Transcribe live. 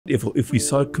If we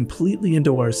saw completely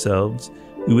into ourselves,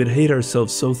 we would hate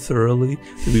ourselves so thoroughly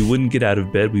that we wouldn't get out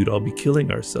of bed. We would all be killing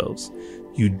ourselves.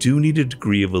 You do need a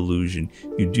degree of illusion.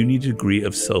 You do need a degree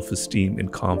of self-esteem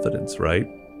and confidence, right?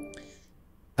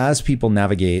 As people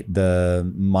navigate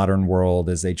the modern world,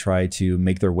 as they try to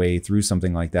make their way through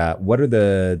something like that, what are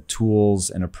the tools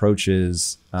and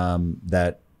approaches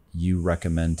that you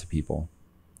recommend to people?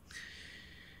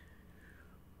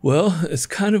 Well, it's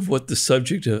kind of what the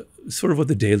subject of, sort of what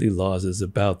the Daily Laws is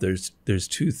about. There's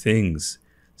two things.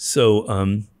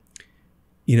 So,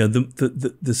 you know,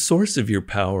 the source of your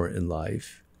power in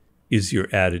life is your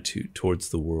attitude towards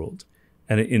the world.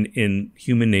 And in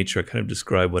human nature, I kind of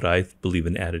describe what I believe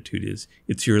an attitude is.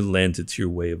 It's your lens. It's your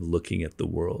way of looking at the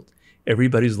world.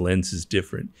 Everybody's lens is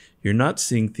different. You're not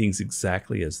seeing things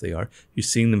exactly as they are. You're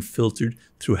seeing them filtered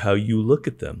through how you look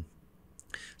at them.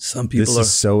 Some people This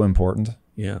is so important.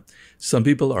 Yeah. Some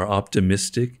people are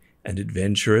optimistic and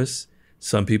adventurous.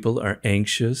 Some people are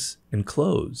anxious and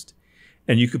closed.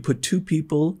 And you could put two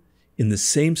people in the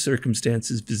same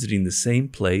circumstances visiting the same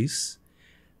place.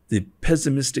 The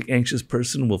pessimistic, anxious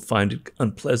person will find it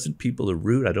unpleasant. People are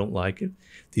rude. I don't like it.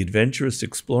 The adventurous,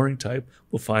 exploring type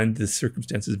will find the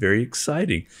circumstances very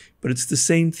exciting. But it's the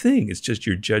same thing. It's just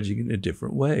you're judging it in a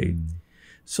different way.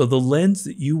 So the lens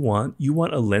that you want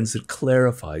a lens that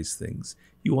clarifies things.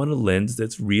 You want a lens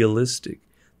that's realistic,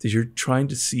 that you're trying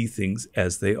to see things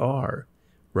as they are,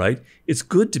 right? It's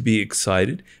good to be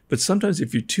excited, but sometimes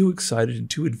if you're too excited and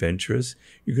too adventurous,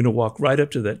 you're going to walk right up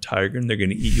to that tiger and they're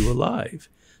going to eat you alive.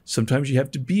 Sometimes you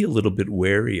have to be a little bit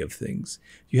wary of things.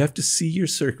 You have to see your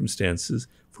circumstances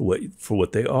for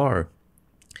what they are.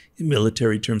 In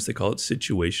military terms, they call it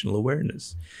situational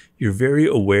awareness. You're very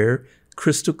aware,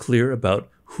 crystal clear about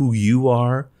who you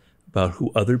are, about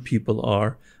who other people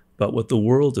are, about what the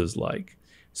world is like.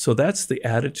 So that's the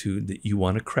attitude that you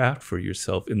want to craft for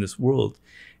yourself in this world.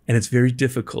 And it's very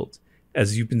difficult.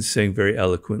 As you've been saying very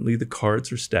eloquently, the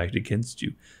cards are stacked against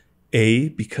you.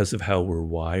 Because of how we're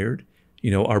wired.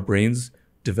 You know, our brains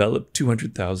developed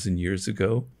 200,000 years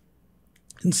ago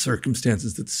in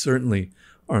circumstances that certainly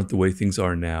aren't the way things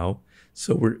are now.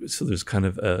 So there's kind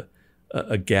of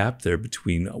a gap there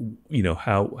between, you know,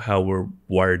 how we're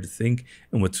wired to think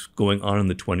and what's going on in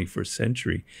the 21st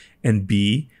century. And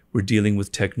B, we're dealing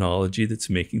with technology that's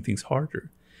making things harder.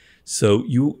 So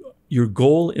your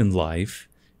goal in life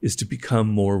is to become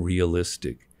more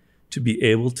realistic, to be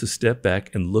able to step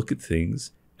back and look at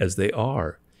things as they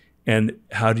are. And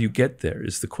how do you get there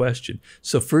is the question.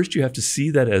 So first you have to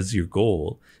see that as your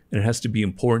goal, and it has to be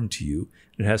important to you,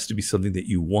 and it has to be something that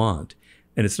you want.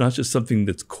 And it's not just something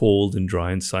that's cold and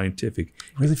dry and scientific.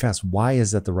 Really fast, why is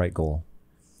that the right goal?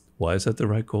 Why is that the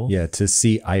right goal? Yeah, to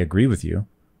see, I agree with you.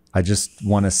 I just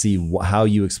want to see how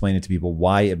you explain it to people,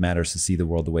 why it matters to see the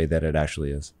world the way that it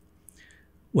actually is.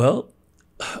 Well,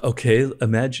 okay,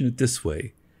 imagine it this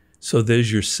way. So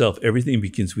there's yourself. Everything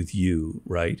begins with you,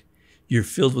 right? You're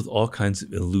filled with all kinds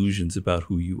of illusions about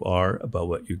who you are, about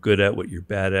what you're good at, what you're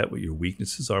bad at, what your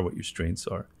weaknesses are, what your strengths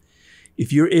are.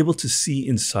 If you're able to see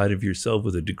inside of yourself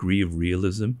with a degree of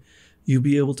realism, you'll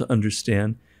be able to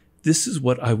understand, this is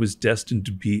what I was destined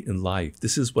to be in life.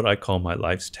 This is what I call my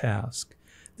life's task.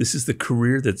 This is the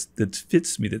career that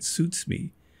fits me, that suits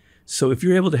me. So if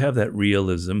you're able to have that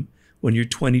realism, when you're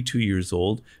 22 years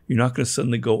old, you're not going to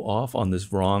suddenly go off on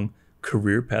this wrong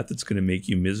career path that's going to make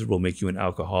you miserable, make you an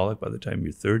alcoholic by the time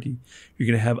you're 30. You're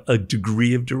going to have a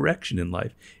degree of direction in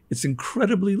life. It's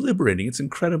incredibly liberating. It's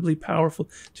incredibly powerful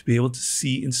to be able to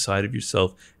see inside of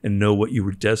yourself and know what you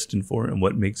were destined for and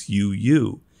what makes you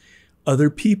you. Other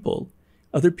people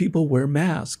wear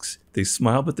masks. They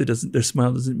smile, but their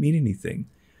smile doesn't mean anything.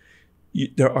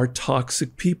 There are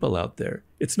toxic people out there.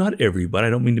 It's not everybody.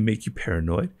 I don't mean to make you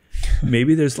paranoid.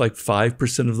 Maybe there's like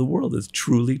 5% of the world that's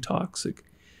truly toxic.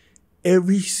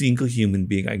 Every single human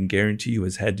being, I can guarantee you,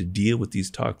 has had to deal with these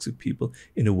toxic people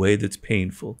in a way that's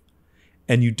painful.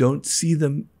 And you don't see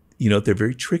them, you know, they're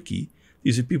very tricky.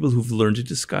 These are people who've learned to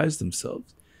disguise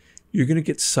themselves. You're going to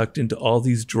get sucked into all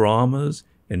these dramas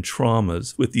and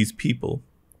traumas with these people.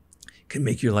 It can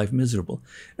make your life miserable.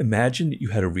 Imagine that you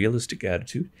had a realistic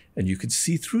attitude and you could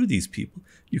see through these people.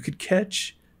 You could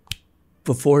catch,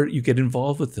 before you get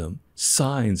involved with them,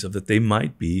 signs of that they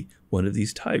might be one of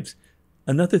these types.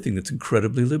 Another thing that's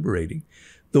incredibly liberating,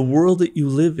 the world that you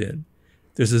live in,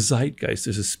 there's a zeitgeist,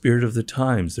 there's a spirit of the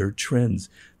times, there are trends,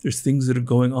 there's things that are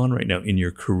going on right now in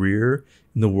your career,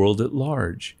 in the world at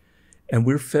large. And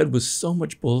we're fed with so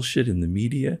much bullshit in the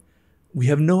media. We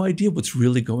have no idea what's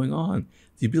really going on.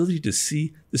 The ability to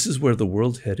see, this is where the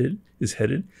world is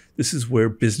headed. This is where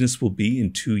business will be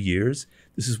in 2 years.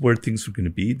 This is where things are going to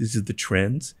be. These are the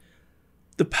trends.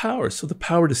 the power. So the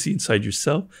power to see inside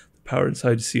yourself, the power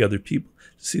inside to see other people,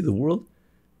 to see the world.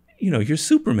 You're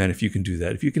Superman if you can do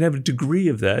that. If you can have a degree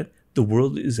of that, the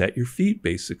world is at your feet,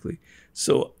 basically.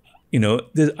 So, I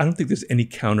don't think there's any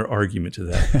counter argument to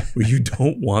that where you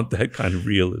don't want that kind of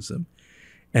realism.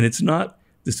 And it's not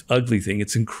this ugly thing.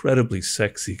 It's incredibly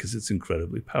sexy because it's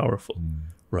incredibly powerful,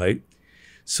 right?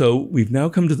 So we've now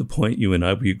come to the point, you and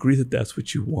I, we agree that that's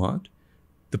what you want.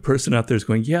 The person out there is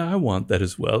going, yeah, I want that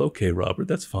as well. Okay, Robert,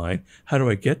 that's fine. How do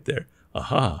I get there?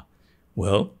 Aha.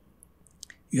 Well,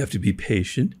 you have to be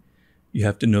patient. You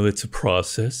have to know it's a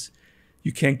process.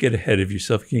 You can't get ahead of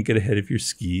yourself. You can't get ahead of your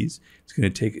skis. It's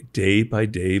going to take day by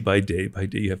day by day by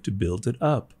day. You have to build it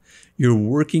up. You're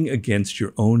working against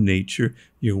your own nature.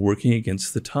 You're working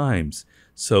against the times.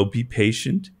 So be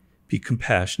patient, be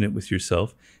compassionate with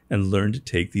yourself, and learn to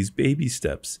take these baby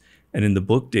steps. And in the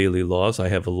book, Daily Laws, I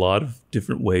have a lot of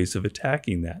different ways of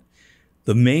attacking that.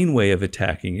 The main way of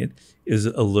attacking it is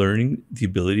learning the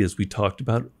ability, as we talked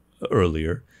about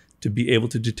earlier, to be able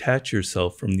to detach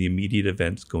yourself from the immediate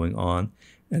events going on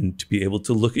and to be able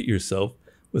to look at yourself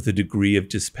with a degree of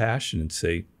dispassion and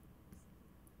say,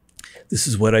 this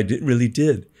is what I really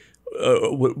did,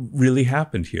 what really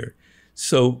happened here.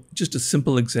 So just a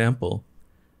simple example,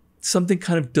 something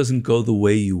kind of doesn't go the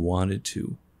way you want it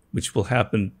to, which will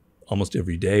happen almost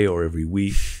every day or every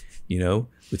week,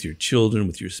 with your children,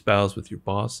 with your spouse, with your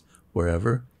boss,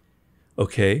 wherever.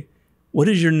 Okay, what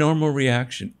is your normal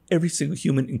reaction? Every single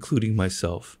human, including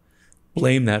myself,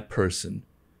 blame that person.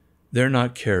 They're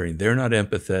not caring. They're not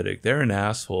empathetic. They're an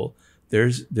asshole. They're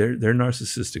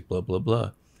narcissistic, blah, blah,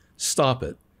 blah. Stop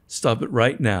it. Stop it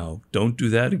right now. Don't do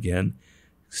that again.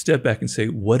 Step back and say,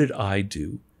 what did I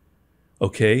do?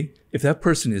 Okay, if that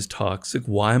person is toxic,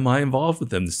 why am I involved with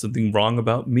them? There's something wrong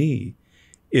about me.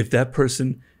 If that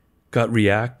person got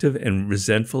reactive and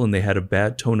resentful and they had a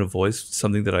bad tone of voice,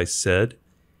 something that I said,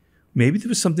 maybe there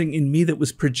was something in me that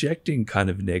was projecting kind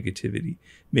of negativity.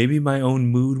 Maybe my own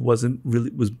mood was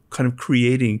kind of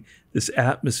creating this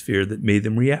atmosphere that made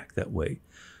them react that way.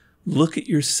 Look at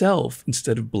yourself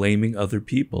instead of blaming other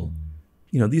people.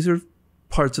 These are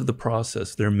parts of the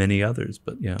process. There are many others,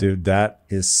 but yeah. Dude, that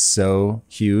is so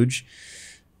huge.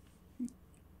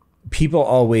 People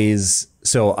always,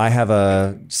 so I have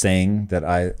a saying that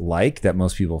I like that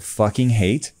most people fucking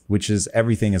hate, which is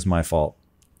everything is my fault.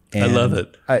 And I love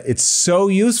it. It's so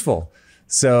useful.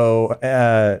 So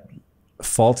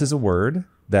fault is a word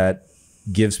that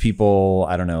gives people,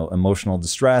 I don't know, emotional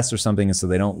distress or something. And so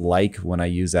they don't like when I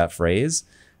use that phrase.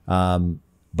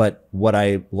 But what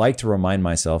I like to remind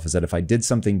myself is that if I did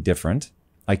something different,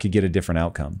 I could get a different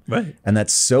outcome. Right. And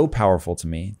that's so powerful to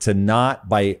me, to not,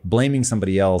 by blaming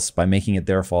somebody else, by making it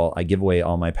their fault, I give away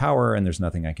all my power and there's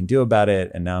nothing I can do about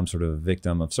it. And now I'm sort of a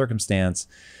victim of circumstance.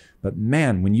 But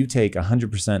man, when you take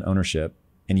 100% ownership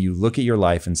and you look at your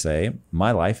life and say,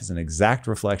 my life is an exact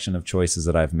reflection of choices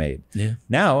that I've made. Yeah.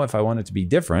 Now, if I want it to be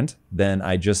different, then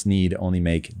I just need only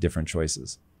make different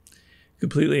choices.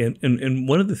 Completely. And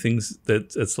one of the things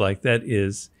that's like that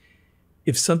is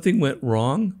if something went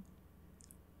wrong,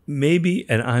 maybe,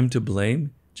 and I'm to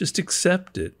blame, just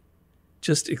accept it.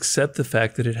 Just accept the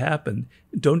fact that it happened.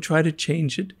 Don't try to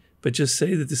change it, but just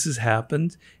say that this has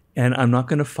happened and I'm not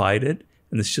going to fight it.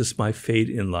 And it's just my fate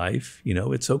in life.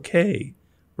 It's okay,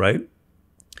 right?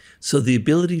 So the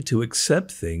ability to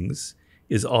accept things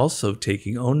is also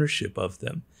taking ownership of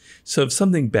them. So if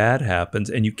something bad happens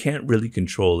and you can't really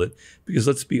control it, because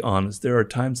let's be honest, there are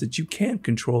times that you can't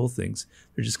control things.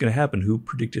 They're just going to happen. Who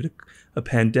predicted a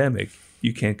pandemic?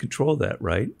 You can't control that,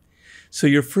 right? So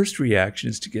your first reaction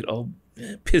is to get all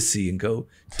pissy and go,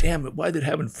 damn it, why did it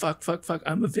happen? Fuck,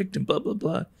 I'm a victim, blah, blah,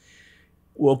 blah.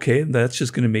 Well, okay, that's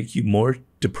just going to make you more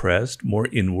depressed, more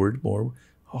inward, more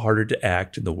harder to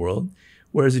act in the world.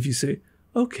 Whereas if you say,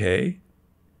 okay,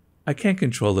 I can't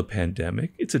control the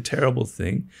pandemic. It's a terrible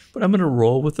thing, but I'm going to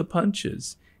roll with the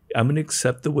punches. I'm going to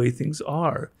accept the way things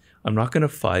are. I'm not going to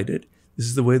fight it. This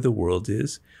is the way the world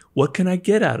is. What can I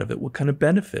get out of it? What kind of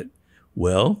benefit?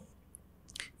 Well,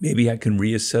 maybe I can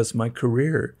reassess my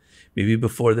career. Maybe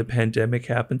before the pandemic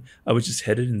happened, I was just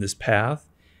headed in this path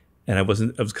and I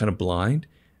was kind of blind.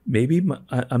 Maybe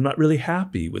I'm not really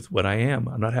happy with what I am.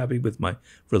 I'm not happy with my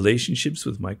relationships,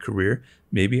 with my career.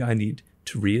 Maybe I need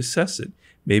to reassess it.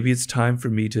 Maybe it's time for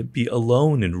me to be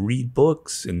alone and read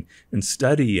books and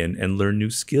study and learn new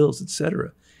skills,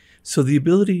 etc. So the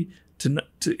ability to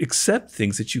accept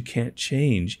things that you can't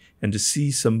change and to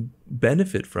see some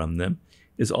benefit from them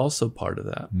is also part of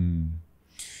that.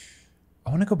 I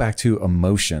want to go back to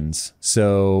emotions.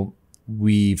 So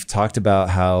we've talked about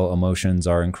how emotions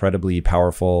are incredibly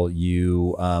powerful.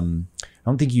 You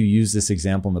don't think you use this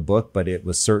example in the book, but it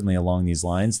was certainly along these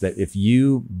lines, that if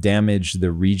you damage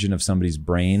the region of somebody's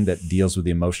brain that deals with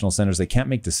the emotional centers, they can't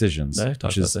make decisions,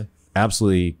 which is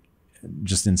absolutely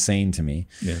just insane to me.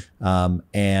 Yeah.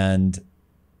 And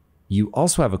you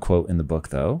also have a quote in the book,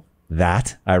 though,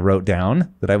 that I wrote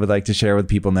down that I would like to share with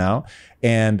people now.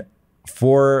 And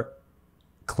for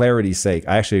clarity's sake,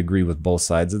 I actually agree with both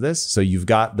sides of this. So you've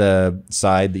got the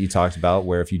side that you talked about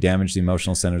where if you damage the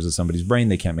emotional centers of somebody's brain,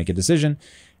 they can't make a decision.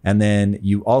 And then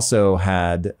you also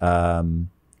had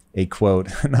a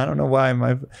quote, and I don't know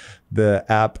why the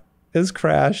app is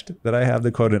crashed that I have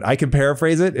the quote in. I can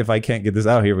paraphrase it if I can't get this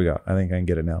out. Here we go. I think I can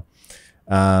get it now.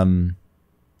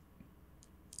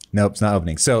 Nope, it's not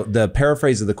opening. So the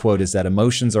paraphrase of the quote is that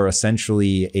emotions are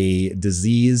essentially a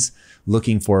disease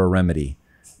looking for a remedy.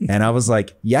 And I was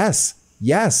like, yes,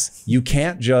 you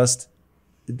can't just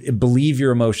believe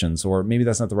your emotions, or maybe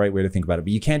that's not the right way to think about it,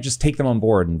 but you can't just take them on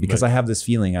board. And because I have this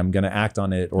feeling, I'm going to act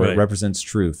on it, or it represents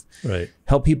truth. Right.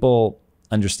 Help people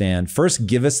understand. First,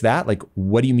 give us that. Like,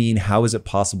 what do you mean? How is it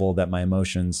possible that my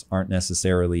emotions aren't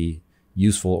necessarily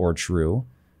useful or true?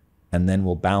 And then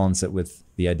we'll balance it with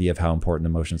the idea of how important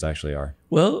emotions actually are.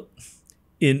 Well,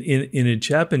 in a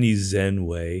Japanese Zen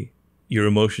way, your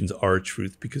emotions are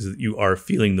truth because you are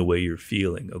feeling the way you're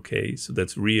feeling, okay? So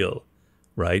that's real,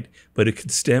 right? But it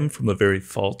could stem from a very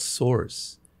false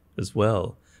source as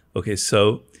well. Okay,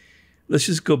 so let's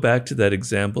just go back to that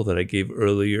example that I gave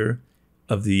earlier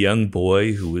of the young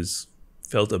boy who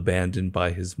felt abandoned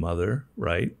by his mother,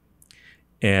 right?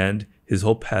 And his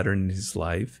whole pattern in his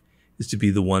life is to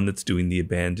be the one that's doing the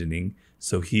abandoning,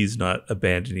 so he's not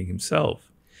abandoning himself.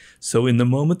 So in the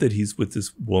moment that he's with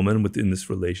this woman within this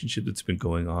relationship that's been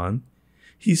going on,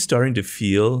 he's starting to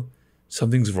feel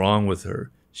something's wrong with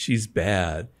her. She's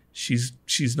bad. She's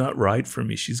not right for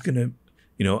me. She's going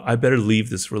to, I better leave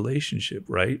this relationship,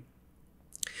 right?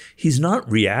 He's not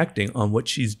reacting on what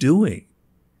she's doing.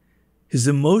 His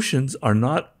emotions are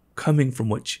not coming from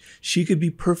what she could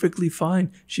be perfectly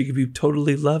fine. She could be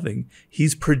totally loving.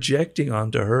 He's projecting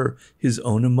onto her his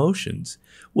own emotions.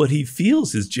 What he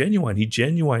feels is genuine. He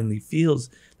genuinely feels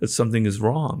that something is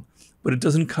wrong, but it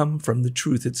doesn't come from the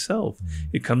truth itself.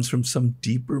 It comes from some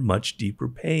deeper, much deeper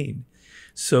pain.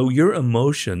 So your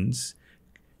emotions,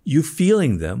 you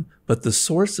feeling them, but the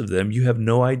source of them, you have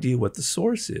no idea what the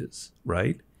source is,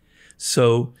 right?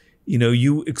 So,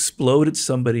 you explode at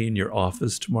somebody in your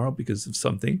office tomorrow because of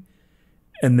something,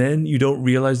 and then you don't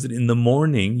realize that in the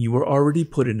morning you were already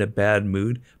put in a bad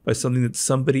mood by something that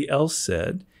somebody else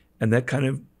said, and that kind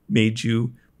of made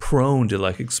you prone to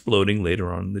like exploding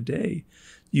later on in the day.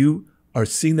 You are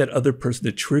seeing that other person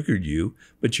that triggered you,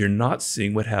 but you're not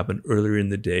seeing what happened earlier in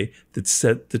the day that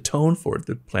set the tone for it,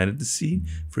 that planted the seed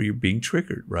for you being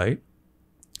triggered, right?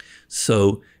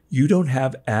 So you don't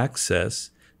have access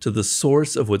to the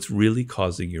source of what's really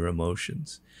causing your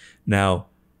emotions. Now,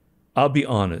 I'll be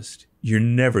honest, you're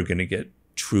never going to get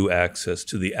true access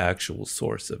to the actual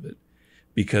source of it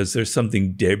because there's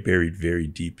something buried very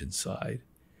deep inside.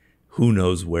 Who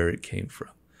knows where it came from?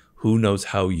 Who knows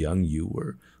how young you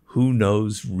were? Who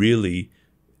knows really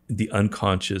the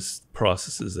unconscious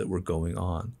processes that were going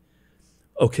on?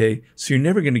 Okay, so you're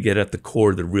never going to get at the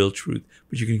core of the real truth,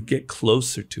 but you can get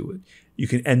closer to it. You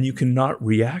can not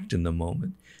react in the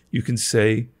moment. You can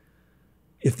say,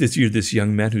 if you're this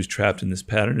young man who's trapped in this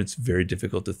pattern, it's a very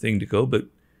difficult thing to go, but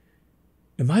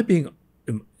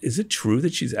is it true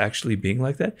that she's actually being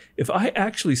like that? If I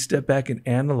actually step back and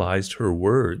analyzed her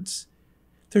words,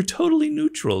 they're totally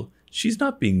neutral. She's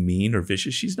not being mean or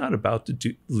vicious. She's not about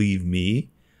to leave me,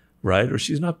 right? Or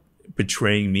she's not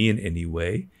betraying me in any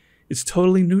way. It's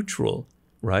totally neutral,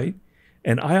 right?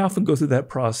 And I often go through that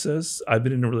process. I've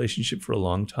been in a relationship for a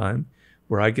long time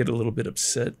where I get a little bit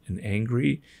upset and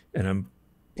angry and I'm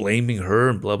blaming her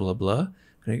and blah, blah, blah.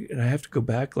 And I have to go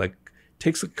back, like, it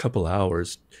takes a couple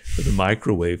hours for the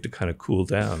microwave to kind of cool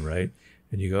down, right?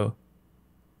 And you go,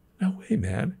 no way,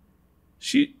 man.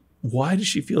 Why does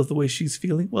she feel the way she's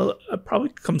feeling? Well, it probably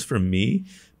comes from me,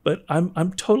 but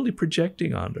I'm totally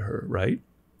projecting onto her, right?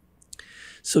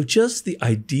 So just the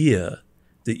idea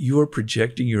that you are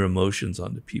projecting your emotions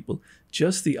onto people,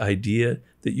 just the idea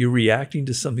that you're reacting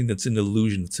to something that's an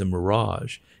illusion, it's a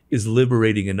mirage, is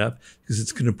liberating enough because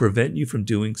it's going to prevent you from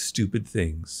doing stupid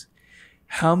things.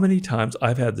 How many times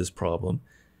I've had this problem,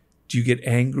 do you get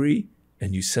angry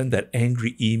and you send that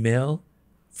angry email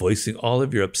voicing all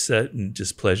of your upset and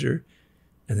displeasure,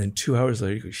 and then 2 hours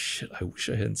later you go, shit, I wish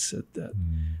I hadn't said that.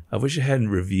 I wish I hadn't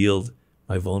revealed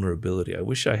my vulnerability. I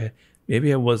wish I had,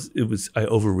 maybe I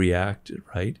overreacted,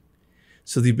 right?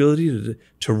 So the ability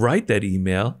to write that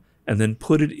email and then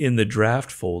put it in the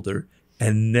draft folder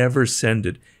and never send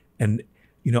it. And,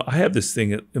 I have this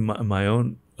thing in my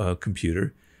own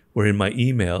computer where in my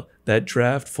email, that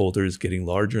draft folder is getting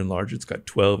larger and larger. It's got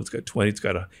 12, it's got 20, it's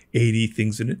got 80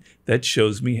 things in it. That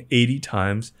shows me 80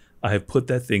 times I have put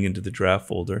that thing into the draft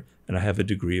folder, and I have a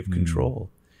degree of control.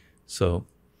 So,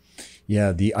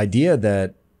 yeah, the idea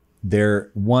that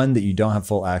that you don't have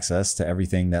full access to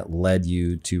everything that led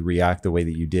you to react the way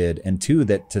that you did, and two,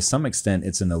 that to some extent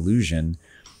it's an illusion.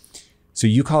 So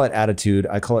you call it attitude,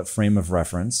 I call it frame of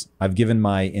reference. I've given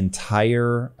my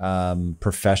entire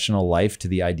professional life to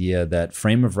the idea that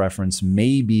frame of reference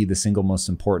may be the single most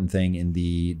important thing in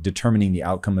determining the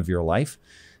outcome of your life.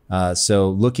 So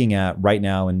looking at right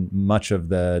now in much of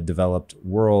the developed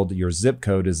world, your zip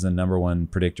code is the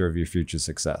 #1 predictor of your future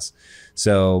success.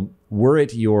 So were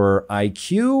it your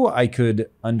IQ, I could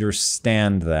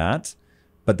understand that.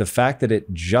 But the fact that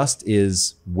it just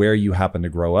is where you happen to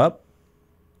grow up,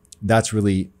 that's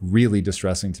really, really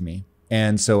distressing to me.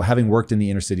 And so having worked in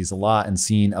the inner cities a lot and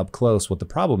seen up close what the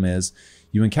problem is,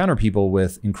 you encounter people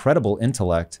with incredible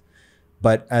intellect,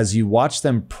 but as you watch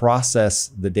them process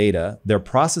the data, they're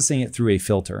processing it through a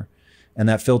filter. And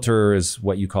that filter is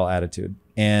what you call attitude.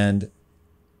 And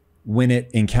when it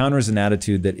encounters an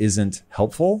attitude that isn't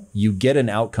helpful, you get an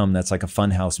outcome that's like a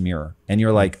funhouse mirror. And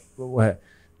you're like, what?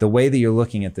 The way that you're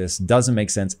looking at this doesn't make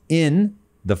sense in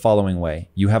the following way.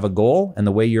 You have a goal, and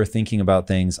the way you're thinking about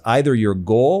things, either your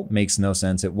goal makes no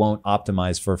sense, it won't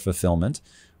optimize for fulfillment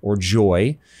or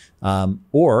joy,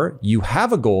 or you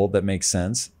have a goal that makes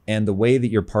sense, and the way that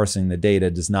you're parsing the data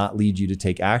does not lead you to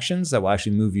take actions that will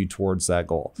actually move you towards that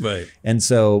goal. Right. And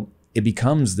so it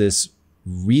becomes this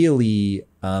really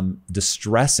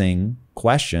distressing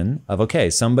question of, okay,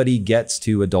 somebody gets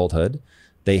to adulthood,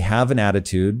 they have an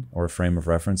attitude or a frame of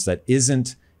reference that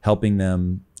isn't helping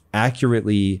them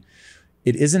accurately,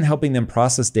 it isn't helping them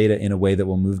process data in a way that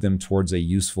will move them towards a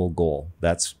useful goal.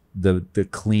 That's the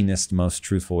cleanest, most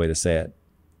truthful way to say it.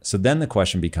 So then the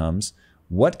question becomes,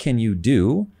 what can you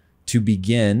do to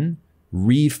begin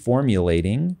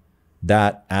reformulating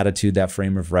that attitude, that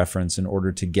frame of reference in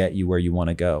order to get you where you want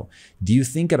to go? Do you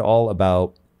think at all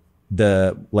about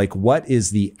what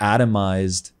is the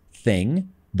atomized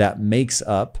thing that makes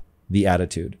up the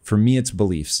attitude? For me, it's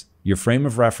beliefs. Your frame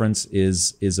of reference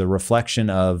is a reflection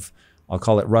of, I'll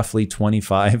call it roughly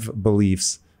 25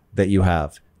 beliefs that you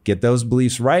have. Get those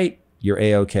beliefs right, you're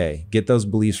A-okay. Get those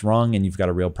beliefs wrong, and you've got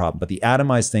a real problem. But the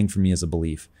atomized thing for me is a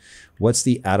belief. What's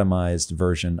the atomized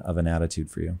version of an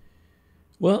attitude for you?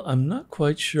 Well, I'm not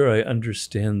quite sure I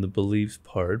understand the beliefs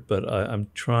part, but I'm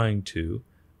trying to.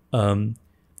 Do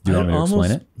you want me to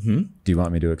explain it? Do you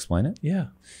want me to explain it? Yeah.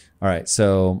 All right.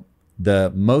 So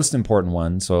the most important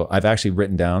one, so I've actually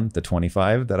written down the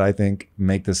 25 that I think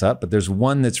make this up, but there's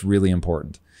one that's really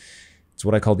important. It's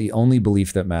what I call the only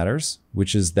belief that matters,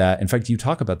 which is that, in fact, you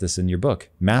talk about this in your book.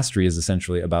 Mastery is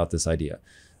essentially about this idea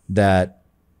that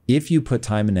if you put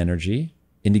time and energy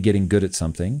into getting good at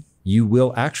something, you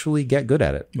will actually get good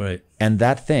at it. Right. And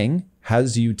that thing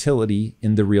has utility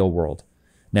in the real world.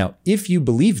 Now, if you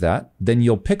believe that, then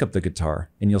you'll pick up the guitar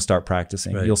and you'll start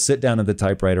practicing. Right. You'll sit down at the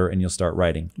typewriter and you'll start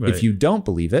writing. Right. If you don't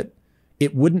believe it,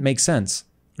 it wouldn't make sense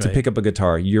to Right. pick up a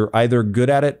guitar. You're either good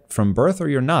at it from birth or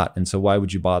you're not. And so why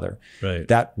would you bother? Right.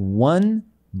 That one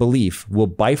belief will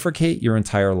bifurcate your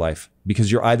entire life,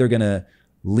 because you're either going to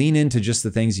lean into just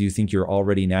the things you think you're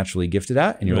already naturally gifted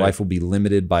at, and your Right. life will be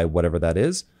limited by whatever that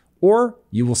is, or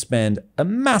you will spend a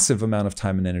massive amount of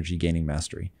time and energy gaining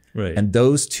mastery. Right. And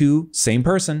those two, same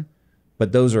person,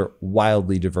 but those are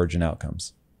wildly divergent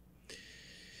outcomes.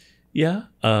 Yeah,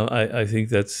 I think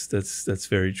that's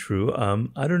very true.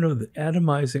 I don't know, the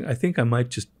atomizing, I think I might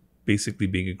just basically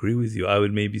agree with you. I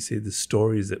would maybe say the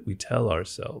stories that we tell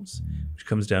ourselves, which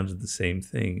comes down to the same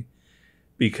thing.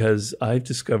 Because I've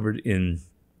discovered in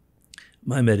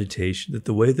my meditation that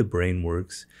the way the brain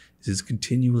works is it's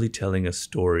continually telling us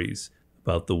stories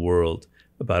about the world,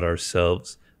 about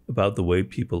ourselves, about the way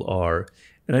people are.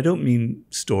 And I don't mean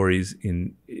stories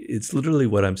it's literally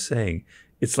what I'm saying.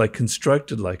 It's like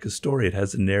constructed like a story. It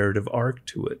has a narrative arc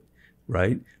to it,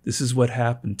 right? This is what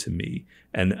happened to me.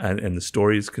 And the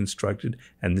story is constructed,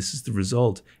 and this is the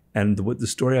result. And the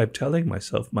story I'm telling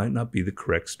myself might not be the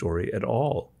correct story at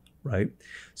all, right?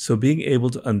 So being able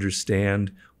to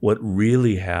understand what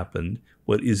really happened,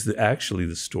 what is actually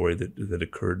the story that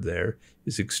occurred there,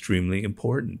 is extremely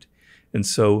important. And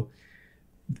so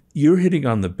you're hitting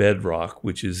on the bedrock,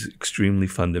 which is extremely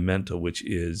fundamental, which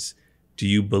is, do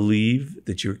you believe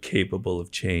that you're capable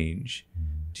of change?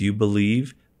 Do you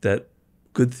believe that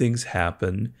good things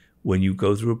happen when you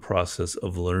go through a process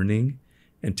of learning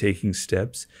and taking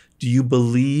steps? Do you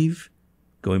believe,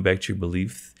 going back to your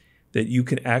belief, that you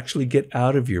can actually get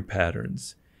out of your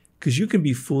patterns. Because you can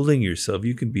be fooling yourself,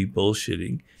 you can be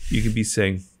bullshitting, you can be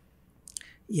saying,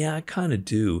 yeah, I kind of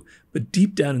do, but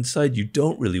deep down inside you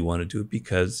don't really want to do it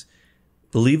because,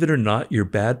 believe it or not, your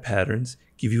bad patterns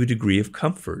give you a degree of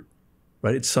comfort,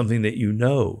 right? It's something that you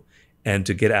know. And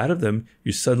to get out of them,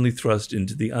 you're suddenly thrust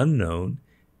into the unknown,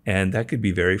 and that could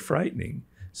be very frightening.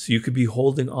 So you could be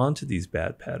holding on to these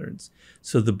bad patterns.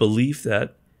 So the belief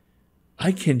that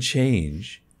I can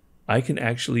change, I can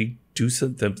actually do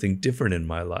something different in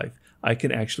my life. I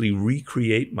can actually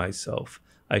recreate myself.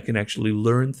 I can actually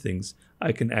learn things.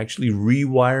 I can actually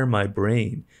rewire my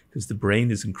brain, because the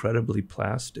brain is incredibly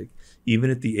plastic.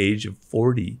 Even at the age of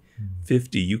 40,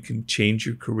 50, you can change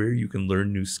your career. You can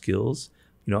learn new skills.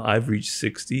 You know, I've reached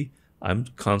 60. I'm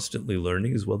constantly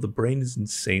learning as well. The brain is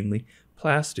insanely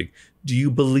plastic. Do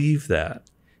you believe that?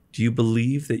 Do you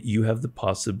believe that you have the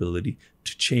possibility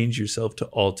to change yourself, to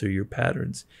alter your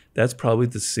patterns? That's probably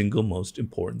the single most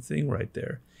important thing right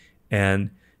there.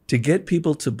 And to get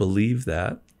people to believe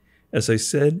that, as I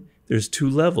said, there's two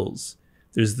levels.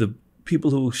 There's the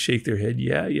people who will shake their head,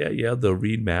 yeah, they'll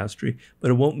read Mastery,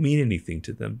 but it won't mean anything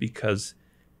to them because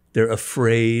they're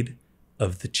afraid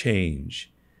of the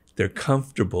change. They're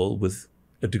comfortable with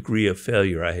a degree of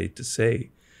failure, I hate to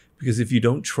say, because if you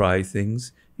don't try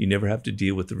things, you never have to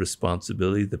deal with the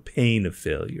responsibility, the pain of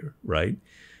failure, right?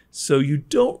 So you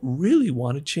don't really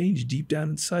want to change deep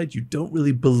down inside. You don't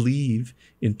really believe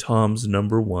in Tom's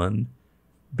number one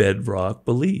bedrock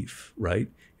belief, right?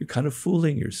 You're kind of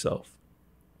fooling yourself.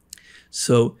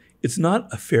 So it's not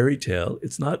a fairy tale.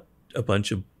 It's not a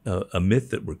bunch of a myth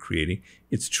that we're creating.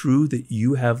 It's true that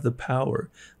you have the power.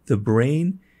 The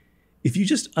brain, if you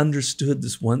just understood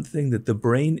this one thing, that the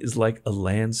brain is like a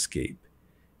landscape.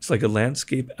 It's like a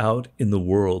landscape out in the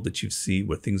world that you see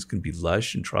where things can be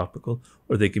lush and tropical,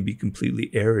 or they can be completely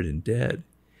arid and dead.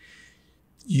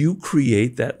 You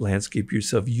create that landscape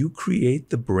yourself. You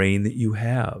create the brain that you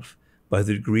have by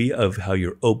the degree of how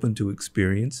you're open to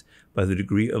experience, by the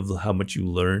degree of how much you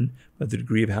learn, by the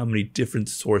degree of how many different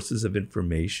sources of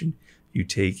information you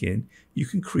take in. You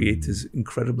can create this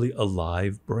incredibly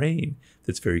alive brain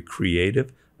that's very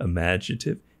creative,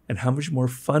 imaginative, and how much more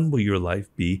fun will your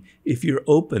life be if you're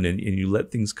open and you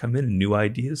let things come in and new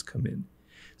ideas come in.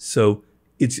 So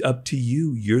it's up to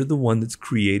you. You're the one that's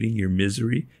creating your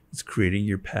misery. It's creating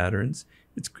your patterns.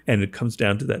 And it comes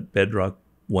down to that bedrock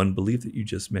one belief that you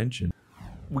just mentioned.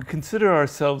 We consider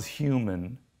ourselves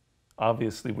human.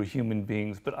 Obviously, we're human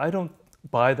beings, but I don't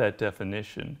buy that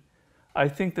definition. I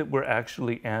think that we're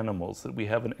actually animals, that we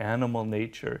have an animal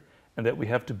nature, and that we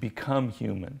have to become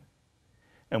human.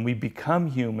 And we become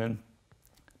human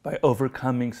by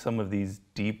overcoming some of these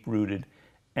deep-rooted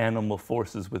animal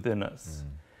forces within us.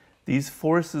 These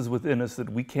forces within us that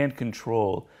we can't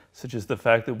control, such as the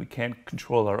fact that we can't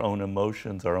control our own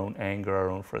emotions, our own anger, our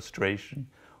own frustration,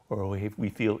 or we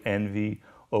feel envy,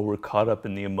 or we're caught up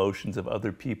in the emotions of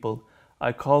other people.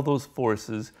 I call those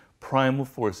forces, primal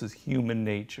forces, human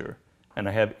nature, and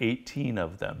I have 18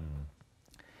 of them.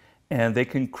 And they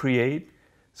can create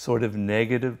sort of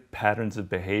negative patterns of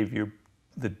behavior,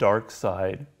 the dark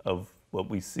side of what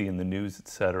we see in the news,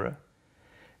 etc.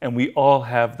 And we all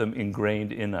have them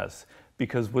ingrained in us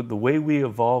because the way we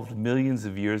evolved millions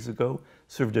of years ago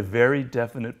served a very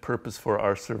definite purpose for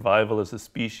our survival as a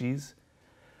species.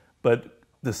 But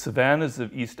the savannas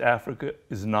of East Africa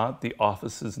is not the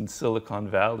offices in Silicon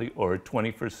Valley or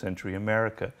 21st century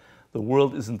America. The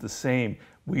world isn't the same.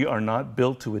 We are not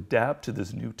built to adapt to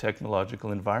this new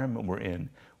technological environment we're in.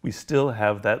 We still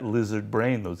have that lizard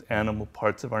brain, those animal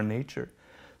parts of our nature.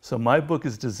 So my book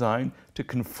is designed to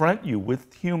confront you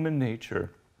with human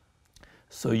nature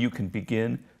so you can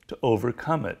begin to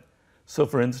overcome it. So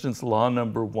for instance, law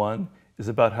number 1 is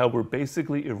about how we're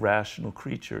basically irrational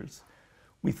creatures.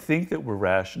 We think that we're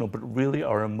rational, but really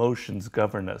our emotions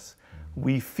govern us.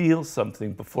 We feel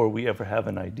something before we ever have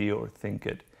an idea or think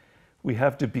it. We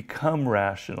have to become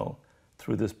rational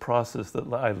through this process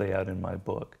that I lay out in my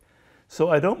book. So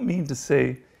I don't mean to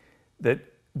say that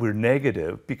we're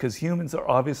negative, because humans are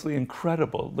obviously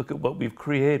incredible. Look at what we've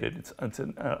created. It's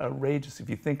outrageous if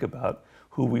you think about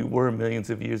who we were millions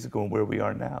of years ago and where we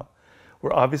are now.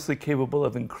 We're obviously capable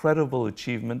of incredible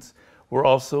achievements. We're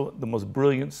also the most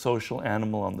brilliant social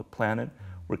animal on the planet.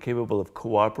 We're capable of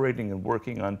cooperating and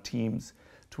working on teams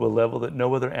to a level that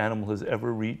no other animal has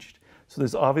ever reached. So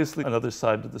there's obviously another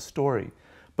side to the story.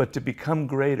 But to become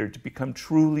greater, to become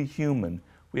truly human,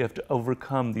 we have to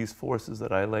overcome these forces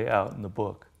that I lay out in the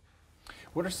book.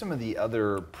 What are some of the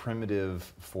other primitive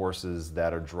forces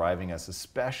that are driving us,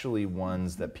 especially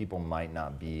ones that people might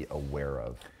not be aware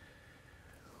of?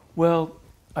 Well,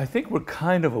 I think we're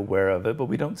kind of aware of it, but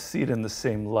we don't see it in the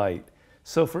same light.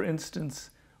 So for instance,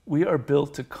 we are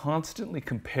built to constantly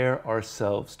compare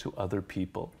ourselves to other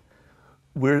people.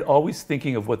 We're always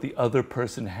thinking of what the other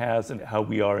person has and how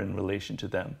we are in relation to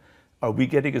them. Are we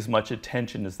getting as much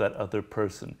attention as that other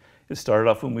person? It started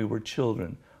off when we were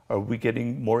children. Are we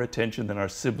getting more attention than our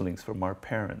siblings from our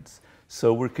parents?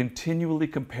 So we're continually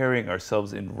comparing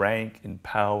ourselves in rank, in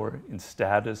power, in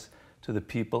status to the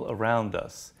people around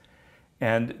us.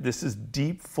 And this is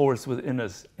deep force within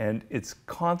us, and it's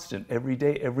constant every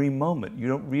day, every moment. You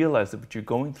don't realize it, but you're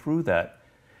going through that.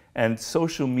 And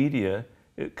social media,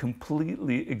 it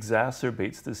completely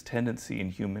exacerbates this tendency in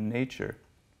human nature.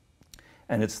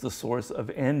 And it's the source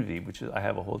of envy, which I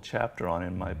have a whole chapter on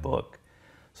in my book.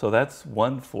 So that's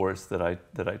one force that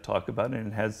I talk about,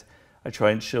 and I try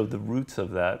and show the roots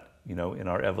of that, in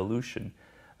our evolution.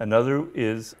 Another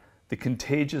is the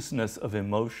contagiousness of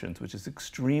emotions, which is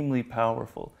extremely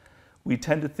powerful. We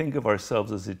tend to think of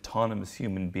ourselves as autonomous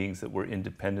human beings, that we're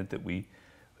independent, that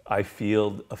I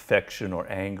feel affection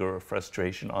or anger or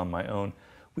frustration on my own.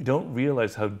 We don't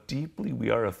realize how deeply we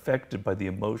are affected by the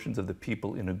emotions of the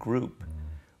people in a group.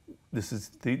 This is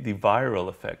the viral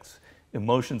effects.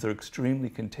 Emotions are extremely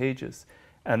contagious.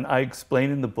 And I explain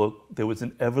in the book there was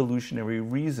an evolutionary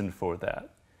reason for that.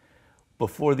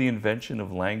 Before the invention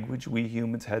of language, we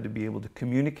humans had to be able to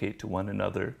communicate to one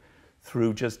another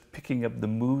through just picking up the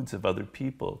moods of other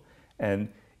people. And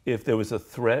if there was a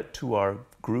threat to our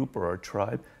group or our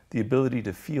tribe, the ability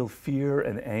to feel fear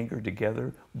and anger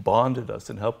together bonded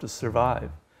us and helped us survive.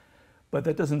 But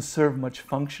that doesn't serve much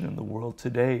function in the world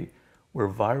today, where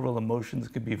viral emotions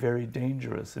can be very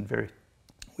dangerous and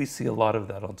we see a lot of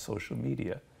that on social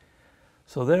media.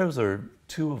 So those are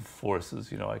two of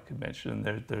forces, I could mention.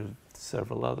 There are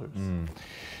several others.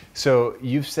 So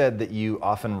you've said that you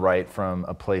often write from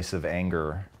a place of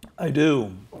anger. I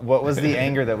do. What was the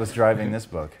anger that was driving this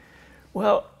book?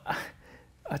 Well,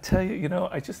 I tell you,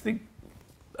 I just think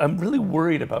I'm really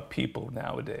worried about people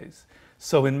nowadays.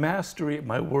 So in Mastery,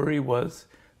 my worry was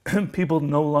people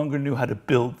no longer knew how to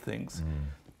build things,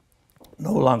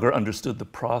 no longer understood the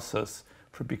process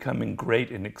for becoming great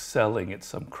and excelling at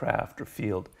some craft or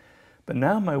field. But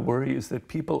now my worry is that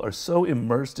people are so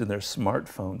immersed in their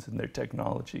smartphones and their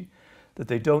technology that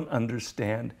they don't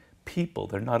understand people.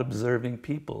 They're not observing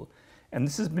people. And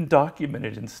this has been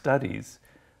documented in studies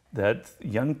that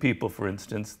young people, for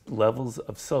instance, levels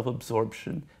of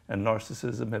self-absorption and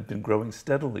narcissism have been growing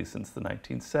steadily since the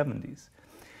 1970s.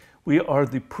 We are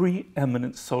the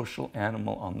preeminent social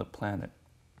animal on the planet.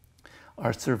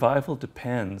 Our survival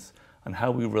depends on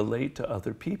how we relate to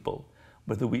other people,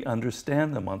 whether we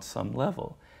understand them on some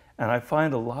level. And I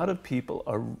find a lot of people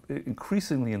are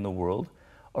increasingly in the world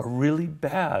are really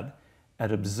bad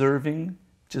at observing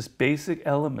just basic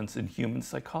elements in human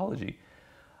psychology.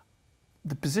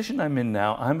 The position I'm in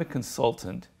now, I'm a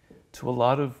consultant to a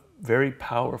lot of very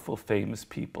powerful, famous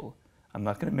people. I'm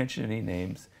not going to mention any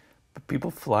names, but people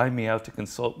fly me out to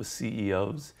consult with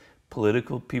CEOs,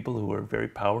 political people who are very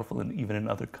powerful, and even in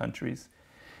other countries.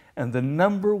 And the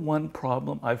number one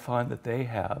problem I find that they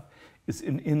have is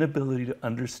an inability to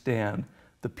understand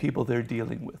the people they're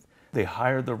dealing with. They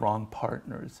hire the wrong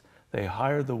partners. They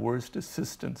hire the worst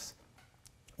assistants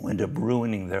who end up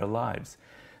ruining their lives.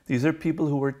 These are people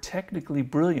who are technically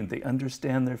brilliant. They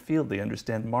understand their field. They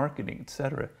understand marketing,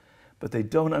 etc. But they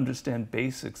don't understand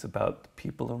basics about the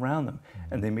people around them.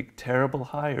 And they make terrible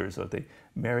hires, or they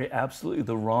marry absolutely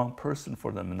the wrong person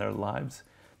for them in their lives.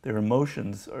 Their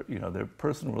emotions, or their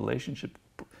personal relationship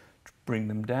bring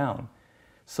them down.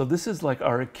 So this is like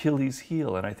our Achilles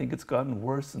heel, and I think it's gotten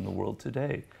worse in the world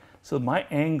today. So my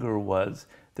anger was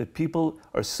that people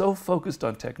are so focused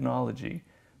on technology,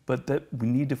 but that we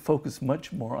need to focus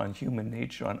much more on human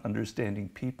nature, on understanding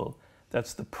people.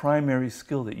 That's the primary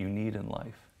skill that you need in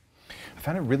life. I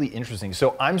found it really interesting.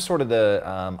 So I'm sort of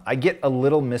I get a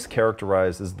little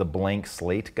mischaracterized as the blank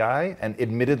slate guy. And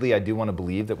admittedly, I do want to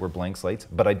believe that we're blank slates,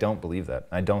 but I don't believe that.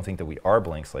 I don't think that we are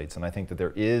blank slates. And I think that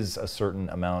there is a certain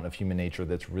amount of human nature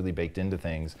that's really baked into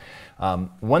things.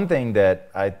 One thing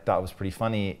that I thought was pretty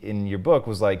funny in your book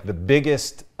was like the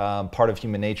biggest part of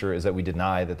human nature is that we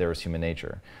deny that there is human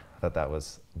nature. I thought that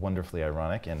was wonderfully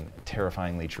ironic and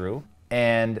terrifyingly true.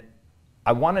 And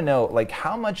I want to know, like,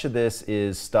 how much of this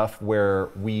is stuff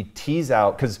where we tease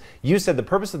out, because you said the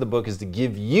purpose of the book is to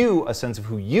give you a sense of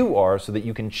who you are so that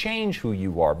you can change who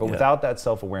you are. But without that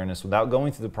self-awareness, without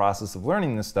going through the process of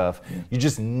learning this stuff, you're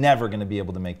just never going to be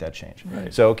able to make that change.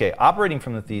 Right. So, okay, operating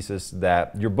from the thesis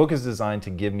that your book is designed to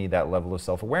give me that level of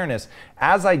self-awareness,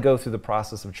 as I go through the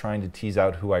process of trying to tease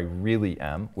out who I really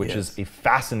am, which is a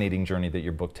fascinating journey that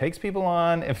your book takes people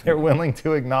on if they're willing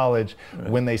to acknowledge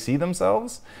when they see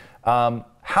themselves.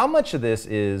 How much of this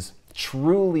is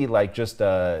truly like just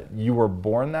you were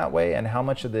born that way, and how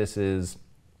much of this is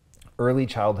early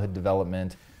childhood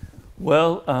development?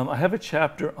 Well, I have a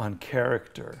chapter on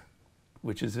character,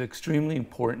 which is an extremely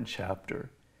important chapter.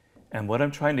 And what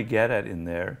I'm trying to get at in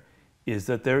there is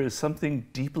that there is something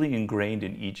deeply ingrained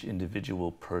in each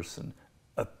individual person,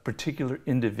 a particular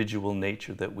individual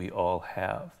nature that we all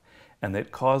have, and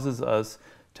that causes us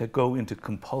to go into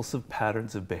compulsive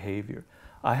patterns of behavior.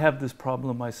 I have this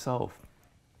problem myself.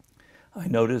 I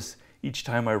notice each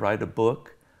time I write a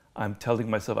book, I'm telling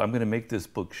myself, I'm going to make this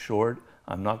book short.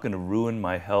 I'm not going to ruin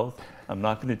my health. I'm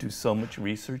not going to do so much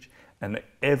research. And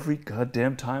every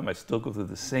goddamn time I still go through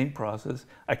the same process.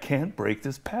 I can't break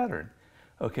this pattern.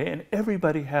 Okay? And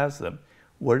everybody has them.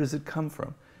 Where does it come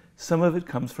from? Some of it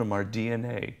comes from our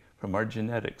DNA, from our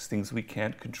genetics, things we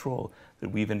can't control that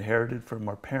we've inherited from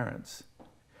our parents.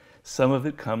 Some of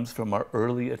it comes from our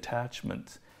early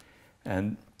attachments.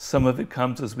 And some of it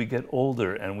comes as we get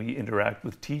older and we interact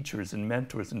with teachers and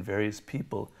mentors and various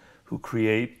people who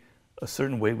create a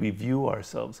certain way we view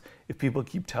ourselves. If people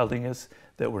keep telling us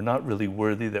that we're not really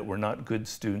worthy, that we're not good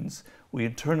students, we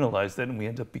internalize that and we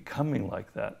end up becoming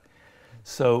like that.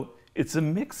 So it's a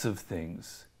mix of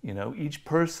things. You know, each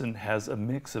person has a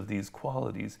mix of these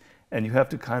qualities, and you have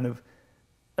to kind of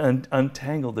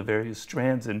untangle the various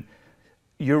strands. And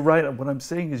you're right, what I'm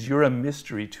saying is you're a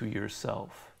mystery to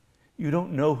yourself. You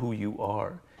don't know who you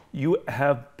are. You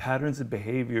have patterns of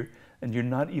behavior and you're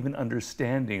not even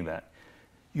understanding that.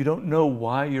 You don't know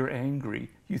why you're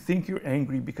angry. You think you're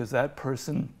angry because that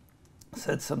person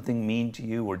said something mean to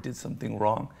you or did something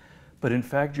wrong. But in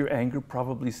fact, your anger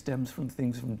probably stems from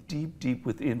things from deep, deep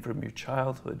within, from your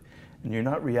childhood. And you're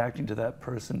not reacting to that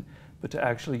person, but to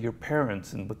actually your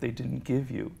parents and what they didn't give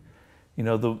you. You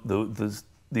know,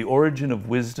 the origin of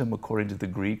wisdom, according to the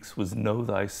Greeks, was know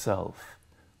thyself,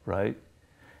 right?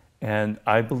 And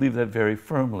I believe that very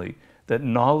firmly, that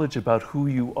knowledge about who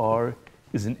you are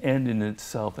is an end in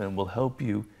itself and will help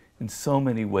you in so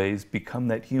many ways become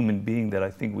that human being that I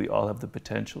think we all have the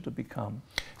potential to become.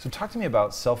 So talk to me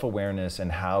about self-awareness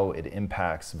and how it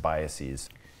impacts biases.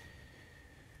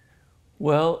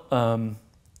 Well,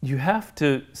 you have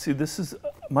to, see,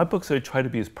 my books I try to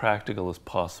be as practical as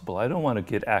possible. I don't want to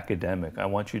get academic. I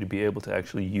want you to be able to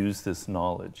actually use this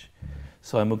knowledge.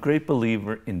 So I'm a great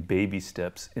believer in baby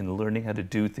steps, in learning how to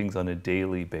do things on a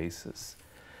daily basis.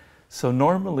 So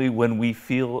normally when we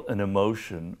feel an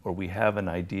emotion or we have an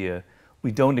idea,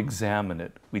 we don't examine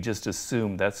it. We just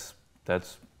assume that's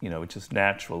you know, it's just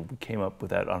natural. We came up with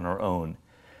that on our own.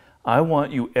 I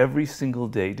want you every single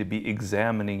day to be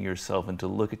examining yourself and to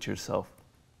look at yourself.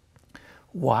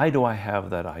 Why do I have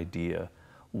that idea?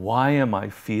 Why am I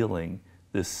feeling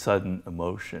this sudden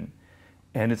emotion?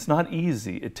 And it's not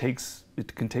easy. It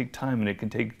can take time and it can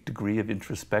take a degree of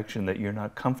introspection that you're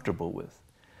not comfortable with.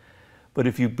 But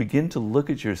if you begin to look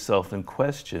at yourself and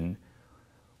question,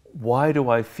 why do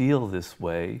I feel this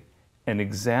way, and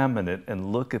examine it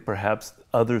and look at perhaps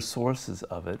other sources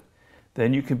of it,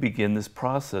 then you can begin this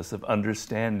process of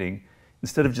understanding,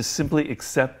 instead of just simply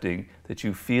accepting that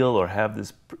you feel or have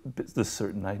this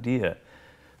certain idea.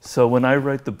 So when I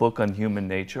write the book on human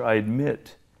nature, I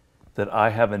admit that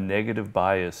I have a negative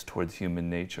bias towards human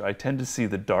nature. I tend to see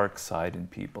the dark side in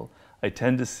people. I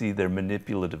tend to see their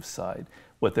manipulative side,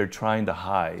 what they're trying to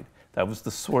hide. That was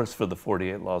the source for the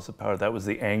 48 Laws of Power. That was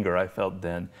the anger I felt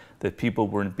then, that people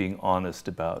weren't being honest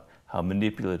about how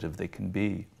manipulative they can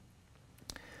be.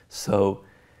 So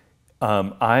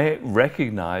I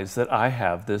recognize that I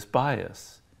have this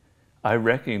bias. I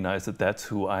recognize that that's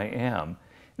who I am.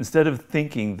 Instead of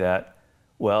thinking that,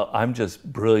 well, I'm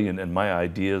just brilliant and my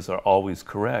ideas are always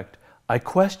correct, I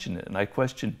question it, and I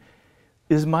question,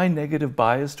 is my negative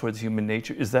bias towards human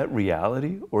nature, is that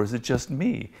reality, or is it just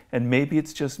me? And maybe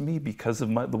it's just me because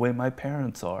of the way my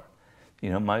parents are.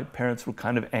 You know, my parents were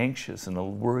kind of anxious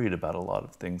and worried about a lot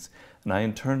of things, and I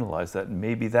internalized that, and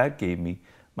maybe that gave me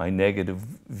my negative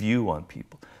view on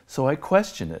people. So I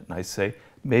question it, and I say,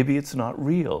 maybe it's not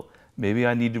real. Maybe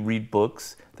I need to read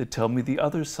books that tell me the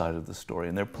other side of the story.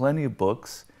 And there are plenty of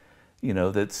books, you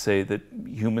know, that say that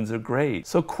humans are great.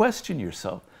 So question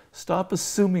yourself. Stop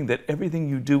assuming that everything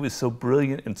you do is so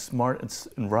brilliant and smart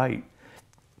and right.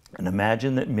 And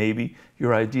imagine that maybe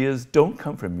your ideas don't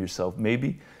come from yourself.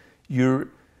 Maybe you're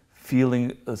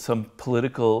feeling some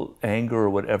political anger or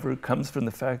whatever comes from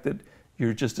the fact that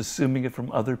you're just assuming it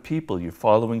from other people. You're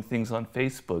following things on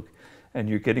Facebook and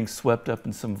you're getting swept up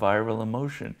in some viral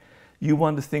emotion. You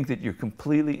want to think that you're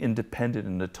completely independent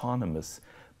and autonomous,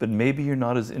 but maybe you're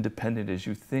not as independent as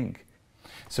you think.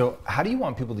 So how do you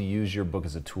want people to use your book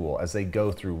as a tool as they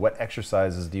go through? What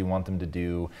exercises do you want them to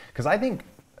do? Because I think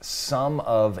some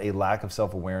of a lack of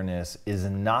self-awareness is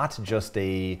not just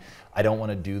I don't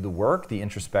want to do the work, the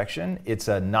introspection. It's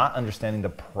a not understanding the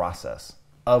process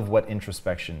of what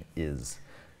introspection is.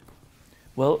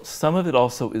 Well, some of it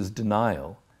also is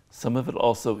denial. Some of it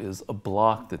also is a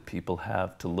block that people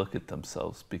have to look at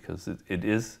themselves, because it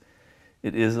is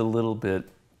a little bit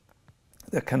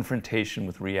a confrontation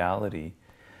with reality.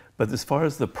 But as far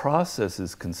as the process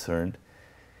is concerned,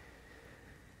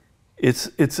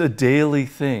 it's a daily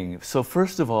thing. So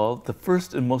first of all, the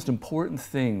first and most important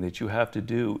thing that you have to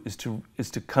do is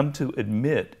to come to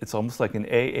admit, it's almost like an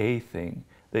AA thing,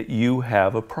 that you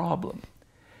have a problem.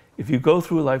 If you go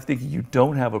through life thinking you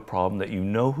don't have a problem, that you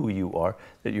know who you are,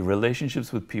 that your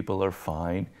relationships with people are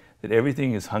fine, that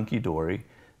everything is hunky-dory,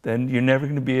 then you're never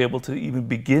going to be able to even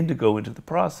begin to go into the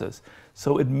process.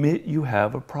 So admit you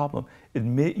have a problem.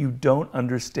 Admit you don't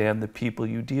understand the people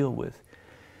you deal with.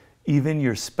 Even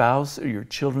your spouse or your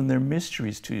children, they're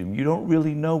mysteries to you. You don't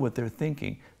really know what they're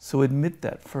thinking. So admit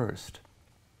that first.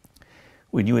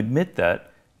 When you admit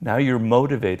that, now you're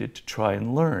motivated to try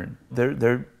and learn. There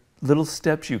are little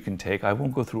steps you can take. I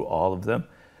won't go through all of them.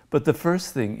 But the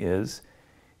first thing is,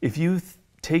 if you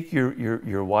take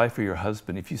your wife or your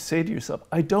husband, if you say to yourself,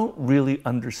 I don't really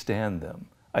understand them.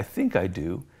 I think I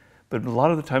do. But a lot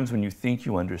of the times when you think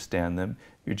you understand them,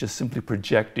 you're just simply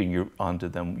projecting onto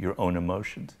them your own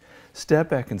emotions. Step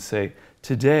back and say,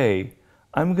 today,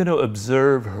 I'm going to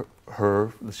observe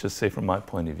her, let's just say from my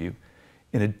point of view,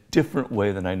 in a different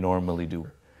way than I normally do.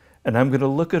 And I'm going to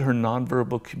look at her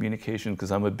nonverbal communication,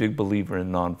 because I'm a big believer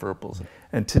in nonverbals.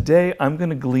 And today, I'm going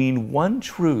to glean one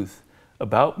truth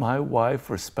about my wife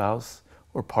or spouse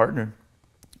or partner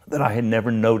that I had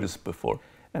never noticed before.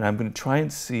 And I'm going to try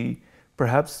and see,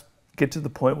 perhaps get to the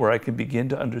point where I can begin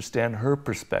to understand her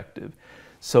perspective.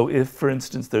 So if, for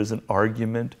instance, there's an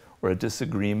argument or a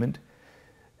disagreement,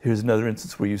 here's another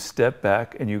instance where you step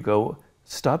back and you go,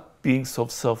 stop being so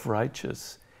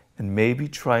self-righteous, and maybe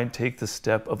try and take the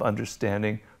step of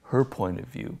understanding her point of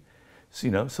view.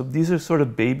 So, so these are sort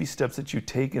of baby steps that you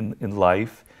take in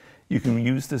life. You can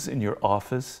use this in your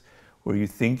office, where you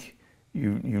think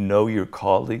you know your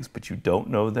colleagues, but you don't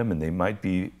know them, and they might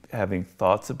be having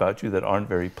thoughts about you that aren't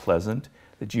very pleasant,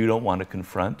 that you don't want to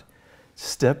confront.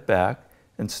 Step back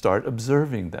and start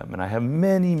observing them. And I have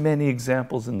many, many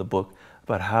examples in the book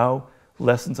about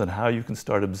lessons on how you can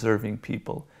start observing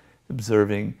people,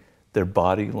 observing their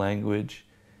body language,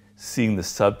 seeing the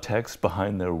subtext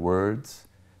behind their words,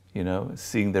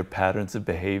 seeing their patterns of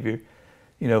behavior.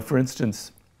 For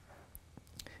instance,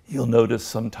 you'll notice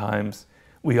sometimes,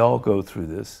 we all go through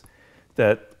this,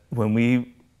 that when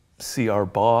we see our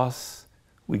boss,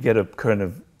 we get a kind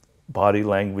of body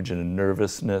language and a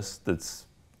nervousness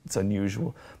it's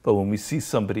unusual. But when we see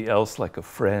somebody else, like a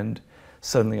friend,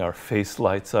 suddenly our face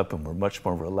lights up and we're much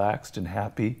more relaxed and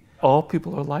happy. All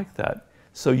people are like that.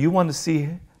 So you want to see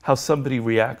how somebody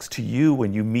reacts to you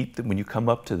when you meet them, when you come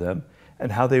up to them,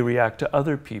 and how they react to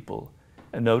other people.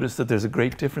 And notice that there's a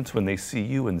great difference when they see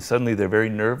you and suddenly they're very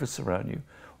nervous around you,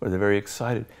 or they're very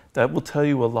excited. That will tell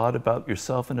you a lot about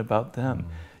yourself and about them.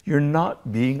 You're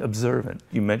not being observant.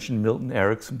 You mentioned Milton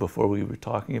Erickson before we were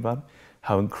talking about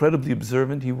how incredibly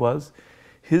observant he was.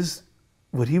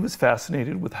 What he was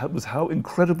fascinated with was how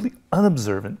incredibly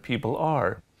unobservant people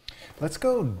are. Let's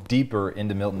go deeper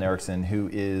into Milton Erickson, who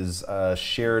is a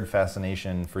shared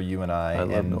fascination for you and I.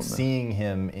 love And Milton. Seeing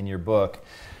him in your book,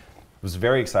 was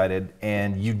very excited,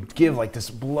 and you give like this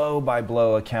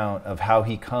blow-by-blow account of how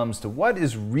he comes to what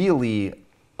is really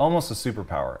almost a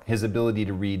superpower. His ability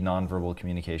to read nonverbal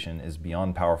communication is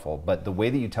beyond powerful, but the way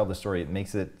that you tell the story, it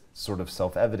makes it sort of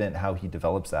self-evident how he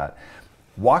develops that.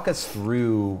 Walk us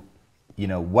through,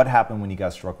 what happened when he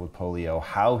got struck with polio,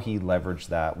 how he leveraged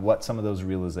that, what some of those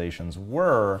realizations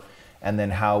were, and then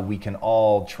how we can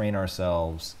all train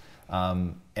ourselves.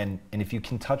 And if you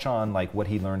can touch on like what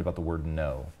he learned about the word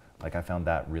no. Like, I found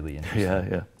that really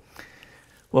interesting. Yeah.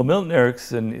 Well, Milton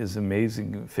Erickson is an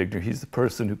amazing figure. He's the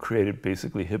person who created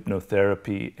basically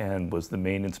hypnotherapy and was the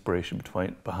main inspiration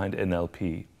behind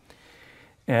NLP.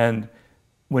 And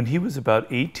when he was about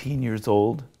 18 years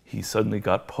old, he suddenly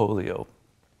got polio.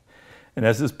 And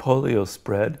as his polio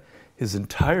spread, his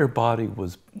entire body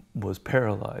was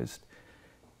paralyzed.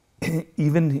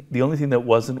 Even the only thing that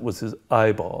wasn't was his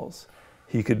eyeballs.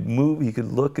 He could move, he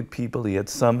could look at people, he had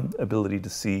some ability to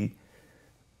see,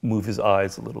 move his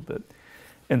eyes a little bit.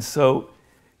 And so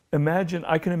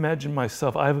I can imagine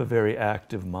myself, I have a very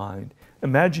active mind.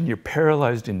 Imagine you're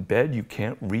paralyzed in bed, you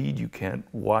can't read, you can't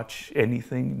watch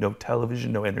anything, no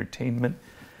television, no entertainment.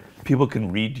 People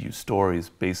can read you stories,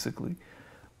 basically.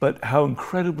 But how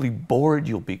incredibly bored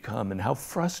you'll become and how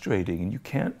frustrating, and you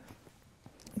can't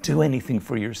do anything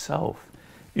for yourself.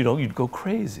 You'd go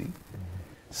crazy.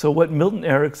 So what Milton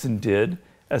Erickson did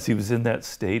as he was in that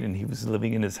state and he was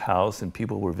living in his house and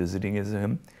people were visiting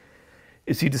him,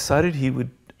 is he decided he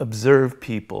would observe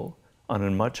people on a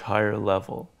much higher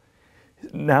level.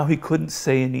 Now he couldn't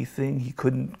say anything, he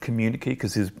couldn't communicate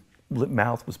because his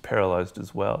mouth was paralyzed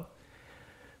as well.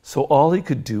 So all he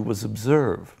could do was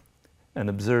observe and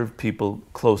observe people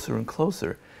closer and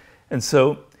closer. And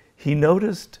so he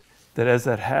noticed that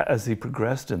as he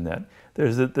progressed in that,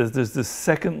 there's this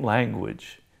second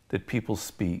language that people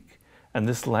speak, and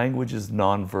this language is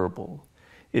nonverbal.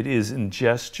 It is in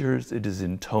gestures, it is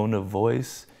in tone of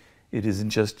voice, it is in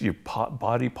just your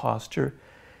body posture.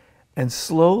 And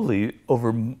slowly,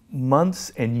 over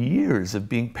months and years of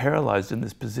being paralyzed in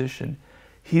this position,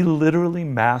 he literally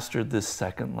mastered this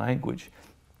second language.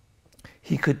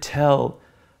 He could tell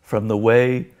from the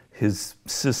way his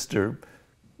sister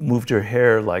moved her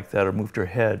hair like that or moved her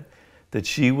head that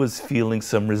she was feeling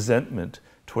some resentment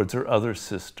towards her other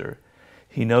sister.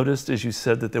 He noticed, as you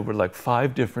said, that there were like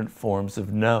 5 different forms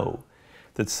of no,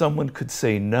 that someone could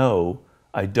say, no,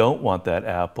 I don't want that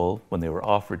apple when they were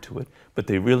offered to it, but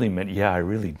they really meant, yeah, I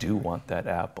really do want that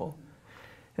apple.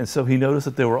 And so he noticed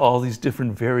that there were all these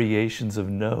different variations of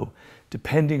no,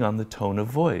 depending on the tone of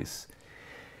voice.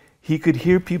 He could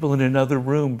hear people in another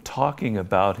room talking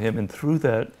about him, and through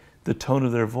that, the tone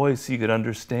of their voice, he could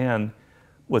understand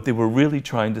what they were really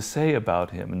trying to say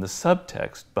about him and the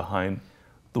subtext behind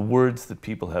the words that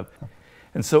people have.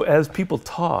 And so as people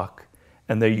talk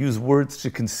and they use words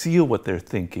to conceal what they're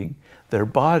thinking, their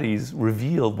bodies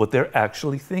reveal what they're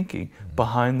actually thinking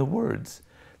behind the words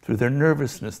through their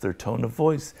nervousness, their tone of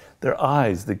voice, their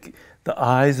eyes. The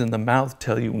eyes and the mouth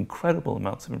tell you incredible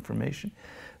amounts of information.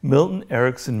 Milton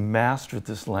Erickson mastered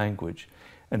this language,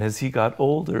 and as he got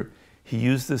older, he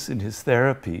used this in his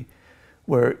therapy,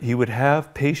 where he would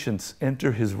have patients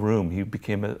enter his room. He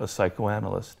became a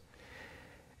psychoanalyst.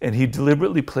 And he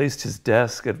deliberately placed his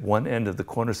desk at one end of the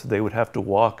corner so they would have to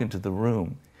walk into the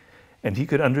room. And he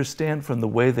could understand from the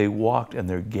way they walked and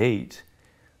their gait,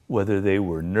 whether they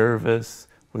were nervous,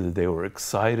 whether they were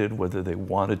excited, whether they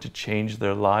wanted to change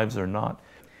their lives or not.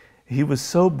 He was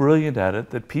so brilliant at it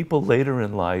that people later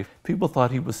in life, people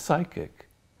thought he was psychic.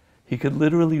 He could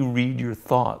literally read your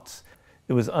thoughts.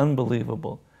 It was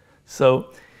unbelievable.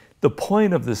 So the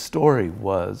point of this story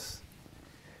was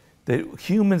that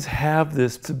humans have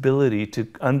this ability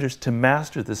to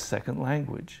master this second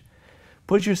language.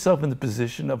 Put yourself in the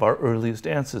position of our earliest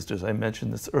ancestors. I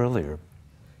mentioned this earlier.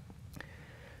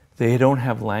 They don't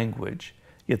have language,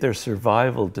 yet their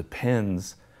survival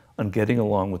depends on getting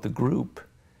along with the group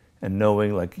and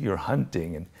knowing, like, you're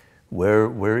hunting and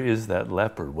where is that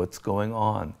leopard, what's going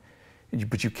on.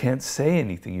 But you can't say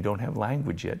anything, you don't have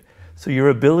language yet. So your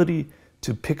ability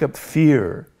to pick up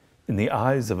fear in the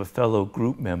eyes of a fellow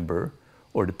group member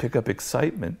or to pick up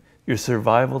excitement, your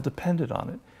survival depended on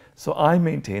it. So I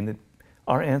maintain that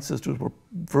our ancestors were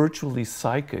virtually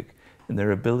psychic in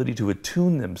their ability to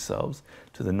attune themselves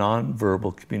to the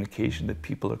nonverbal communication that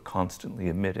people are constantly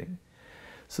emitting.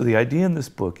 So the idea in this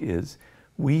book is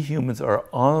we humans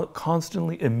are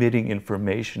constantly emitting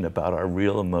information about our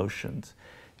real emotions.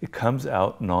 It comes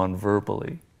out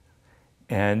non-verbally.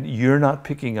 And you're not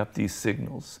picking up these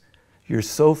signals. You're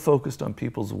so focused on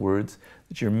people's words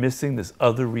that you're missing this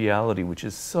other reality, which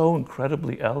is so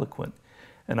incredibly eloquent.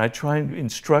 And I try and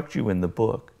instruct you in the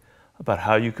book about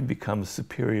how you can become a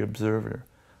superior observer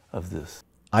of this.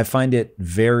 I find it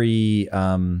very,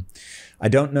 I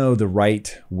don't know the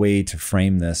right way to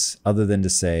frame this other than to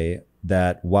say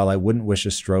that while I wouldn't wish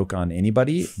a stroke on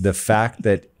anybody, the fact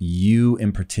that you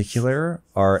in particular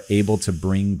are able to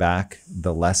bring back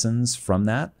the lessons from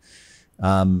that,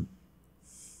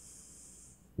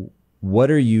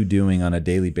 what are you doing on a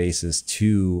daily basis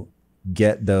to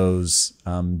get those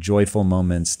joyful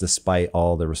moments despite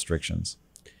all the restrictions?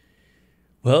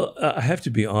 Well, I have to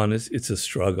be honest, it's a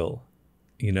struggle.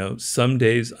 You know, some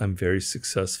days I'm very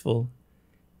successful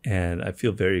and I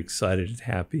feel very excited and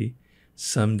happy.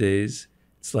 Some days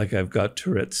it's like I've got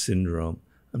Tourette's syndrome.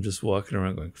 I'm just walking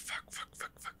around going, fuck, fuck,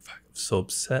 fuck, fuck, fuck. so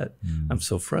upset. I'm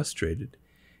so frustrated.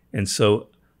 And so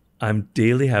I'm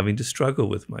daily having to struggle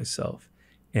with myself.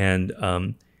 And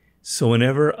so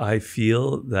whenever I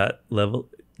feel that level,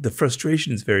 the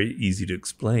frustration is very easy to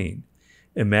explain.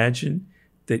 Imagine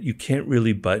that you can't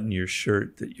really button your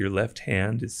shirt, that your left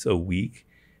hand is so weak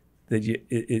that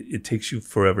it takes you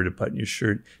forever to button your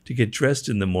shirt. To get dressed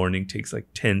in the morning takes like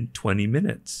 10, 20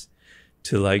 minutes.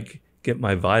 To like get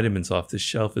my vitamins off the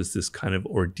shelf is this kind of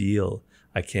ordeal.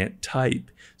 I can't type.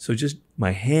 So just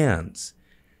my hands.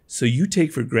 So you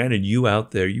take for granted, you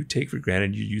out there, you take for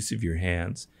granted your use of your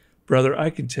hands. Brother, I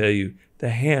can tell you,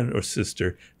 the hand, or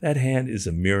sister, that hand is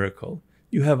a miracle.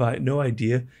 You have no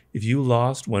idea if you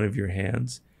lost one of your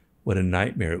hands, what a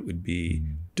nightmare it would be.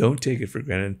 Don't take it for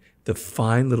granted. The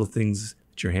fine little things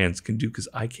that your hands can do, because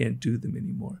I can't do them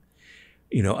anymore.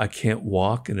 You know, I can't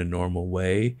walk in a normal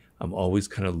way. I'm always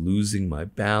kind of losing my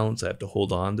balance. I have to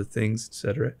hold on to things,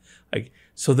 etc.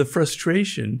 So the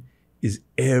frustration is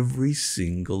every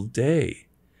single day.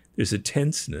 There's a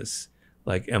tenseness,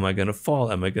 like, am I going to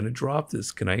fall? Am I going to drop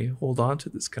this? Can I hold on to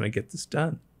this? Can I get this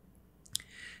done?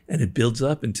 And it builds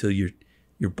up until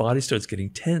your body starts getting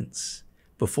tense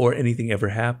before anything ever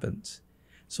happens.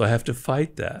 So I have to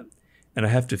fight that. And I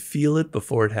have to feel it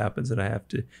before it happens. And I have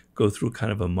to go through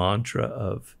kind of a mantra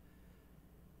of,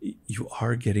 you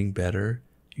are getting better.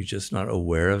 You're just not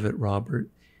aware of it, Robert.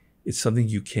 It's something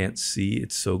you can't see.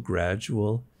 It's so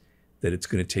gradual that it's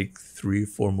going to take 3 or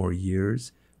 4 more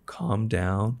years. Calm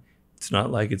down. It's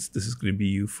not like this is going to be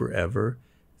you forever,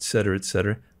 et cetera, et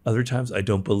cetera. Other times I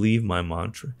don't believe my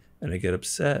mantra and I get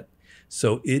upset.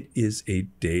 So it is a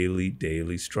daily,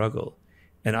 daily struggle.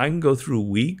 And I can go through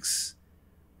weeks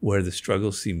where the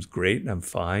struggle seems great and I'm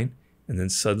fine. And then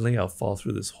suddenly I'll fall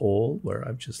through this hole where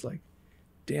I'm just like,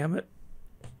 damn it.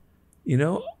 You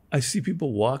know, I see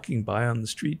people walking by on the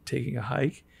street taking a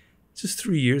hike. Just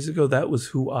 3 years ago, that was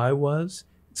who I was.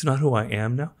 It's not who I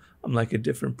am now. I'm like a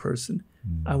different person.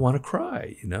 I want to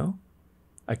cry, you know?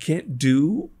 I can't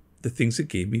do the things that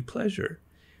gave me pleasure.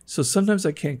 So sometimes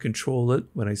I can't control it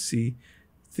when I see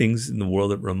things in the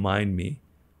world that remind me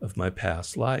of my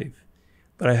past life.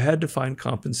 But I had to find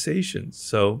compensations.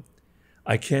 So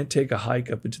I can't take a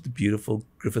hike up into the beautiful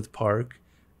Griffith Park,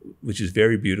 which is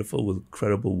very beautiful with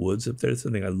incredible woods up there. It's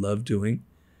something I love doing.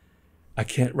 I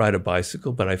can't ride a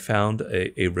bicycle, but I found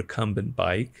a recumbent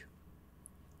bike.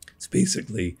 It's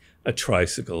basically a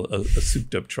tricycle, a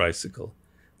souped up tricycle,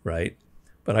 right?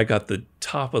 But I got the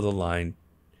top of the line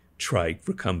trike,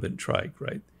 recumbent trike,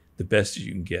 right? The best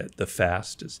you can get, the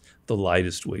fastest, the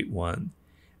lightest weight one.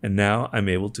 And now I'm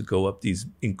able to go up these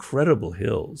incredible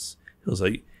hills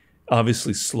like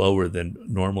obviously slower than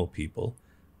normal people,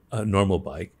 a normal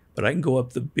bike, but I can go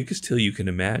up the biggest hill you can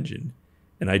imagine.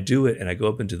 And I do it, and I go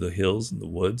up into the hills and the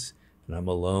woods, and I'm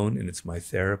alone, and it's my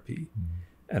therapy.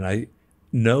 And I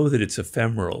know that it's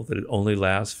ephemeral, that it only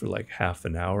lasts for like half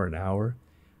an hour.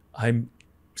 I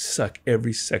suck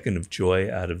every second of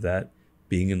joy out of that,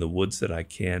 being in the woods that I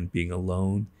can, being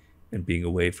alone, and being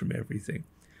away from everything.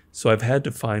 So I've had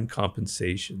to find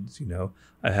compensations, you know.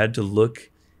 I had to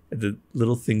look at the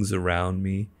little things around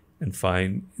me and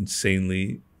find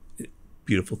insanely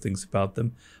beautiful things about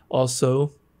them.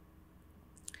 Also,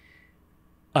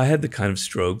 I had the kind of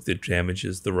stroke that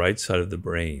damages the right side of the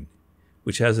brain,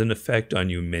 which has an effect on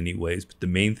you in many ways. But the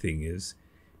main thing is,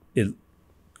 your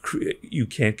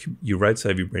right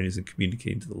side of your brain isn't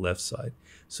communicating to the left side.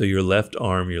 So your left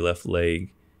arm, your left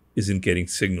leg isn't getting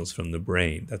signals from the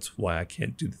brain. That's why I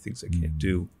can't do the things I can't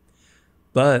do.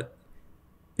 But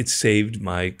it saved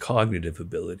my cognitive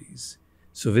abilities.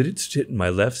 So if it's hitting my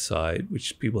left side,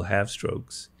 which people have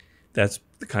strokes, that's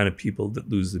the kind of people that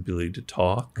lose the ability to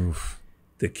talk. Oof.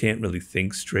 That can't really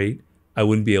think straight. I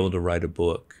wouldn't be able to write a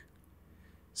book.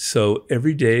 So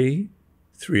every day,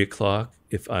 3 o'clock,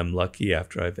 if I'm lucky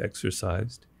after I've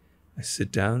exercised, I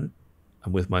sit down,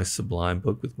 I'm with my Sublime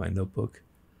book, with my notebook.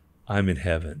 I'm in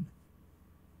heaven.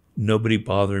 Nobody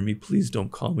bothering me. Please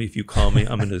don't call me. If you call me,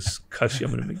 I'm going to cuss you.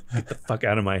 I'm going to get the fuck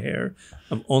out of my hair.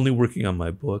 I'm only working on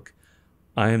my book.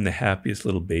 I am the happiest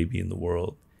little baby in the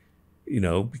world, you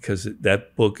know, because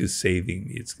that book is saving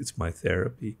me. It's my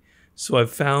therapy. So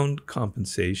I've found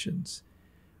compensations.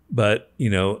 But, you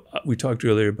know, we talked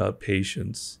earlier about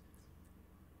patience.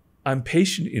 I'm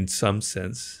patient in some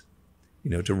sense, you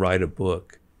know, to write a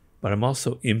book, but I'm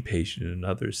also impatient in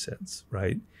another sense,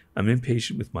 right? I'm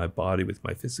impatient with my body, with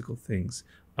my physical things.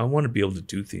 I want to be able to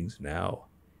do things now.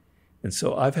 And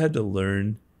so I've had to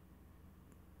learn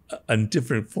a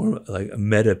different form, like a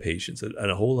meta patience,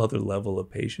 a whole other level of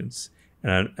patience.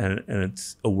 And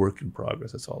it's a work in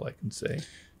progress. That's all I can say.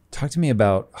 Talk to me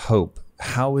about hope.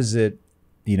 How is it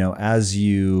you know, as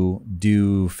you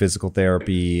do physical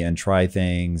therapy and try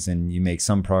things and you make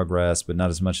some progress, but not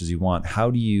as much as you want, how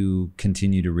do you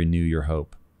continue to renew your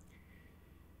hope?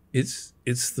 It's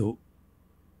the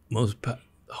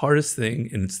hardest thing,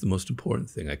 and it's the most important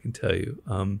thing, I can tell you.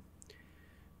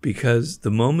 Because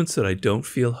the moments that I don't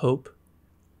feel hope,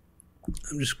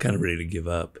 I'm just kind of ready to give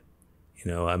up. You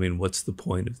know, I mean, what's the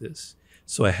point of this?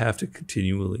 So I have to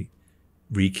continually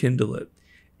rekindle it.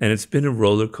 And it's been a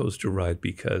roller coaster ride,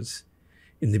 because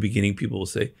in the beginning, people will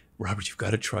say, Robert, you've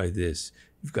got to try this.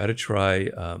 You've got to try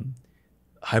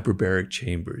hyperbaric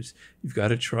chambers. You've got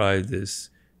to try this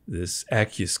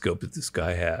acuoscope that this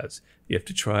guy has. You have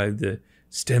to try the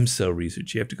stem cell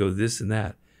research. You have to go this and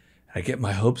that. And I get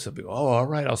my hopes up. Oh, all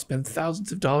right, I'll spend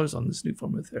thousands of dollars on this new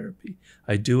form of therapy.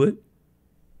 I do it.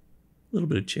 A little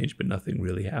bit of change, but nothing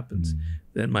really happens.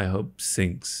 Then my hope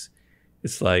sinks.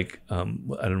 It's like, I don't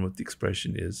know what the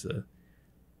expression is,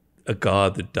 a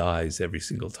god that dies every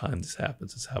single time this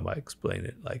happens is how I explain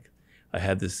it. Like, I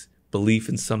had this belief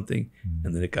in something,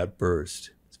 and then it got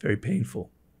burst. It's very painful.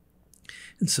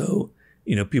 And so,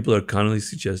 you know, people are constantly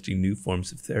suggesting new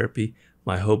forms of therapy.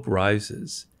 My hope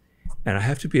rises. And I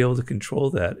have to be able to control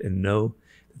that and know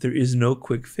that there is no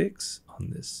quick fix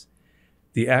on this.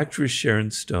 The actress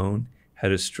Sharon Stone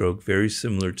had a stroke very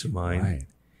similar to mine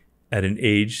at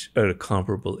a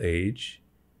comparable age.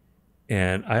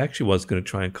 And I actually was going to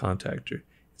try and contact her. It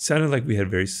sounded like we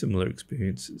had very similar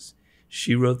experiences.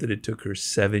 She wrote that it took her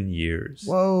 7 years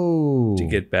to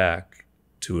get back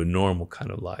to a normal kind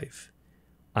of life.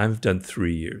 I've done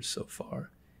 3 years so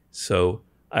far. So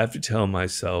I have to tell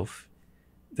myself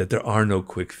that there are no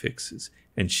quick fixes.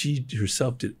 And she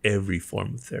herself did every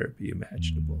form of therapy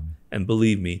imaginable. And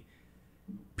believe me,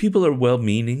 people are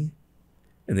well-meaning,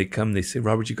 and they come and they say,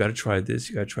 Robert, you got to try this,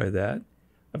 you got to try that.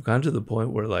 I've gone to the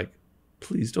point where, like,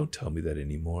 please don't tell me that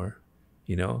anymore.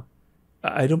 You know,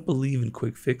 I don't believe in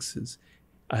quick fixes.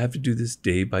 I have to do this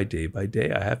day by day by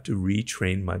day. I have to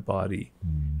retrain my body,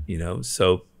 you know.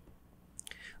 So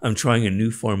I'm trying a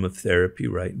new form of therapy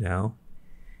right now.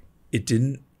 It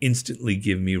didn't instantly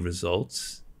give me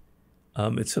results.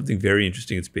 It's something very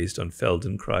interesting. It's based on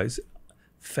Feldenkrais.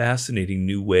 Fascinating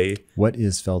new way. What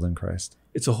is Feldenkrais?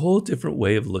 It's a whole different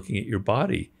way of looking at your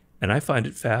body, and I find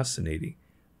it fascinating.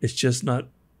 It's just not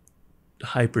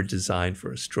hyper designed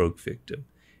for a stroke victim,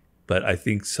 but I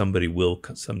think somebody will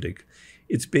someday.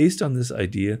 It's based on this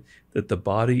idea that the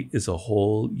body is a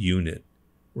whole unit,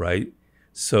 right?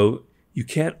 So you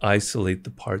can't isolate the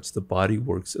parts. The body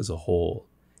works as a whole.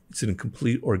 It's a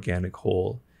complete organic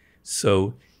whole.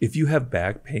 So if you have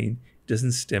back pain, it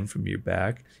doesn't stem from your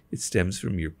back. It stems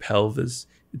from your pelvis.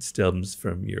 It stems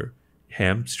from your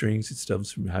hamstrings. It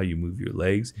stems from how you move your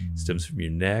legs. It stems from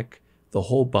your neck, the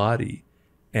whole body.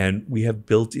 And we have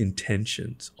built-in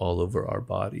tensions all over our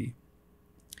body.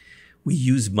 We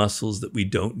use muscles that we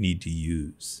don't need to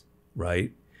use,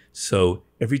 right? So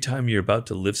every time you're about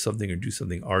to lift something or do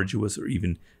something arduous, or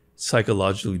even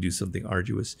psychologically do something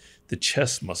arduous, the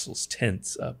chest muscles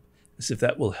tense up as if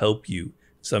that will help you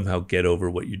somehow get over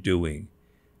what you're doing.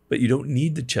 But you don't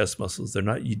need the chest muscles. They're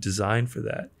not designed for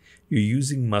that. You're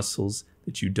using muscles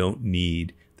that you don't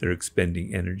need, that are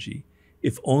expending energy.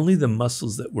 If only the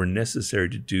muscles that were necessary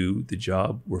to do the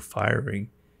job were firing,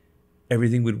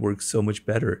 everything would work so much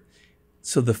better.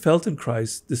 So the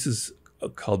Feldenkrais, this is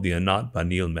called the Anat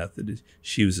Banil method.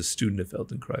 She was a student of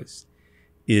Feldenkrais.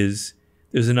 There's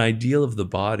an ideal of the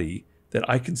body that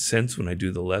I can sense when I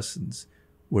do the lessons,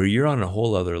 where you're on a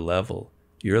whole other level.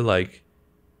 You're like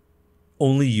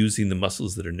only using the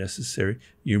muscles that are necessary.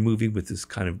 You're moving with this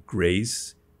kind of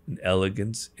grace and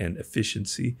elegance and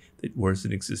efficiency that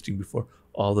wasn't existing before.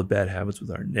 All the bad habits with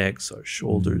our necks, our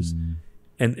shoulders,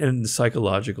 and the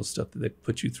psychological stuff that they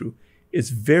put you through. It's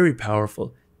very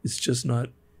powerful. It's just not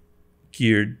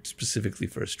geared specifically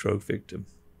for a stroke victim.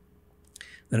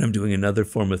 Then I'm doing another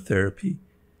form of therapy.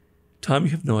 Tom,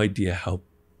 you have no idea how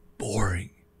boring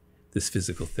this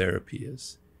physical therapy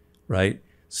is, right?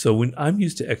 So when I'm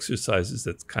used to exercises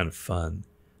that's kind of fun,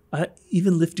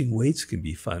 even lifting weights can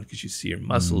be fun because you see your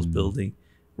muscles building,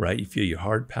 right? You feel your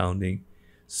heart pounding,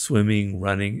 swimming,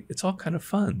 running. It's all kind of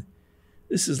fun.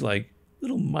 This is like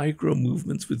little micro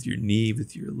movements with your knee,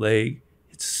 with your leg.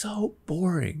 It's so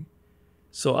boring.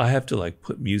 So I have to like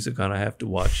put music on. I have to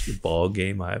watch the ball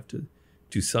game. I have to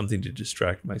do something to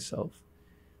distract myself.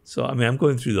 So, I mean, I'm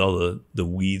going through all the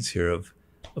weeds here of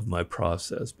my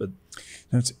process, but.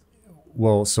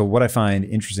 Well, so what I find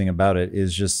interesting about it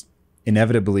is just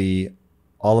inevitably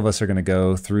all of us are going to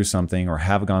go through something or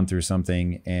have gone through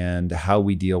something, and how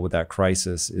we deal with that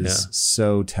crisis is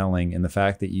so telling. And the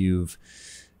fact that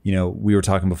we were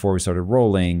talking before we started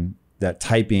rolling, that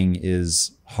typing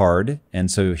is hard. And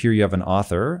so here you have an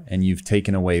author and you've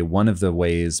taken away one of the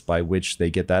ways by which they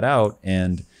get that out.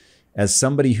 And as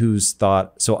somebody who's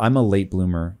thought, so I'm a late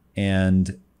bloomer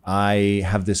and I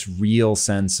have this real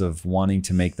sense of wanting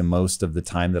to make the most of the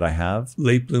time that I have.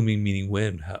 Late blooming meaning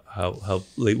when? How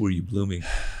late were you blooming?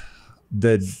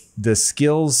 The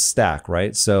skills stack,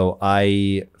 right? So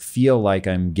I feel like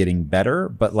I'm getting better,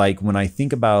 but like when I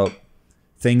think about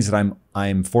things that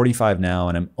I'm 45 now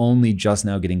and I'm only just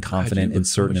now getting confident in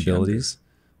certain abilities.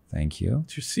 Thank you.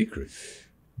 What's your secret?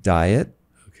 Diet,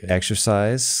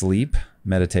 exercise, sleep,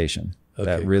 meditation.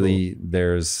 That really,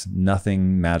 there's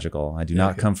nothing magical. I do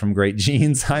not come from great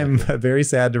genes. I'm very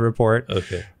sad to report.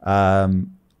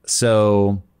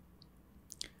 So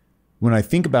when I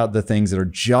think about the things that are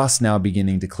just now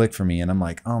beginning to click for me and I'm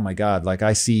like, oh my God, like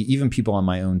I see even people on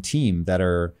my own team that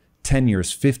are 10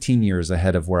 years, 15 years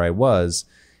ahead of where I was,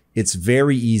 it's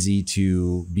very easy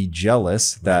to be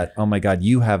jealous that, oh my God,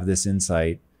 you have this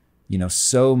insight, you know,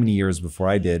 so many years before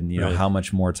I did, and you know, how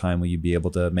much more time will you be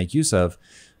able to make use of?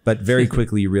 But very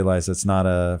quickly you realize that's not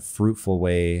a fruitful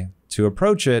way to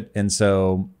approach it. And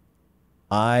so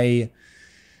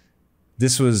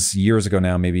this was years ago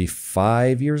now, maybe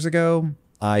 5 years ago,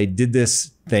 I did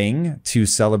this thing to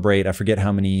celebrate, I forget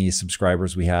how many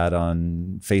subscribers we had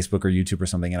on Facebook or YouTube or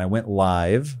something. And I went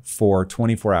live for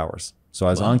 24 hours. So I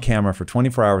was on camera for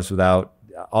 24 hours without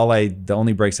the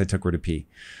only breaks I took were to pee.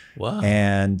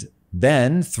 And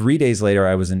then 3 days later,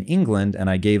 I was in England and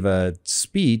I gave a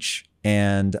speech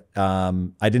and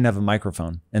I didn't have a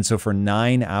microphone. And so for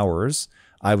 9 hours,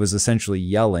 I was essentially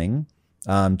yelling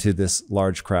to this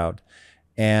large crowd.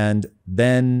 And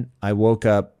then I woke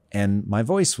up and my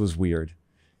voice was weird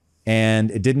and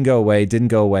it didn't go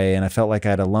away. And I felt like I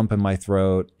had a lump in my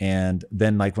throat. And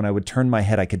then like when I would turn my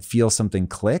head, I could feel something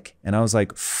click and I was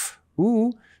like,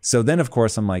 ooh. So then of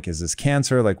course I'm like, is this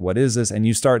cancer? Like, what is this? And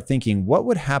you start thinking, what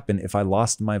would happen if I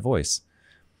lost my voice?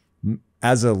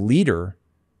 As a leader,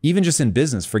 even just in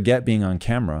business, forget being on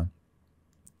camera,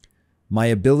 my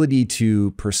ability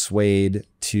to persuade,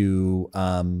 to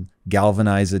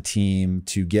galvanize a team,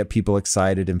 to get people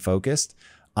excited and focused,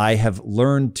 I have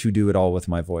learned to do it all with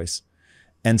my voice.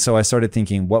 And so I started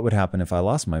thinking, what would happen if I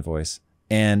lost my voice?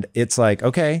 And it's like,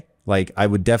 okay, like I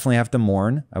would definitely have to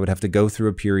mourn. I would have to go through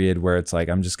a period where it's like,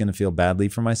 I'm just going to feel badly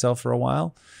for myself for a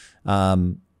while.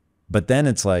 But then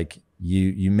it's like,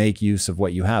 you make use of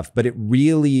what you have. But it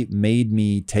really made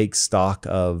me take stock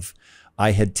of,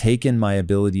 I had taken my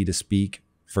ability to speak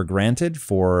for granted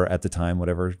for, at the time,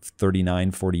 whatever,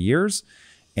 39, 40 years.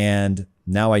 And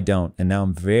now I don't. And now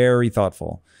I'm very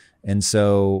thoughtful. And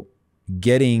so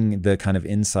getting the kind of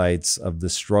insights of the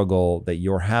struggle that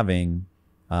you're having,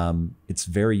 it's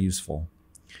very useful.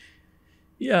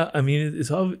 Yeah, I mean,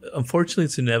 unfortunately,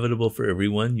 it's inevitable for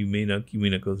everyone. You may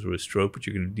not go through a stroke, but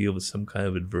you're going to deal with some kind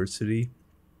of adversity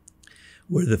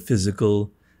where the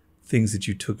physical things that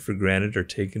you took for granted are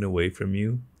taken away from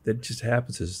you. That just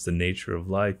happens. It's the nature of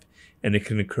life, and it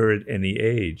can occur at any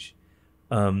age.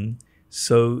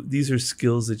 So these are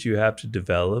skills that you have to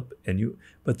develop,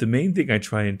 but the main thing I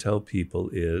try and tell people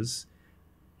is,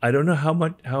 I don't know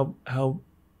how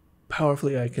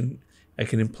powerfully I can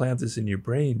implant this in your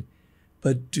brain,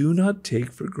 but do not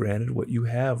take for granted what you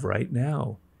have right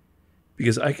now,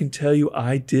 because I can tell you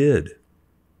I did.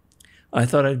 I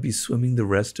thought I'd be swimming the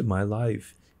rest of my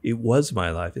life. It was my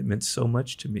life. It meant so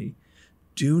much to me.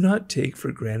 Do not take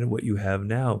for granted what you have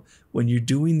now. When you're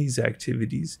doing these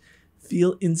activities,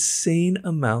 feel insane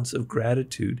amounts of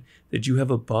gratitude that you have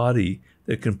a body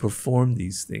that can perform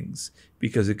these things,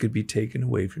 because it could be taken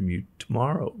away from you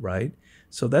tomorrow, right?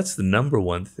 So that's the number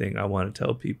one thing I want to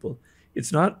tell people.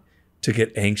 It's not to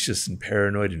get anxious and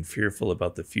paranoid and fearful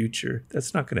about the future.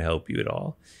 That's not going to help you at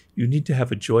all. You need to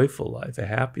have a joyful life, a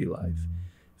happy life.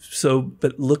 So,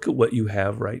 but look at what you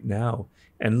have right now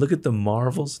and look at the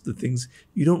marvels, the things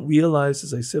you don't realize,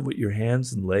 as I said, what your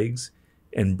hands and legs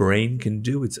and brain can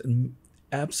do. It's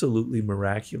absolutely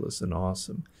miraculous and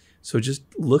awesome. So just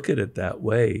look at it that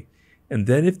way. And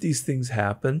then if these things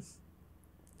happen,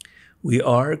 we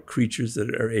are creatures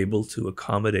that are able to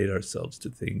accommodate ourselves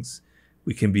to things.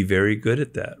 We can be very good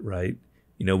at that, right?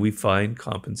 You know, we find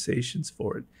compensations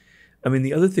for it. I mean,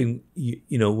 the other thing, you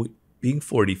know, being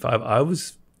 45, I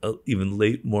was a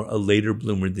later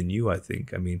bloomer than you, I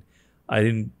think. I mean, I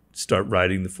didn't start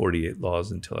writing the 48 Laws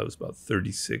until I was about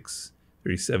 36,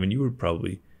 37. You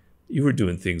were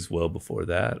doing things well before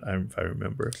that, if I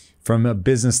remember. From a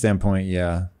business standpoint,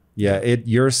 yeah.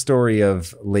 Your story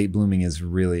of late blooming is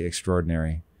really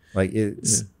extraordinary. Like,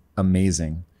 it's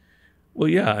amazing. Well,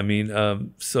 yeah, I mean,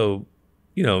 so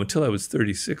until I was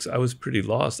 36, I was pretty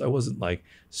lost. I wasn't like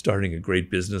starting a great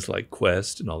business like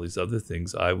Quest and all these other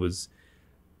things. I was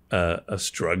a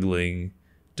struggling,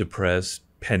 depressed,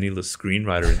 penniless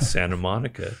screenwriter in Santa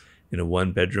Monica in a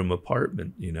 1-bedroom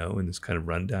apartment, in this kind of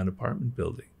rundown apartment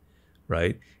building,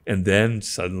 right? And then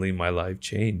suddenly my life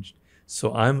changed.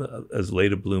 So I'm as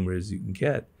late a bloomer as you can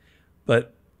get.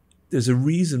 But there's a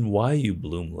reason why you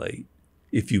bloom late,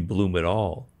 if you bloom at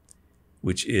all,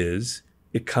 which is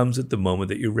it comes at the moment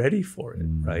that you're ready for it,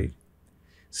 right?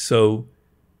 So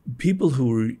people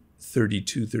who are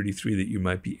 32, 33 that you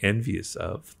might be envious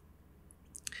of,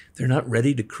 they're not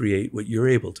ready to create what you're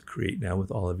able to create now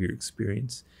with all of your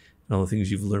experience and all the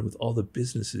things you've learned with all the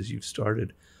businesses you've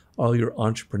started, all your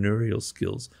entrepreneurial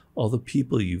skills, all the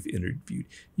people you've interviewed.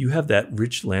 You have that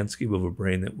rich landscape of a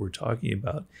brain that we're talking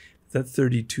about. That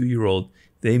 32-year-old,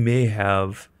 they may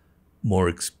have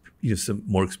some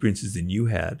more experiences than you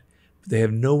had, but they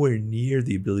have nowhere near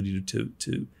the ability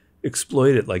to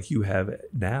exploit it like you have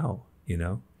now,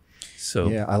 So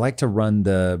yeah, I like to run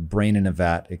the brain in a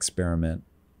vat experiment.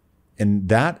 And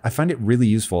that, I find it really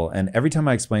useful. And every time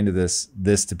I explain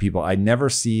this to people, I never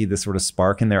see the sort of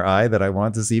spark in their eye that I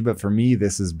want to see. But for me,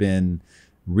 this has been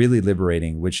really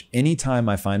liberating, which anytime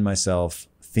I find myself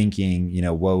thinking,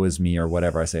 woe is me or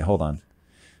whatever, I say, hold on.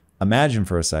 Imagine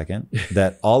for a second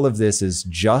that all of this is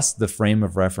just the frame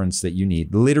of reference that you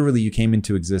need. Literally, you came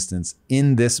into existence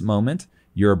in this moment.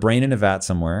 You're a brain in a vat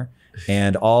somewhere.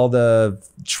 And all the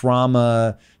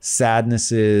trauma,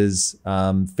 sadnesses,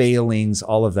 failings,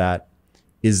 all of that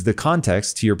is the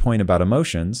context, to your point about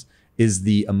emotions, is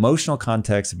the emotional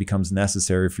context that becomes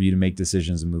necessary for you to make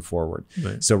decisions and move forward.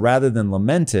 Right. So rather than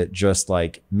lament it, just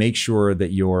like make sure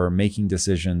that you're making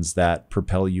decisions that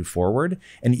propel you forward.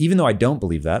 And even though I don't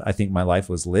believe that, I think my life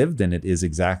was lived and it is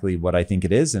exactly what I think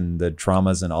it is. And the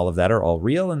traumas and all of that are all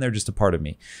real and they're just a part of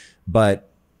me. But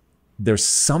there's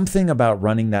something about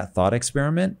running that thought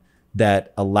experiment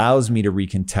that allows me to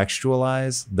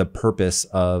recontextualize the purpose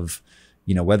of,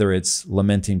 whether it's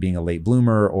lamenting being a late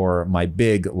bloomer or my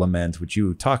big lament, which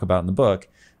you talk about in the book,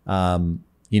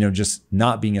 just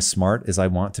not being as smart as I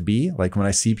want to be. Like when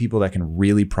I see people that can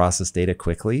really process data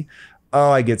quickly,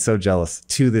 I get so jealous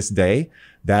to this day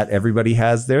that everybody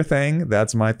has their thing.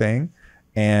 That's my thing.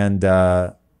 And,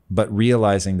 but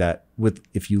realizing that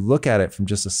if you look at it from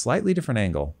just a slightly different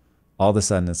angle, all of a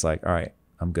sudden it's like, all right,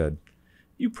 I'm good.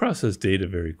 You process data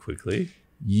very quickly.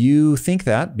 You think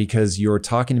that because you're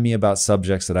talking to me about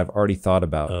subjects that I've already thought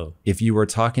about. Oh. If you were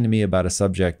talking to me about a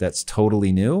subject that's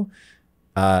totally new,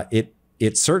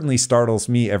 it certainly startles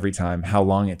me every time how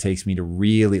long it takes me to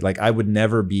really, I would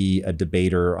never be a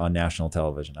debater on national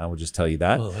television. I will just tell you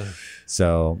that. Well,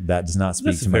 so that does not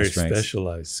speak to my strengths. That's a very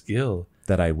specialized skill.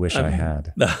 That I wish I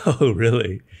had. Oh,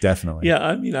 really? Definitely.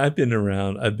 Yeah, I've been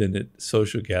around. I've been at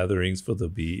social gatherings where there'll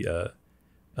be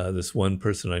this one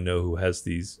person I know who has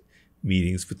these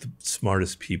meetings with the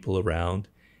smartest people around.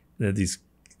 And they're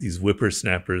these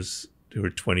whippersnappers who are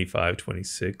 25,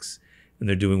 26, and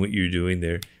they're doing what you're doing.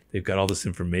 They've got all this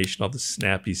information, all this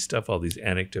snappy stuff, all these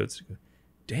anecdotes.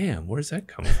 Damn, where's that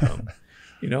come from?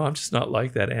 I'm just not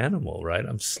like that animal, right?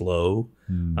 I'm slow.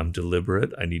 I'm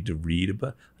deliberate. I need to read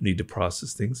about, I need to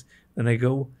process things. And I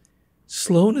go,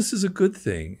 slowness is a good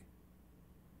thing,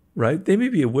 right? They may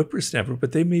be a whippersnapper,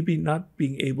 but they may be not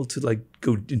being able to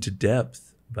go into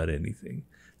depth about anything.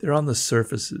 They're on the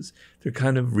surfaces. They're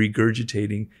kind of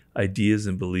regurgitating ideas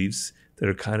and beliefs that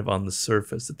are kind of on the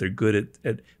surface, that they're good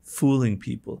at fooling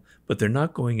people, but they're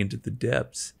not going into the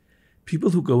depths. People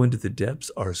who go into the depths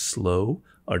are slow,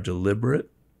 are deliberate,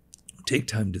 take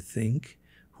time to think,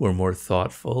 who are more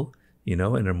thoughtful, and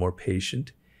are more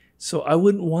patient. So I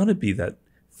wouldn't want to be that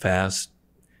fast,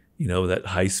 that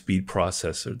high-speed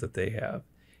processor that they have,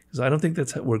 because I don't think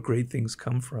that's where great things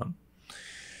come from.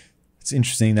 It's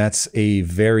interesting. That's a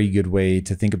very good way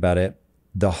to think about it.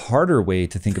 The harder way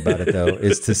to think about it, though,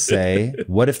 is to say,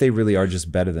 what if they really are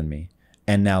just better than me?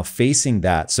 And now facing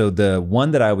that. So the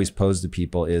one that I always pose to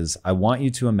people is, I want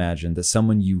you to imagine that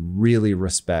someone you really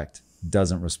respect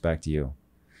doesn't respect you.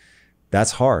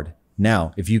 That's hard.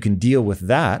 Now, if you can deal with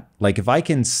that, if I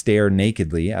can stare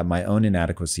nakedly at my own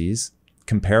inadequacies,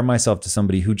 compare myself to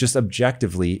somebody who just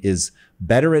objectively is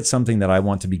better at something that I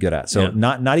want to be good at. So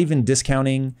not even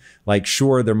discounting,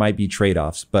 sure, there might be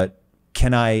trade-offs, but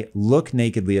can I look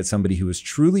nakedly at somebody who is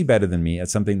truly better than me at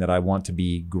something that I want to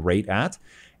be great at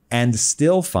and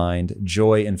still find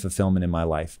joy and fulfillment in my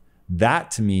life?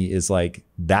 That to me is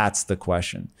that's the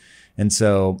question. And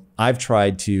so I've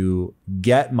tried to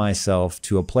get myself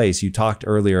to a place. You talked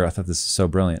earlier, I thought this is so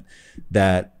brilliant,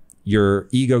 that your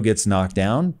ego gets knocked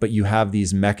down, but you have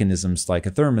these mechanisms like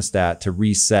a thermostat to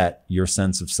reset your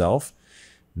sense of self.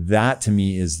 That to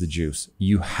me is the juice.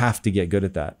 You have to get good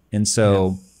at that. And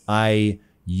so I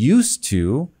used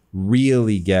to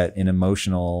really get in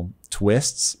emotional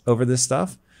twists over this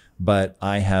stuff, but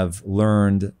I have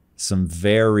learned some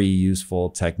very useful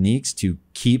techniques to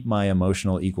keep my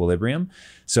emotional equilibrium.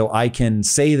 So I can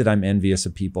say that I'm envious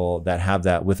of people that have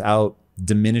that without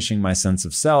diminishing my sense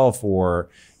of self or,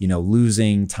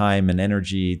 losing time and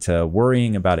energy to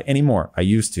worrying about it anymore. I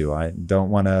used to. I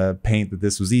don't want to paint that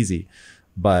this was easy,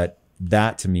 but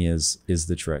that to me is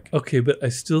the trick. Okay, but I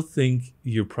still think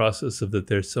your process of that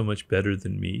they're so much better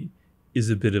than me is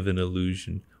a bit of an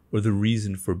illusion or the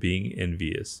reason for being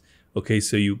envious. Okay,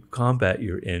 so you combat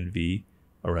your envy,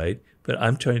 all right? But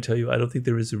I'm trying to tell you, I don't think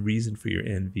there is a reason for your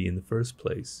envy in the first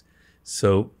place.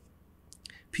 So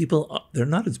people, they're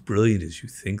not as brilliant as you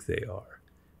think they are,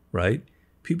 right?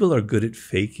 People are good at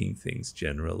faking things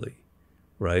generally,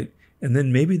 right? And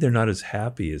then maybe they're not as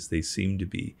happy as they seem to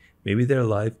be. Maybe their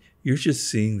life, you're just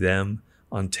seeing them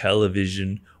on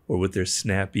television or with their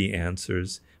snappy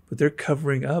answers, but they're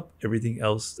covering up everything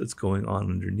else that's going on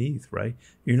underneath, right?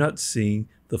 You're not seeing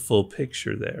the full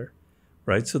picture there,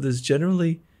 right? So there's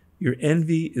generally, your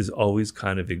envy is always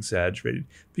kind of exaggerated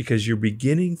because you're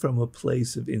beginning from a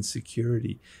place of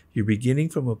insecurity. You're beginning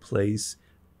from a place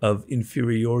of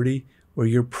inferiority where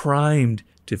you're primed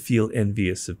to feel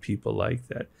envious of people like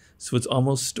that. So it's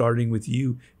almost starting with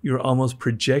you. You're almost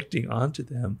projecting onto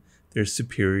them their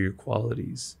superior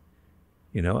qualities,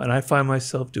 and I find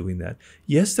myself doing that.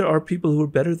 Yes, there are people who are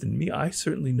better than me. I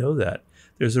certainly know that.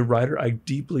 There's a writer I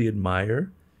deeply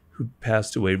admire who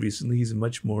passed away recently. He's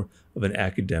much more of an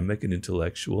academic and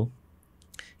intellectual.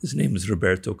 His name is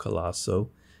Roberto Calasso.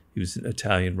 He was an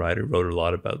Italian writer, wrote a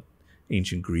lot about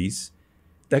ancient Greece.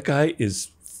 That guy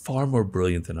is far more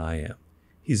brilliant than I am.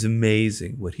 He's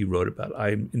amazing what he wrote about.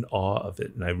 I'm in awe of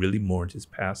it, and I really mourned his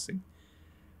passing.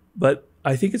 But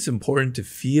I think it's important to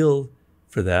feel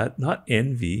for that, not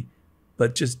envy,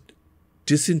 but just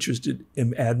disinterested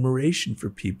admiration for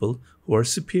people who are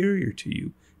superior to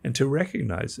you and to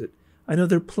recognize it. I know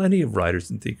there are plenty of writers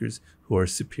and thinkers who are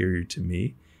superior to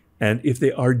me. And if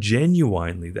they are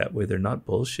genuinely that way, they're not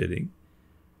bullshitting,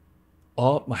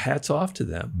 my hat's off to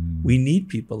them. We need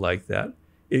people like that.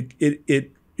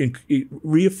 It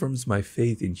reaffirms my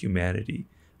faith in humanity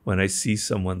when I see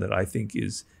someone that I think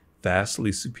is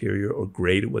vastly superior or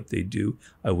great at what they do.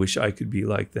 I wish I could be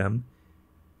like them.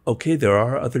 Okay, there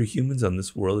are other humans on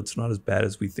this world, it's not as bad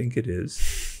as we think it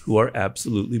is, who are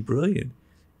absolutely brilliant.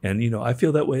 And, I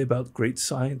feel that way about great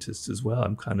scientists as well.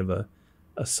 I'm kind of a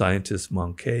scientist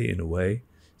manqué in a way.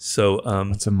 So,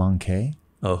 what's a manqué?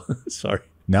 Oh, sorry.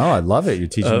 No, I love it. You're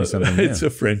teaching me something new. It's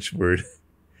a French word.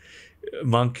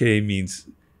 Manqué means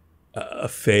a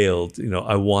failed,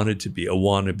 I wanted to be, a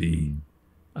wannabe.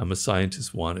 I'm a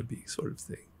scientist wannabe sort of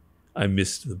thing. I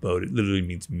missed the boat. It literally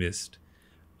means missed.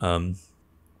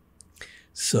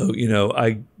 So,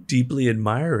 I deeply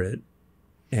admire it.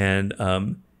 And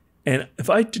if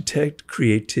I detect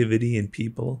creativity in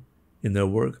people, in their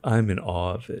work, I'm in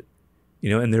awe of it.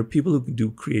 And there are people who can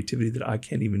do creativity that I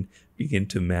can't even begin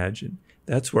to imagine.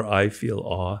 That's where I feel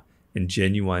awe and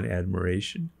genuine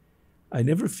admiration. I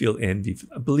never feel envy.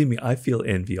 Believe me, I feel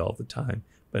envy all the time,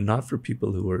 but not for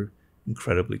people who are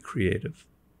incredibly creative.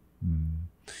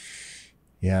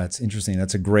 Yeah, it's interesting.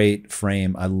 That's a great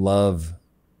frame. I love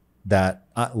that.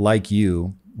 Like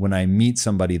you, when I meet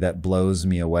somebody that blows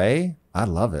me away, I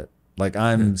love it. Like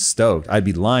I'm stoked. I'd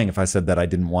be lying if I said that I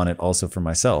didn't want it also for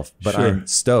myself, but sure. I'm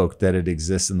stoked that it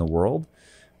exists in the world.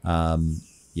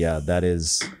 Yeah, that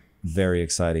is very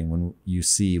exciting when you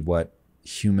see what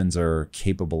humans are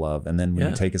capable of, and then when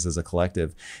you take us as a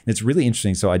collective. And it's really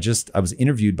interesting. So I was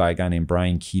interviewed by a guy named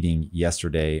Brian Keating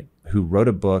yesterday, who wrote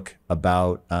a book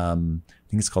about I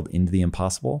think it's called Into the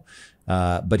Impossible,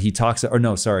 but he talks, or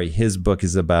no, sorry, his book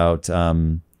is about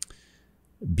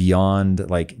beyond,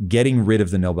 like getting rid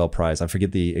of the Nobel Prize. I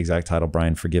forget the exact title,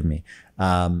 Brian, forgive me,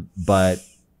 but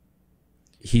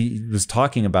he was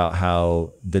talking about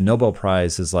how the Nobel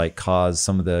Prize has like caused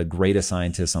some of the greatest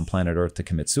scientists on planet Earth to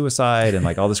commit suicide and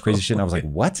like all this crazy shit. And I was like,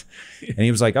 what? And he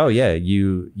was like, oh yeah,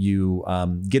 you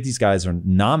get these guys are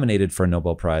nominated for a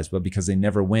Nobel Prize, but because they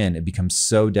never win, it becomes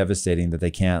so devastating that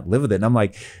they can't live with it. And I'm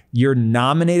like, you're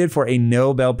nominated for a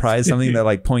Nobel Prize, something that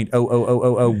like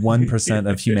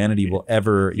 0.00001% of humanity will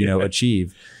ever,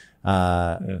 achieve.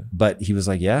 But he was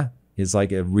like, yeah. Is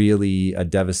like a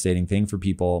devastating thing for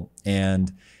people.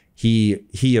 And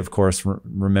he of course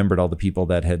remembered all the people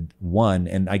that had won.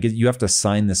 And I guess you have to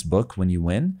sign this book when you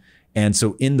win. And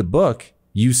so in the book,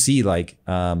 you see like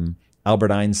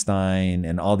Albert Einstein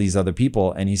and all these other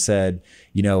people. And he said,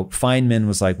 you know, Feynman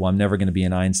was like, well, I'm never going to be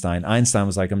an Einstein. Einstein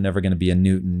was like, I'm never going to be a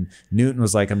Newton. Newton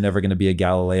was like, I'm never going to be a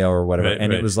Galileo or whatever. Right,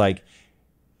 and right. it was like,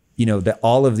 you know, that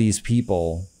all of these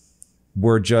people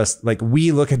were just like,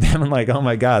 we look at them and like, oh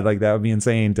my God, like that would be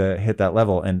insane to hit that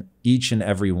level. And each and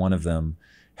every one of them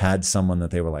had someone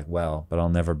that they were like, well, but I'll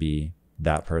never be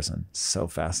that person. So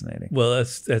fascinating. Well,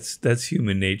 that's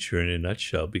human nature in a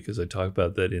nutshell, because I talk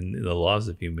about that in the laws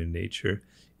of human nature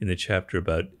in the chapter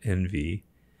about envy,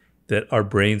 that our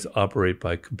brains operate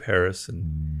by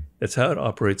comparison. That's how it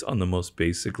operates on the most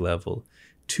basic level.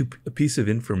 A piece of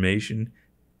information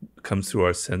comes through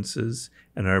our senses,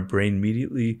 and our brain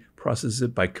immediately processes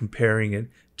it by comparing it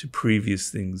to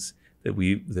previous things that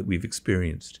we've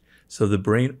experienced. So the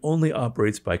brain only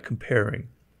operates by comparing.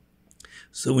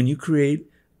 So when you create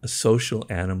a social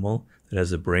animal that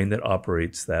has a brain that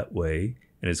operates that way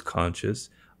and is conscious,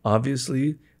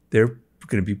 obviously they're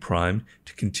going to be primed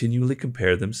to continually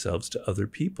compare themselves to other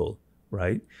people,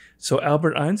 right? So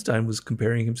Albert Einstein was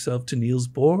comparing himself to Niels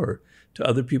Bohr, to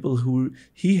other people who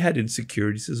he had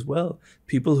insecurities as well,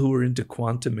 people who were into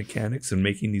quantum mechanics and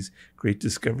making these great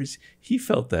discoveries. He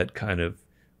felt that kind of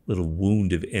little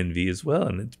wound of envy as well,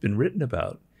 and it's been written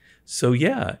about. So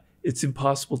yeah, it's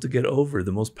impossible to get over.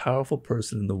 The most powerful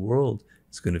person in the world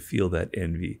is going to feel that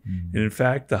envy. And in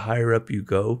fact, the higher up you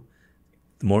go,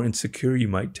 the more insecure you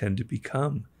might tend to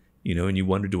become, you know, and you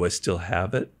wonder, do I still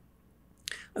have it?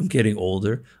 I'm getting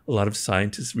older. A lot of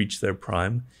scientists reach their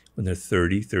prime when they're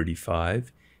 30,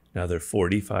 35. Now they're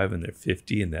 45 and they're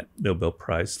 50, and that Nobel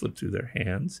Prize slipped through their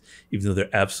hands, even though they're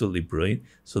absolutely brilliant.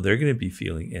 So they're going to be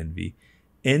feeling envy.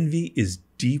 Envy is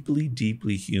deeply,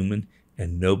 deeply human,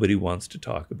 and nobody wants to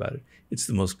talk about it. It's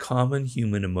the most common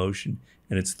human emotion,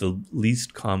 and it's the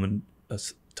least common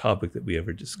topic that we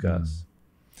ever discuss.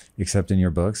 Except in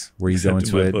your books, where you Except go in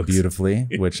into my it books. beautifully,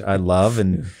 which I love.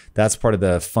 And that's part of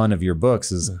the fun of your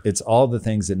books is it's all the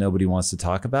things that nobody wants to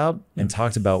talk about and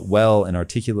talked about well and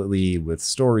articulately with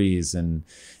stories and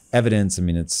evidence. I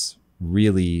mean, it's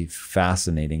really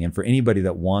fascinating. And for anybody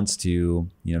that wants to,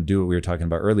 you know, do what we were talking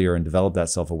about earlier and develop that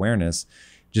self-awareness,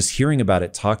 just hearing about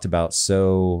it talked about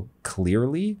so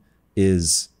clearly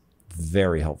is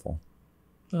very helpful.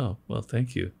 Oh, well,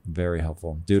 thank you. Very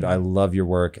helpful. Dude, I love your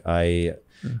work. It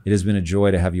has been a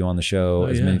joy to have you on the show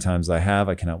as many times as I have.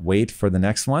 I cannot wait for the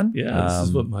next one. Yeah, this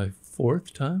is what, my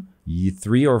 4th time?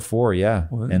 3 or 4, yeah.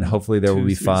 One, and hopefully there will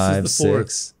be 2, 3. 5, This is the 4th.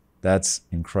 6. That's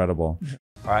incredible.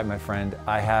 All right, my friend,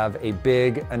 I have a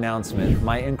big announcement.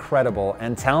 My incredible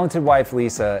and talented wife,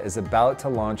 Lisa, is about to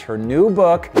launch her new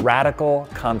book, Radical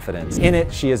Confidence. In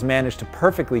it, she has managed to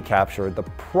perfectly capture the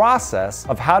process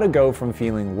of how to go from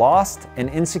feeling lost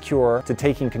and insecure to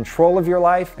taking control of your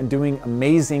life and doing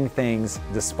amazing things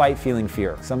despite feeling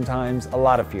fear, sometimes a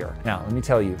lot of fear. Now, let me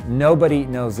tell you, nobody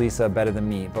knows Lisa better than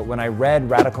me, but when I read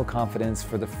Radical Confidence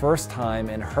for the first time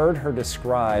and heard her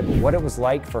describe what it was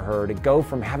like for her to go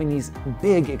from having these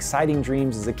big, exciting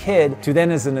dreams as a kid to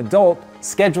then as an adult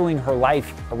scheduling her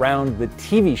life around the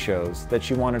TV shows that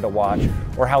she wanted to watch,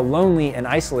 or how lonely and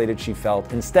isolated she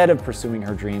felt instead of pursuing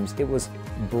her dreams, it was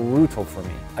brutal for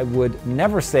me. I would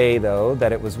never say, though,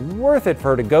 that it was worth it for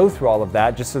her to go through all of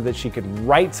that just so that she could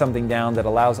write something down that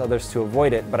allows others to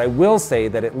avoid it, but I will say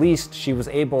that at least she was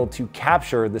able to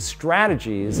capture the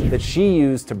strategies that she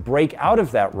used to break out of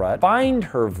that rut, find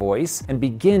her voice, and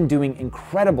begin doing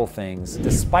incredible things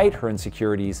despite her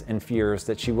insecurities and fears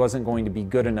that she wasn't going to be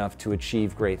good enough to achieve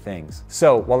great things.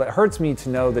 So while it hurts me to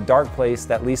know the dark place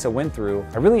that Lisa went through,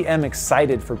 I really am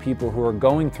excited for people who are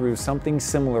going through something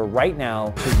similar right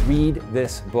now to read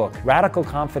this book. Radical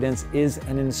Confidence is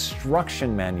an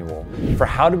instruction manual for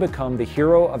how to become the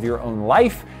hero of your own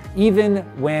life, even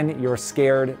when you're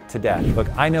scared to death. Look,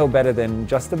 I know better than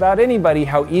just about anybody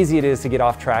how easy it is to get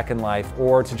off track in life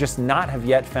or to just not have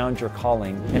yet found your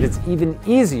calling. And it's even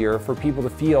easier for people to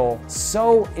feel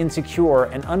so insecure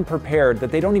and unprepared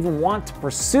that they don't even want to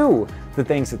pursue the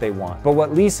things that they want. But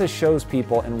what Lisa shows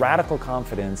people in Radical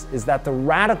Confidence is that the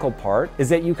radical part is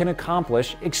that you can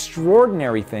accomplish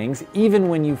extraordinary things even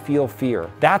when you feel fear.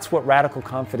 That's what Radical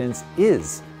Confidence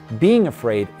is. Being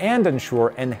afraid and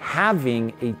unsure and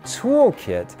having a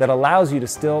toolkit that allows you to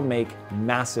still make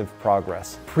massive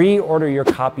progress. Pre-order your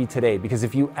copy today, because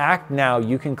if you act now,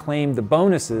 you can claim the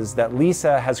bonuses that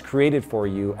Lisa has created for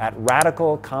you at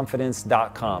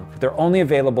radicalconfidence.com. They're only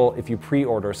available if you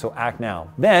pre-order, so act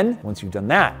now. Then, once you've done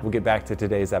that, we'll get back to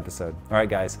today's episode. All right,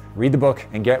 guys, read the book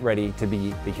and get ready to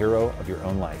be the hero of your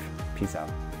own life. Peace out.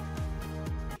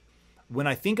 When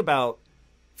I think about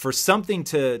for something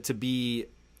to be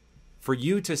for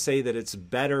you to say that it's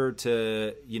better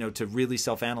to, to really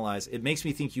self-analyze, it makes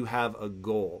me think you have a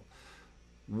goal.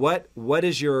 What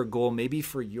is your goal maybe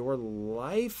for your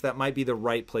life? That might be the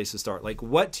right place to start. Like,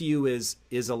 what to you is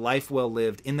a life well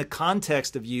lived in the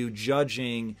context of you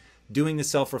judging, doing the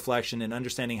self-reflection and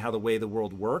understanding how the way the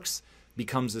world works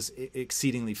becomes this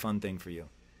exceedingly fun thing for you?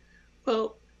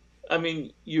 Well, I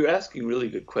mean, you're asking really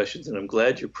good questions, and I'm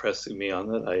glad you're pressing me on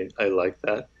that. I like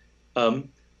that.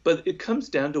 But it comes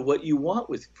down to what you want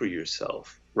for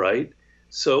yourself, right?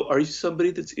 So are you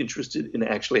somebody that's interested in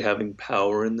actually having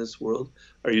power in this world?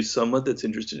 Are you someone that's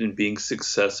interested in being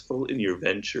successful in your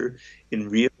venture, in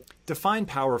real? Define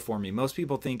power for me. Most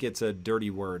people think it's a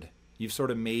dirty word. You've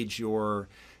sort of made your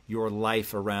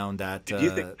life around that. If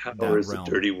you think power is a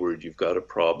dirty word, you've got a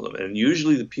problem. And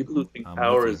usually the people who think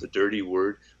power is a dirty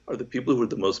word are the people who are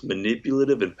the most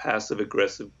manipulative and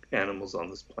passive-aggressive animals on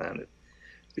this planet.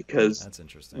 Because that's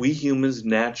interesting. We humans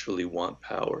naturally want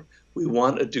power. We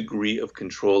want a degree of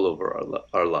control over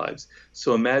our lives.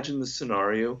 So imagine the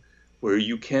scenario where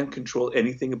you can't control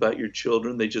anything about your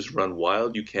children. They just run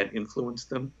wild. You can't influence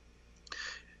them.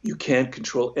 You can't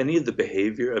control any of the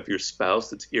behavior of your spouse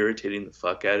that's irritating the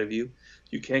fuck out of you.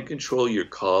 You can't control your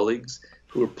colleagues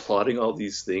who are plotting all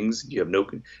these things. You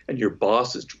have and your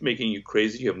boss is making you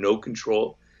crazy. You have no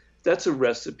control. That's a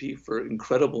recipe for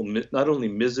incredible, not only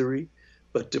misery,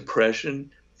 but depression,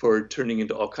 for turning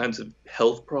into all kinds of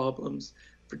health problems,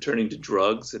 for turning to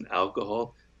drugs and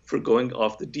alcohol, for going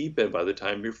off the deep end by the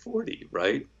time you're 40,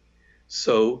 right?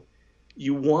 So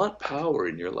you want power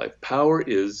in your life. Power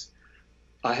is,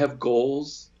 I have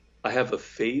goals, I have a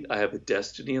fate, I have a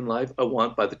destiny in life. I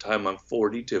want by the time I'm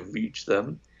 40 to reach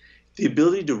them. The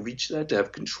ability to reach that, to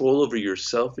have control over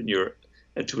yourself and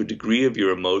to a degree of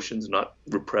your emotions, not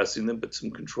repressing them, but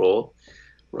some control,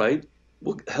 right?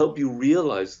 Will help you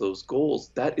realize those goals.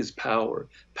 That is power.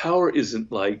 Power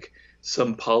isn't like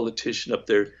some politician up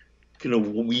there,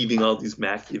 weaving all these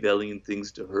Machiavellian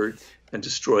things to hurt and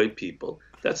destroy people.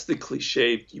 That's the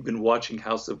cliche. You've been watching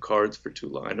House of Cards for too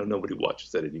long. I know nobody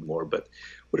watches that anymore, but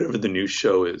whatever the new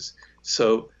show is.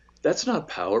 So that's not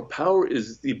power. Power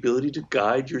is the ability to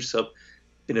guide yourself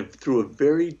through a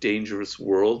very dangerous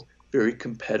world, very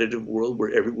competitive world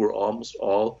where we're almost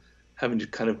all having to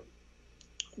kind of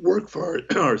work for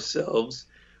ourselves,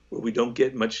 where we don't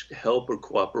get much help or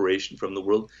cooperation from the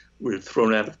world. We're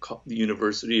thrown out of the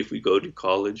university if we go to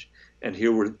college, and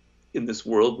here we're in this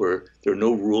world where there are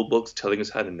no rule books telling us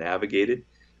how to navigate it.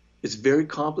 It's very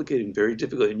complicated and very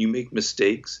difficult, and you make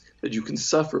mistakes that you can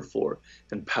suffer for.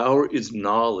 And power is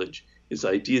knowledge, is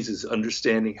ideas, is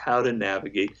understanding how to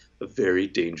navigate a very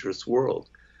dangerous world.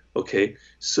 Okay,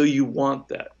 so you want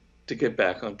that, to get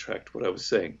back on track to what I was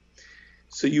saying.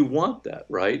 So you want that,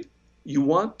 right? You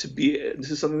want to be,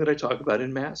 this is something that I talk about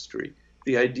in Mastery,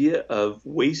 the idea of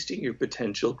wasting your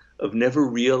potential, of never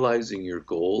realizing your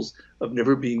goals, of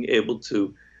never being able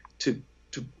to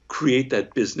create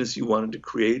that business you wanted to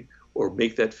create, or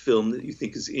make that film that you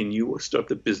think is in you, or start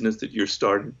the business that you're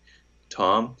starting,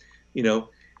 Tom.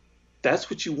 That's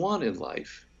what you want in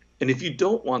life. And if you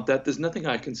don't want that, there's nothing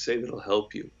I can say that'll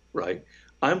help you, right?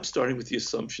 I'm starting with the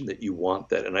assumption that you want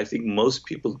that, and I think most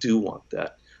people do want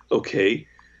that. Okay,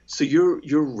 so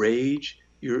your rage,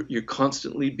 you're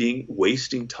constantly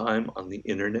wasting time on the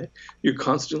internet. You're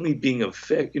constantly being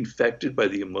infected by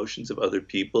the emotions of other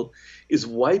people, is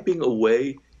wiping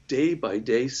away day by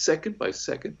day, second by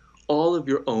second, all of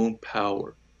your own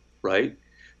power, right?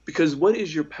 Because what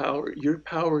is your power? Your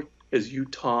power as you,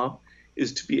 Tom,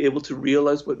 is to be able to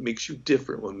realize what makes you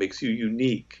different, what makes you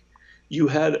unique.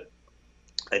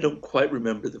 I don't quite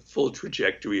remember the full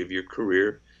trajectory of your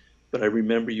career, but I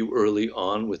remember you early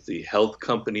on with the health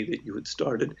company that you had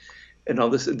started and all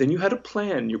this. And then you had a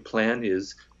plan. Your plan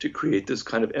is to create this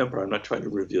kind of empire. I'm not trying to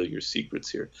reveal your secrets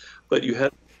here, but you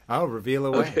had... I'll reveal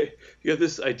away. Okay. You have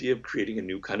this idea of creating a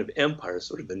new kind of empire,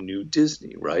 sort of a new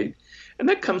Disney, right? And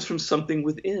that comes from something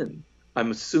within.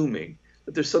 I'm assuming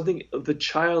that there's something of the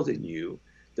child in you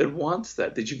that wants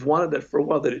that you've wanted that for a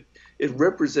while, that it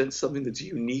represents something that's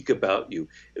unique about you.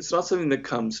 It's not something that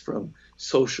comes from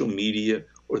social media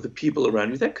or the people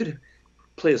around you. That could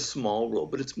play a small role,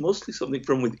 but it's mostly something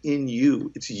from within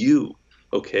you. It's you,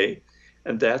 okay?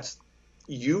 And that's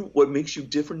you. What makes you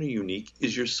different and unique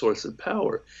is your source of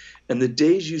power. And the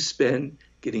days you spend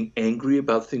getting angry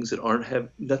about things that have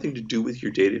nothing to do with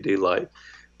your day-to-day life,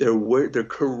 they're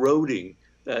corroding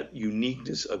that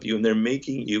uniqueness of you, and they're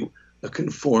making you a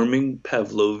conforming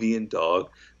Pavlovian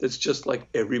dog that's just like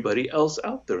everybody else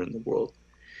out there in the world.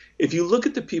 If you look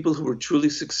at the people who are truly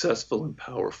successful and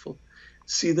powerful,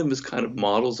 see them as kind of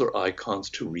models or icons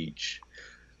to reach.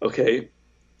 Okay?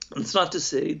 And it's not to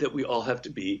say that we all have to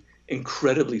be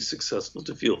incredibly successful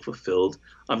to feel fulfilled.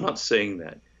 I'm not saying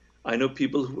that. I know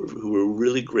people who are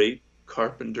really great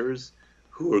carpenters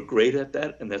who are great at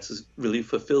that, and that's really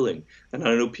fulfilling. And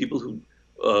I know people who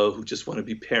just want to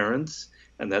be parents,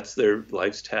 and that's their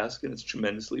life's task, and it's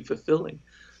tremendously fulfilling.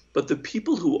 But the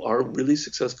people who are really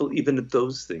successful, even at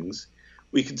those things,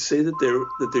 we can say that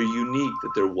they're unique,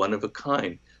 that they're one of a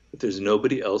kind, that there's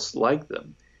nobody else like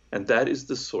them, and that is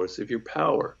the source of your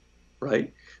power,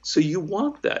 right? So you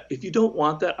want that. If you don't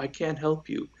want that, I can't help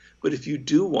you. But if you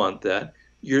do want that,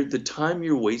 the time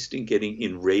you're wasting getting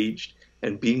enraged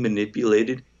and being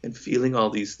manipulated and feeling all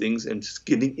these things and just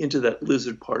getting into that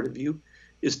lizard part of you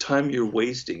is time you're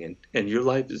wasting, and your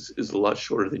life is a lot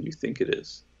shorter than you think it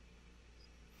is.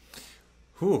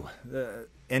 Whew,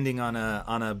 ending on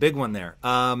a big one there.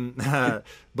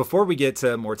 Before we get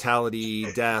to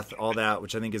mortality, death, all that,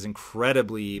 which I think is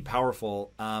incredibly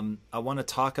powerful, I want to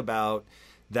talk about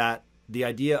the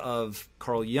idea of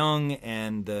Carl Jung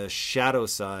and the shadow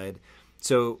side.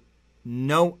 So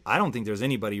no, I don't think there's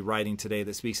anybody writing today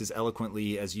that speaks as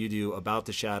eloquently as you do about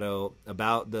the shadow,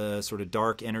 about the sort of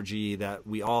dark energy that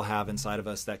we all have inside of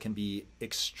us that can be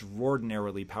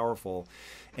extraordinarily powerful.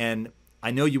 And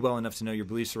I know you well enough to know your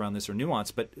beliefs around this are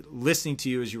nuanced, but listening to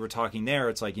you as you were talking there,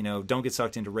 it's like, don't get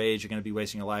sucked into rage. You're going to be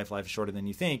wasting your life. Life is shorter than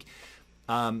you think.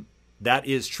 That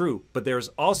is true. But there's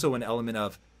also an element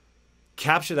of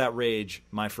capture that rage,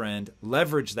 my friend,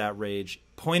 leverage that rage,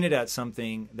 point it at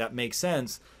something that makes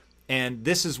sense. And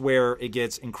this is where it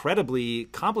gets incredibly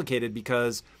complicated,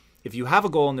 because if you have a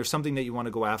goal and there's something that you want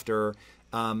to go after,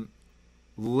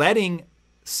 letting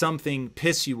something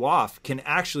piss you off can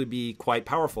actually be quite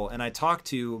powerful. And I talk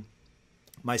to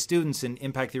my students in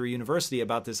Impact Theory University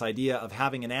about this idea of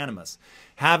having an animus,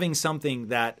 having something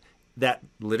that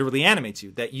literally animates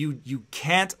you, that you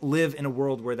can't live in a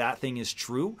world where that thing is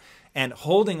true, and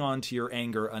holding on to your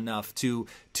anger enough to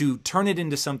turn it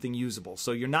into something usable.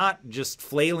 So you're not just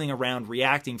flailing around,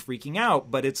 reacting, freaking out,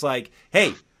 but it's like,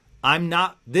 hey,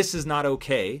 this is not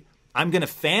okay. I'm going to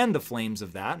fan the flames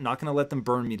of that. I'm not going to let them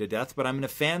burn me to death, but I'm going to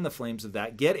fan the flames of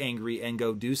that, get angry, and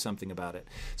go do something about it.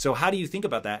 So how do you think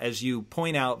about that, as you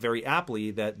point out very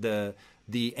aptly that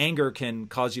the anger can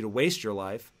cause you to waste your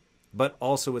life, but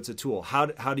also it's a tool? How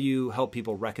do you help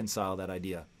people reconcile that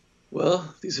idea?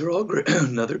 Well, these are all great.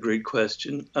 Another great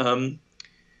question.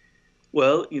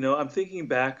 Well, I'm thinking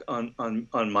back on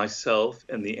myself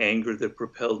and the anger that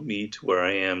propelled me to where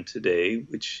I am today,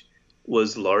 which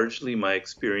was largely my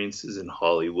experiences in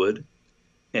Hollywood.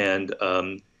 And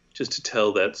just to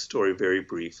tell that story very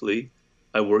briefly,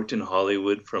 I worked in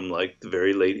Hollywood from like the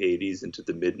very late 80s into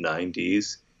the mid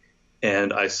 90s.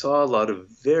 And I saw a lot of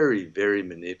very, very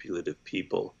manipulative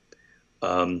people,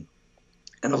 and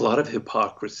a lot of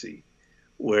hypocrisy,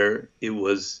 where it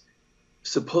was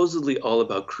supposedly all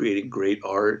about creating great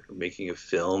art or making a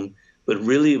film, but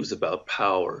really it was about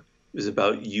power. It was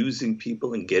about using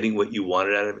people and getting what you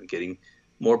wanted out of it, and getting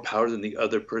more power than the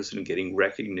other person and getting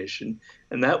recognition.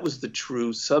 And that was the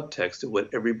true subtext of what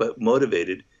everybody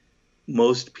motivated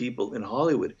most people in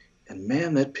Hollywood. And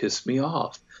man, that pissed me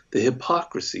off. The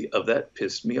hypocrisy of that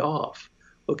pissed me off.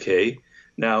 Okay.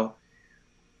 Now,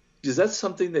 is that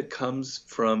something that comes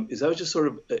from, is that just sort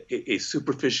of a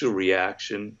superficial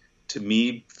reaction to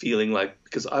me feeling like,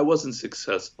 because I wasn't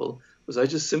successful, was I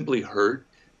just simply hurt?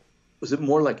 Was it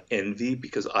more like envy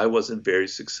because I wasn't very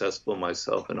successful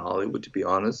myself in Hollywood, to be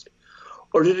honest?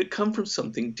 Or did it come from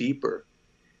something deeper?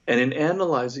 And in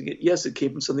analyzing it, yes, it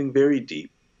came from something very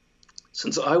deep.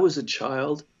 Since I was a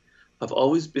child, I've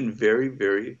always been very,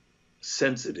 very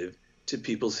sensitive to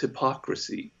people's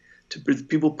hypocrisy, to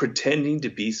people pretending to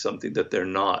be something that they're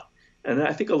not. And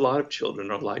I think a lot of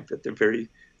children are like that.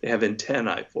 They have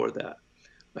antennae for that.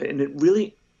 Right? And it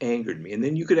really angered me. And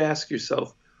then you could ask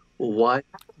yourself, well, why?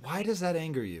 Why does that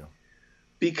anger you?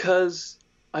 Because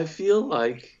I feel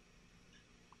like,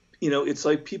 it's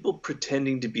like people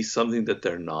pretending to be something that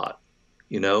they're not,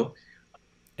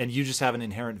 And you just have an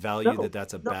inherent value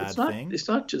that's a bad thing? It's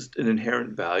not just an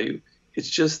inherent value. It's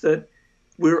just that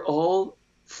we're all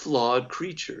flawed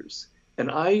creatures.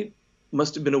 And I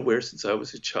must have been aware since I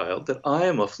was a child that I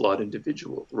am a flawed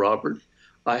individual. Robert,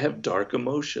 I have dark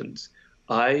emotions.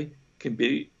 I can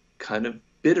be kind of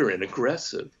bitter and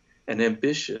aggressive and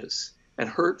ambitious and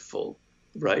hurtful,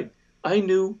 right? I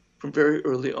knew from very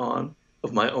early on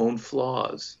of my own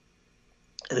flaws.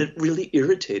 And it really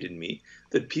irritated me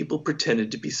that people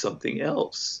pretended to be something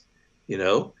else,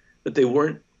 that they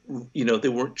weren't, they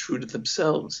weren't true to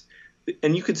themselves.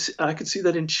 And I could see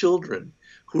that in children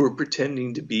who were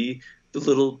pretending to be the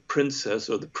little princess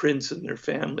or the prince and their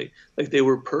family, like they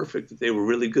were perfect, that they were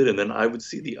really good. And then I would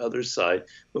see the other side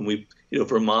when we,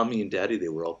 for mommy and daddy, they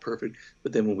were all perfect.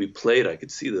 But then when we played, I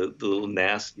could see the little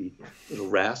nasty little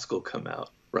rascal come out,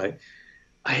 right?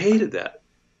 I hated that.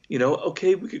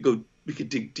 Okay, we could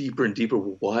dig deeper and deeper.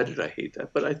 Well, why did I hate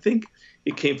that? But I think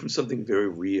it came from something very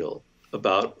real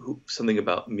something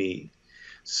about me.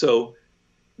 So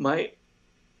my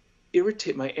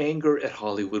anger at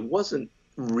Hollywood wasn't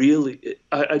really,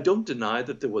 I don't deny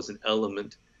that there was an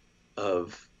element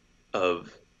of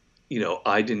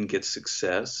I didn't get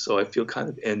success, so I feel kind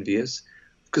of envious,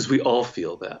 because we all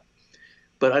feel that.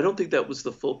 But I don't think that was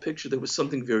the full picture. There was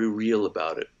something very real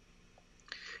about it.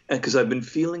 And because I've been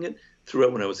feeling it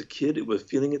throughout when I was a kid, it was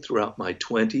feeling it throughout my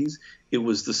 20s. It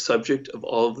was the subject of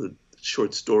all of the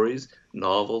short stories,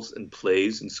 novels, and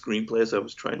plays and screenplays I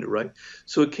was trying to write.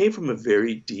 So it came from a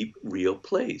very deep, real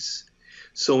place.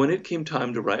 So when it came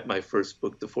time to write my first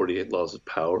book, The 48 Laws of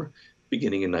Power,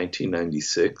 beginning in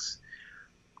 1996,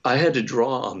 I had to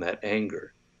draw on that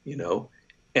anger,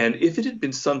 And if it had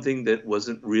been something that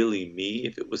wasn't really me,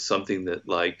 if it was something that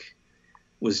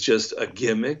was just a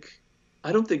gimmick,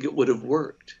 I don't think it would have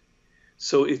worked.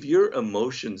 So if your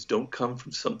emotions don't come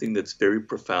from something that's very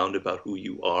profound about who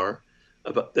you are,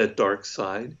 about that dark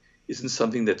side, isn't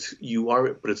something that's you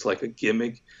are, but it's like a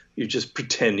gimmick. You're just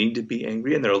pretending to be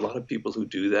angry. And there are a lot of people who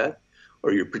do that,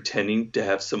 or you're pretending to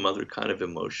have some other kind of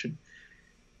emotion.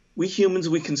 We humans,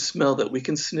 we can smell that. We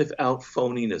can sniff out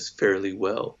phoniness fairly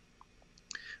well.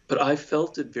 But I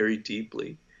felt it very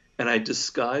deeply, and I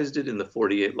disguised it in the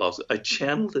 48 Laws. I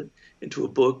channeled it into a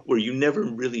book where you never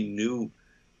really knew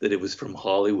that it was from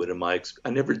Hollywood. I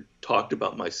never talked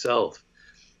about myself,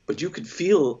 but you could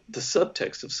feel the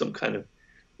subtext of some kind of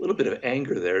little bit of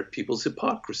anger there at people's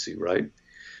hypocrisy, right?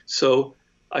 So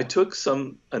I took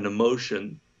an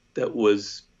emotion that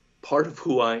was part of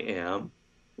who I am,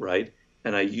 right?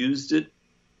 And I used it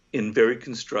in very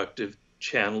constructive,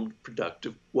 channeled,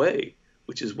 productive way,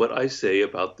 which is what I say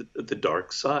about the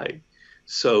dark side.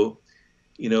 So,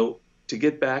 to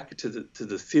get back to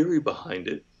the theory behind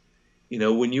it,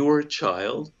 when you were a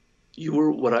child, you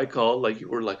were what I call you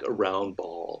were like a round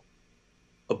ball.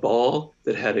 A ball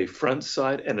that had a front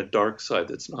side and a dark side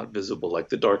that's not visible, like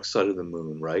the dark side of the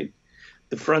moon, right?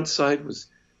 The front side was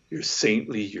you're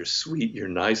saintly, you're sweet, you're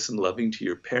nice and loving to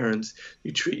your parents,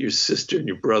 you treat your sister and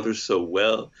your brother so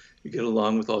well, you get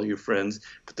along with all your friends.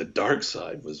 But the dark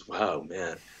side was, wow,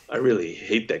 man, I really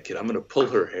hate that kid. I'm going to pull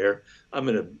her hair. I'm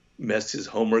going to mess his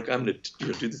homework. I'm going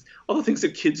to do this. All the things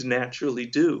that kids naturally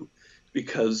do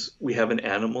because we have an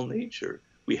animal nature.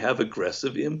 We have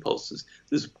aggressive impulses.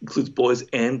 This includes boys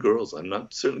and girls. I'm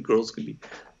not certain girls can be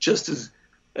just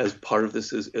as part of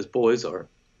this as boys are.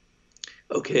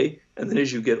 Okay, and then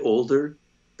as you get older,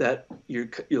 that you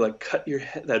cut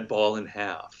that ball in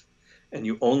half, and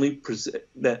you only present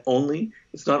that only.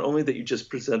 It's not only that you just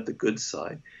present the good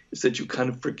side; it's that you kind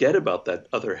of forget about that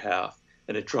other half,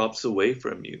 and it drops away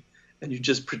from you, and you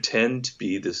just pretend to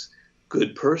be this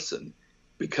good person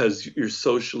because you're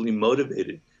socially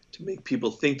motivated to make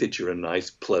people think that you're a nice,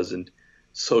 pleasant,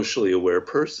 socially aware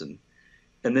person.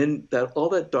 And then all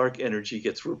that dark energy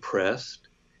gets repressed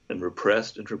and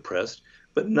repressed and repressed,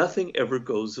 but nothing ever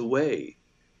goes away.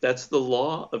 That's the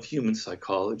law of human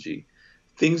psychology.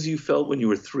 Things you felt when you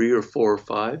were 3 or 4 or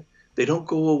 5, they don't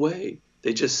go away.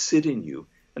 They just sit in you.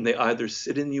 And they either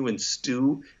sit in you and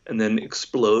stew and then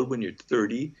explode when you're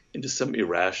 30 into some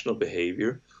irrational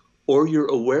behavior, or you're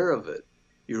aware of it.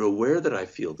 You're aware that I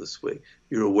feel this way.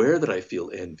 You're aware that I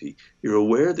feel envy. You're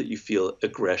aware that you feel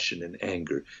aggression and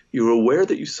anger. You're aware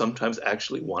that you sometimes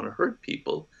actually want to hurt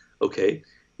people, okay?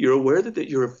 You're aware that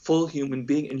you're a full human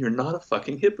being and you're not a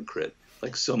fucking hypocrite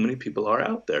like so many people are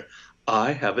out there.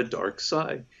 I have a dark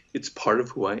side. It's part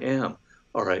of who I am,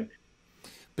 all right?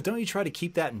 But don't you try to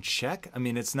keep that in check? I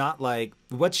mean, it's not like,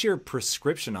 what's your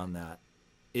prescription on that?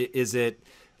 Is it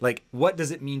like, what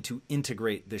does it mean to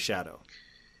integrate the shadow?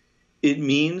 It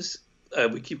means,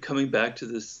 we keep coming back to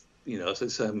this, as I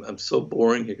said, I'm so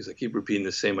boring here because I keep repeating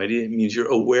the same idea. It means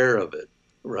you're aware of it,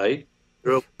 right?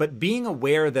 But being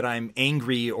aware that I'm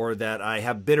angry or that I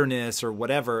have bitterness or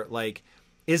whatever,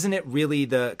 isn't it really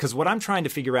because what I'm trying to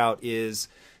figure out is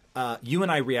you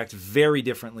and I react very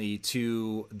differently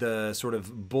to the sort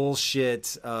of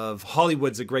bullshit of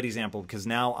Hollywood's a great example because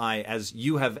now as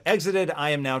you have exited, I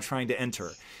am now trying to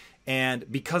enter.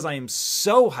 And because I am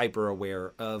so hyper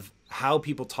aware of how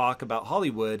people talk about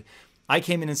Hollywood, I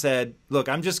came in and said, look,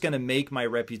 I'm just going to make my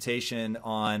reputation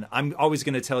I'm always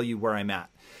going to tell you where I'm at.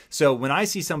 So when I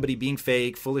see somebody being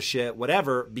fake, full of shit,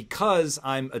 whatever, because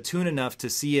I'm attuned enough to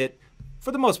see it,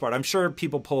 for the most part, I'm sure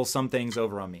people pull some things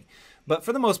over on me. But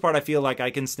for the most part, I feel like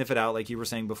I can sniff it out, like you were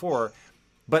saying before.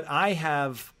 But I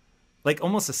have like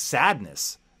almost a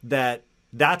sadness that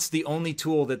that's the only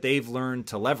tool that they've learned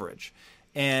to leverage.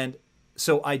 And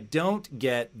so I don't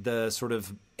get the sort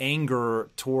of anger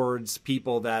towards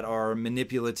people that are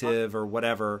manipulative or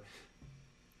whatever.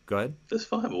 Go ahead. That's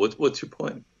fine. But what's your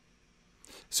point?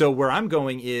 So where I'm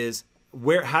going is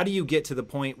how do you get to the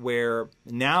point where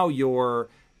now you're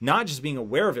not just being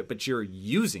aware of it, but you're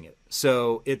using it?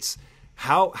 So it's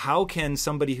how can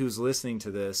somebody who's listening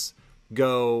to this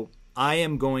go, I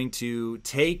am going to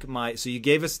take so you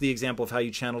gave us the example of how you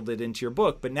channeled it into your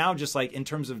book, but now just like in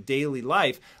terms of daily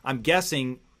life, I'm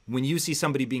guessing when you see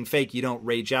somebody being fake, you don't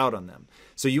rage out on them.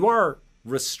 So you are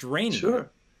restraining. Sure. It.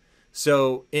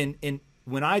 So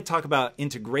when I talk about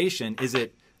integration, is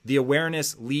it the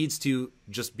awareness leads to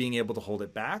just being able to hold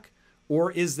it back?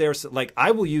 Or is there, like,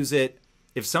 I will use it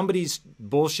if somebody's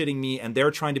bullshitting me and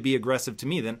they're trying to be aggressive to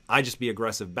me, then I just be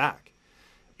aggressive back.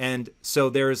 And so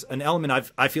there's an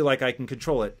element I feel like I can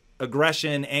control it.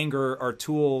 Aggression, anger are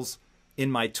tools in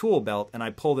my tool belt, and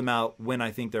I pull them out when I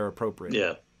think they're appropriate.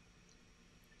 Yeah.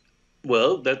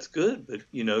 Well, that's good, but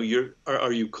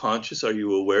are you conscious? Are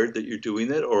you aware that you're doing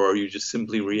that, or are you just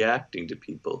simply reacting to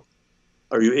people?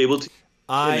 Are you able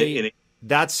to?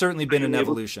 That's certainly been an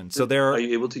evolution. Are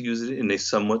you able to use it in a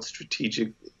somewhat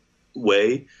strategic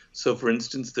way? So, for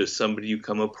instance, there's somebody you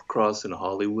come across in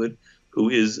Hollywood who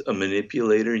is a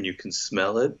manipulator, and you can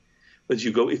smell it. But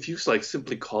if you like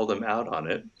simply call them out on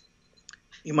it,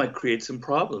 you might create some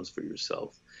problems for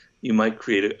yourself. You might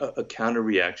create a counter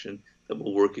reaction that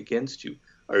will work against you.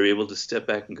 Are you able to step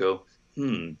back and go,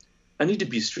 I need to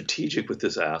be strategic with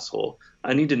this asshole.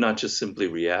 I need to not just simply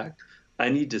react. I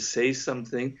need to say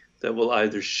something that will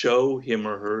either show him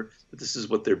or her that this is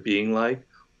what they're being like,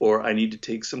 or I need to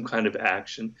take some kind of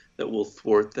action that will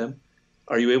thwart them.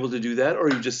 Are you able to do that, or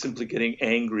are you just simply getting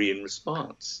angry in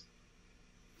response?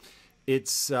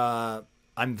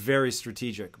 I'm very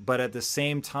strategic, but at the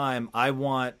same time, I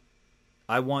want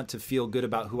to feel good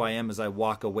about who I am as I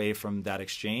walk away from that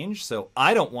exchange. So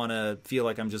I don't want to feel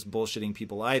like I'm just bullshitting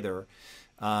people either.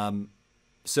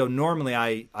 So normally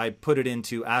I put it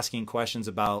into asking questions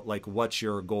about like, what's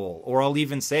your goal? Or I'll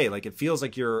even say like, it feels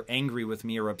like you're angry with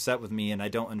me or upset with me and I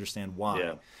don't understand why.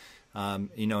 Yeah.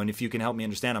 And if you can help me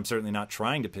understand, I'm certainly not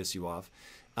trying to piss you off.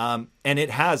 And it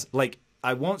has, like,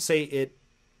 I won't say it,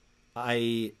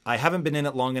 I haven't been in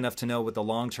it long enough to know what the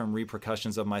long-term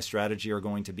repercussions of my strategy are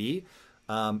going to be.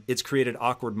 It's created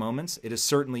awkward moments. It has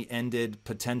certainly ended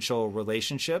potential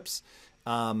relationships.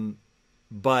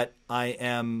 But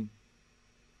I'm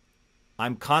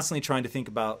constantly trying to think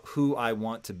about who I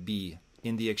want to be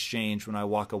in the exchange when I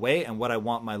walk away and what I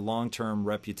want my long-term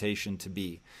reputation to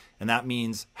be. And that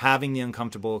means having the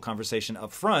uncomfortable conversation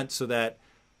up front so that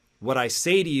what I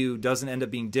say to you doesn't end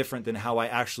up being different than how I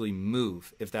actually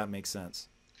move, if that makes sense.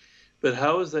 But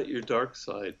how is that your dark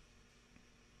side?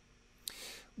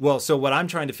 Well, so what I'm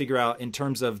trying to figure out in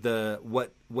terms of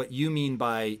what you mean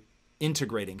by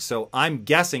integrating. So I'm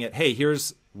guessing it, hey,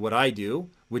 here's what I do,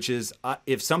 which is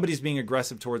if somebody's being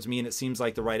aggressive towards me and it seems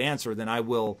like the right answer, then I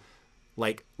will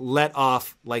like let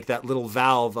off like that little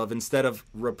valve of, instead of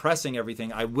repressing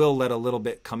everything, I will let a little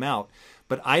bit come out.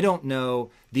 But I don't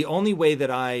know. The only way that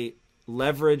I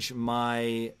leverage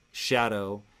my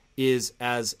shadow is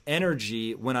as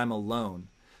energy when I'm alone.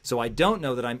 So I don't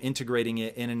know that I'm integrating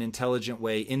it in an intelligent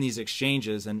way in these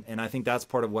exchanges. And I think that's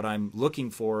part of what I'm looking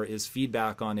for is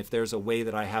feedback on if there's a way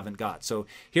that I haven't got. So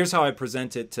here's how I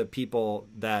present it to people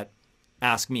that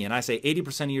ask me. And I say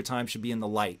 80% of your time should be in the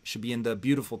light, should be in the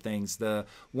beautiful things, the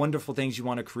wonderful things you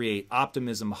want to create,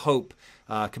 optimism, hope,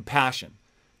 compassion.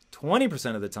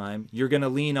 20% of the time, you're going to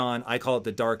lean on, I call it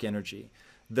the dark energy,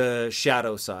 the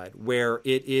shadow side, where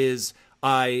it is,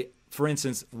 for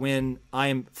instance, when I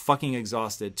am fucking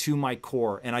exhausted to my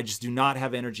core and I just do not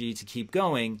have energy to keep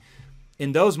going,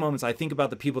 in those moments, I think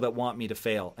about the people that want me to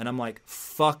fail. And I'm like,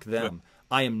 fuck them.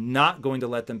 I am not going to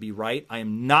let them be right. I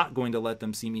am not going to let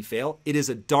them see me fail. It is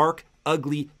a dark,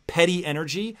 ugly, petty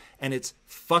energy, and it's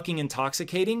fucking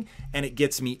intoxicating, and it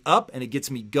gets me up, and it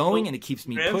gets me going, and it keeps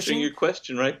me pushing. You're answering your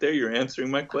question right there. You're answering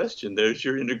my question. There's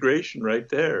your integration right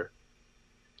there.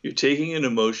 You're taking an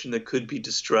emotion that could be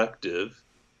destructive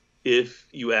if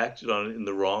you acted on it in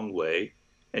the wrong way,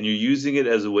 and you're using it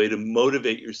as a way to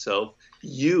motivate yourself.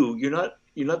 You're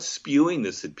not spewing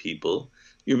this at people.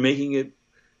 You're making it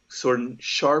sort of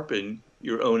sharpen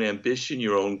your own ambition,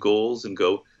 your own goals, and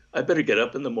go, I better get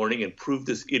up in the morning and prove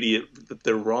this idiot that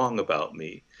they're wrong about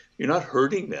me. You're not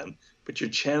hurting them, but you're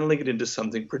channeling it into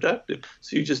something productive.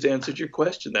 So you just answered your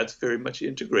question. That's very much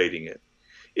integrating it.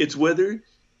 It's whether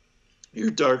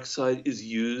your dark side is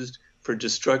used for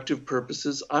destructive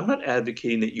purposes. I'm not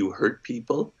advocating that you hurt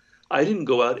people. I didn't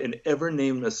go out and ever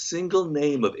name a single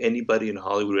name of anybody in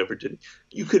Hollywood who ever did it.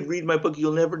 You could read my book.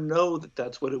 You'll never know that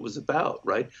that's what it was about,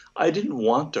 right? I didn't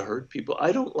want to hurt people.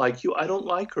 I don't like you. I don't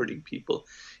like hurting people.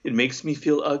 It makes me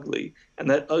feel ugly. And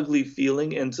that ugly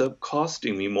feeling ends up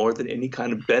costing me more than any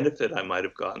kind of benefit I might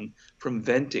have gotten from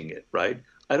venting it, right?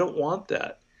 I don't want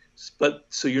that. But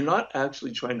so you're not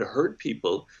actually trying to hurt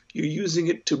people. You're using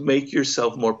it to make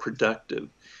yourself more productive.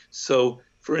 So,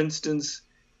 for instance,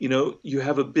 you know, you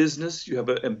have a business, you have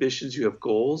ambitions, you have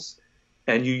goals,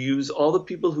 and you use all the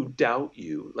people who doubt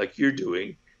you, like you're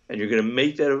doing, and you're going to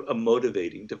make that a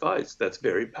motivating device. That's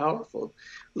very powerful.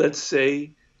 Let's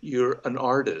say you're an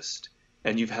artist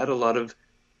and you've had a lot of,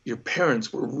 your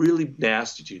parents were really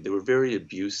nasty to you. They were very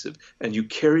abusive, and you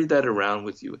carry that around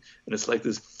with you. And it's like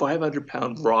this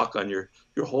 500-pound rock on your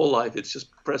whole life. It's just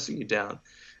pressing you down.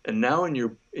 And now in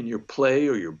your play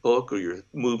or your book or your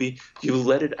movie, you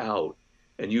let it out.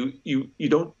 And you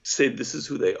don't say this is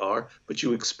who they are, but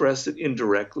you express it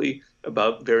indirectly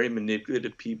about very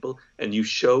manipulative people, and you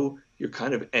show your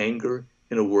kind of anger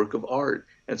in a work of art.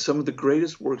 And some of the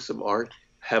greatest works of art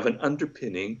have an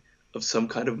underpinning of some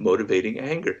kind of motivating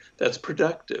anger. That's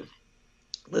productive.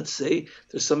 Let's say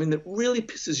there's something that really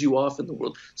pisses you off in the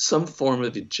world, some form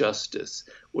of injustice,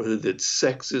 whether it's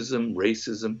sexism,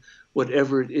 racism,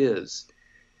 whatever it is.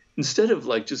 Instead of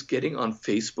like just getting on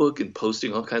Facebook and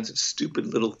posting all kinds of stupid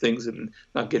little things that are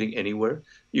not getting anywhere,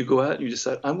 you go out and you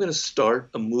decide, I'm going to start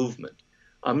a movement.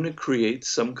 I'm going to create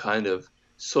some kind of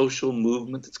social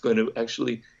movement that's going to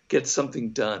actually get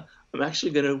something done. I'm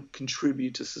actually going to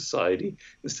contribute to society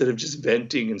instead of just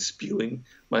venting and spewing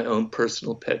my own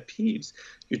personal pet peeves.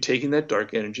 You're taking that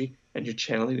dark energy and you're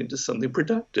channeling it into something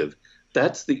productive.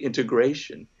 That's the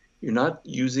integration. You're not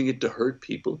using it to hurt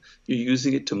people. You're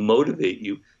using it to motivate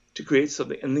you to create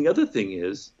something. And the other thing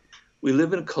is, we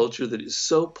live in a culture that is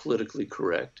so politically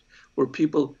correct, where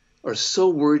people are so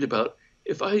worried about,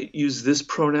 if I use this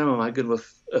pronoun, am I going to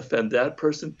offend that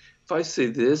person? If I say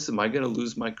this, am I going to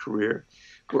lose my career?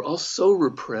 We're all so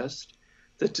repressed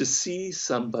that to see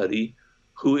somebody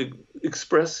who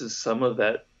expresses some of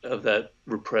that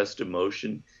repressed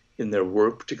emotion in their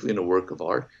work, particularly in a work of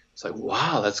art, it's like,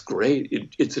 wow, that's great.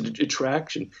 It's an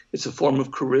attraction. It's a form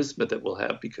of charisma that we'll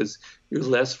have because you're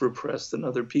less repressed than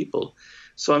other people.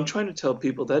 So I'm trying to tell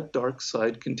people that dark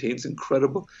side contains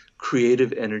incredible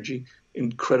creative energy,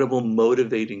 incredible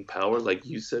motivating power, like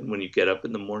you said, when you get up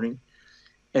in the morning,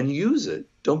 and use it.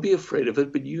 Don't be afraid of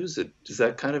it, but use it. Does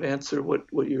that kind of answer what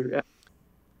you're asking?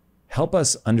 Help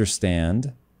us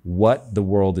understand what the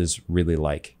world is really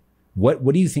like. What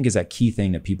do you think is that key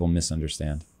thing that people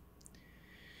misunderstand?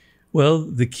 Well,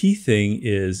 the key thing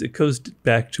is it goes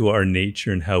back to our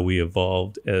nature and how we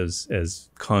evolved as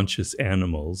conscious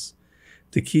animals.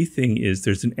 The key thing is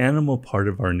there's an animal part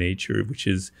of our nature, which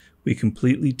is we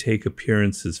completely take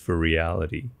appearances for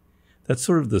reality. That's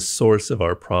sort of the source of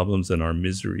our problems and our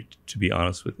misery, to be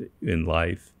honest with it, in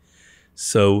life.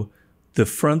 So the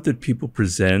front that people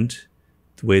present,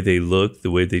 the way they look,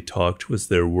 the way they talk to us,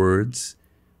 their words,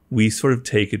 we sort of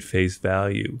take at face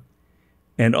value.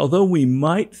 And although we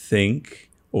might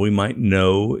think, or we might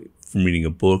know from reading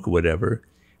a book or whatever,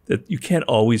 that you can't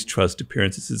always trust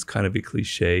appearances, it's kind of a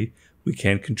cliche. We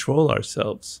can't control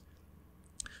ourselves.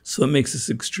 So it makes us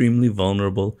extremely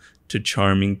vulnerable to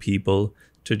charming people,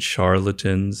 to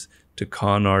charlatans, to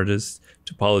con artists,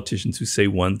 to politicians who say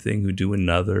one thing, who do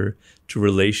another, to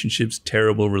relationships,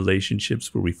 terrible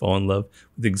relationships where we fall in love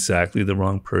with exactly the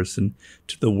wrong person,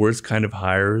 to the worst kind of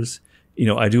hirers. You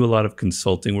know, I do a lot of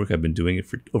consulting work. I've been doing it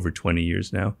for over 20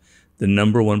 years now. The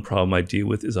number one problem I deal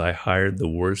with is I hired the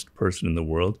worst person in the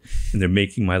world, and they're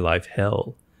making my life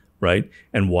hell, right?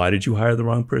 And why did you hire the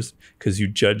wrong person? Because you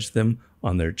judged them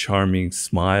on their charming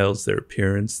smiles, their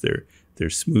appearance, their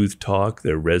smooth talk,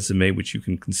 their resume, which you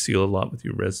can conceal a lot with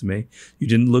your resume. You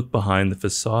didn't look behind the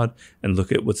facade and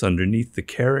look at what's underneath the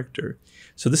character.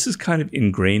 So this is kind of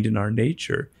ingrained in our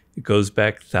nature. It goes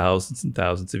back thousands and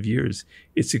thousands of years.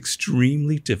 It's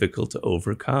extremely difficult to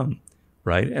overcome,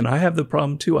 right? And I have the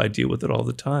problem too. I deal with it all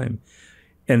the time.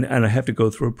 And I have to go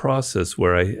through a process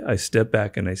where I step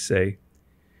back and I say,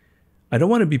 I don't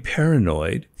want to be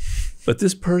paranoid, but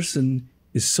this person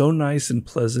is so nice and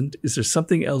pleasant. Is there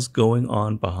something else going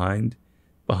on behind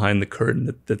the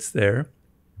curtain that's there?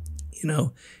 You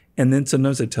know, and then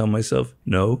sometimes I tell myself,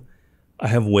 no, I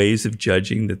have ways of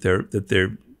judging that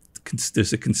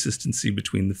there's a consistency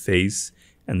between the face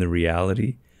and the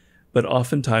reality, but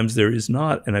oftentimes there is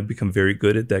not, and I've become very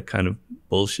good at that kind of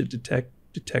bullshit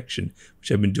detection,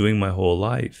 which I've been doing my whole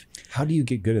life. How do you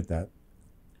get good at that?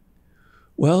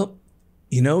 Well,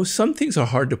 You know, some things are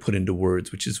hard to put into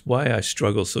words, which is why I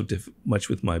struggle so much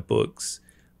with my books.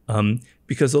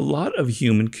 Because a lot of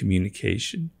human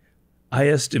communication, I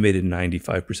estimated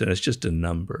 95%, it's just a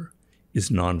number, is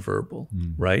nonverbal,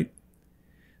 right?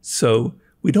 So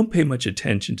we don't pay much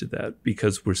attention to that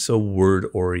because we're so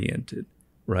word-oriented,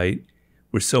 right?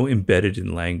 We're so embedded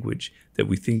in language that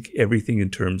we think everything in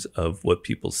terms of what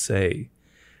people say.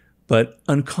 But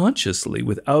unconsciously,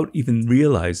 without even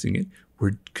realizing it,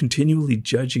 we're continually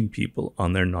judging people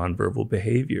on their nonverbal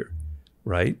behavior,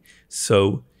 right?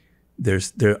 So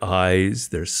their eyes,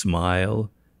 their smile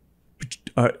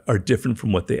are different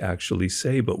from what they actually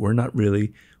say, but we're not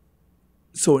really.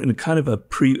 So in a kind of a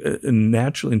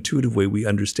natural, intuitive way, we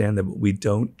understand that, but we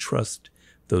don't trust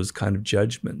those kind of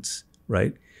judgments,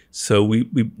 right? So we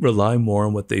rely more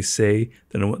on what they say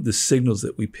than on the signals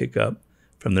that we pick up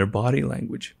from their body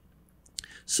language.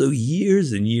 So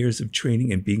years and years of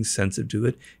training and being sensitive to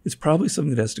it, it's probably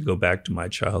something that has to go back to my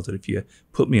childhood. If you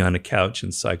put me on a couch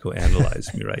and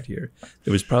psychoanalyze me right here,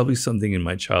 there was probably something in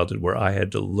my childhood where I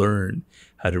had to learn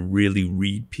how to really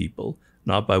read people,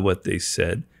 not by what they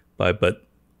said, but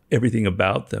everything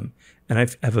about them. And I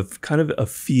have a kind of a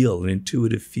feel, an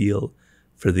intuitive feel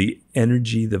for the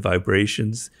energy, the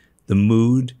vibrations, the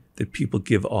mood that people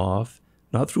give off,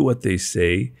 not through what they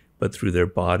say, but through their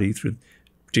body, through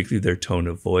particularly their tone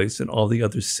of voice and all the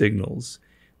other signals.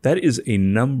 That is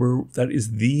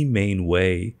the main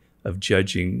way of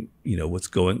judging, you know,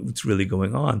 what's really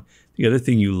going on. The other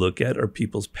thing you look at are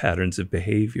people's patterns of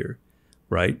behavior,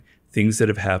 right? Things that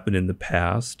have happened in the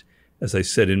past. As I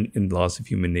said in Laws of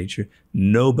Human Nature,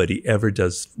 nobody ever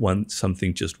does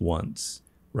something just once,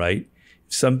 right?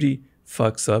 If somebody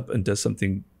fucks up and does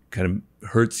something kind of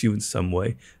hurts you in some way,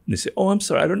 and they say, "Oh, I'm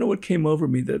sorry, I don't know what came over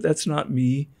me. That's not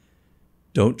me."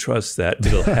 Don't trust that.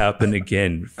 It'll happen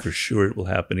again. For sure, it will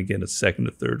happen again a second,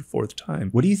 a third, fourth time.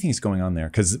 What do you think is going on there?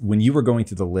 Because when you were going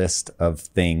through the list of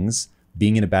things,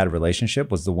 being in a bad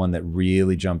relationship was the one that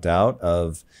really jumped out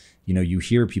of, you know, you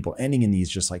hear people ending in these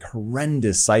just like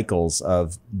horrendous cycles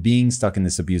of being stuck in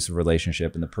this abusive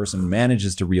relationship and the person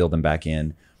manages to reel them back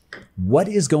in. What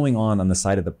is going on the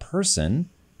side of the person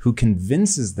who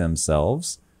convinces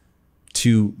themselves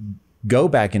to go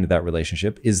back into that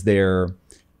relationship? Is there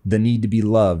the need to be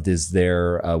loved? Is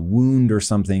there a wound or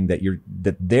something that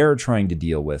they're trying to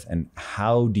deal with? And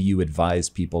how do you advise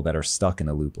people that are stuck in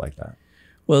a loop like that?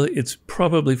 Well, it's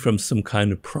probably from some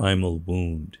kind of primal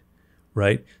wound,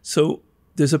 right? So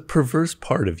there's a perverse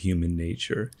part of human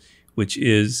nature, which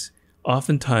is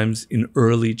oftentimes in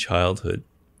early childhood,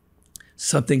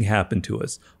 something happened to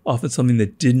us, often something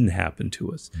that didn't happen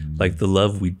to us, like the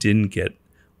love we didn't get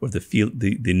or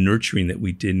the nurturing that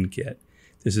we didn't get.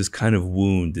 There's this kind of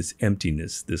wound, this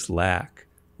emptiness, this lack,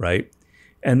 right?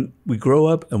 And we grow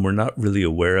up and we're not really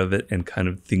aware of it, and kind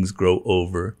of things grow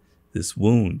over this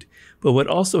wound. But what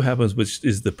also happens, which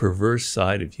is the perverse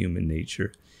side of human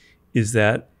nature, is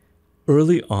that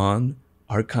early on,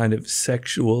 our kind of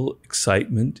sexual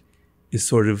excitement is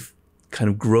sort of kind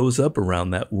of grows up around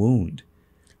that wound.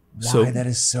 Why? That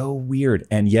is so weird,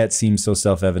 and yet seems so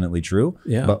self-evidently true.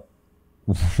 Yeah. But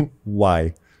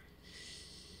why?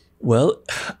 Well,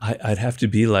 I'd have to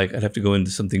go into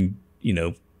something, you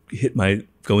know,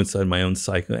 go inside my own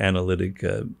psychoanalytic,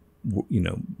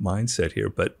 mindset here.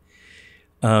 But,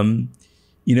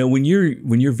 you know, when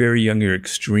you're very young, you're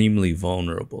extremely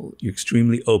vulnerable. You're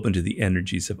extremely open to the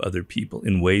energies of other people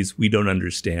in ways we don't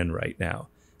understand right now,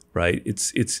 right?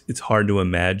 It's hard to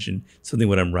imagine something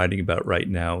what I'm writing about right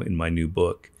now in my new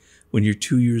book. When you're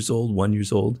 2 years old, 1 year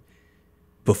old,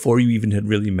 before you even had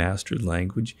really mastered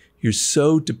language, you're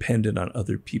so dependent on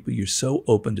other people. You're so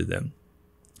open to them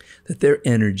that their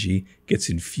energy gets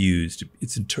infused.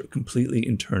 It's completely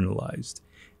internalized.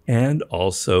 And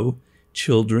also,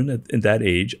 children at that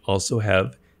age also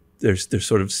have their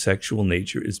sort of sexual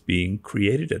nature is being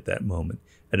created at that moment,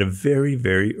 at a very,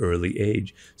 very early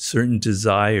age. Certain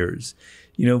desires.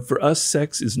 You know, for us,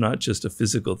 sex is not just a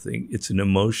physical thing. It's an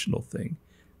emotional thing,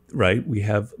 right?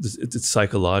 It's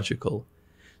psychological.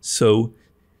 So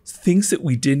things that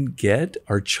we didn't get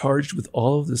are charged with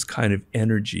all of this kind of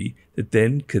energy that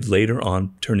then could later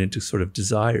on turn into sort of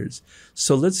desires.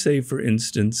 So let's say, for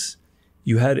instance,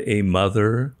 you had a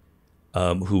mother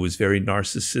who was very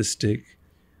narcissistic,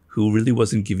 who really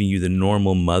wasn't giving you the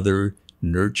normal mother,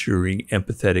 nurturing,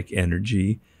 empathetic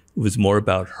energy. It was more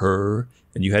about her,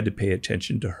 and you had to pay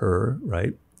attention to her,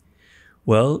 right?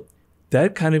 Well,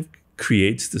 that kind of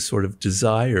creates the sort of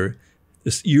desire.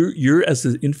 You're as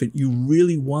an infant, you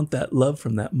really want that love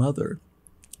from that mother.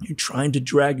 You're trying to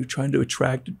drag, you're trying to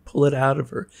attract it, pull it out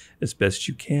of her as best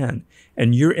you can.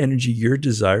 And your energy, your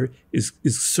desire is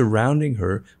surrounding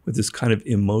her with this kind of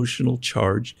emotional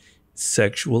charged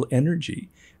sexual energy.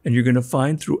 And you're going to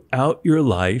find throughout your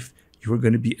life, you are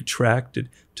going to be attracted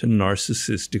to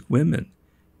narcissistic women.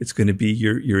 It's going to be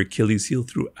your Achilles heel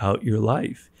throughout your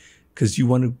life, because you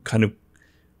want to kind of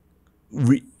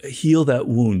heal that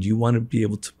wound. You want to be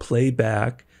able to play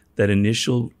back that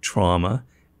initial trauma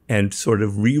and sort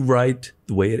of rewrite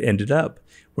the way it ended up,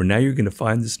 where now you're going to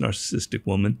find this narcissistic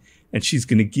woman and she's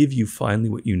going to give you finally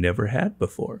what you never had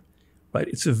before, right?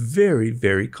 It's a very,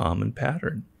 very common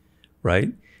pattern,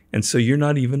 right? And so you're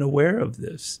not even aware of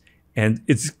this. And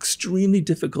it's extremely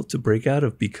difficult to break out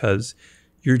of, because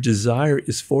your desire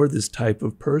is for this type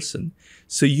of person.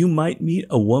 So you might meet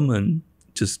a woman,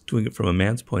 just doing it from a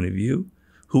man's point of view,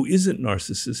 who isn't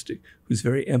narcissistic, who's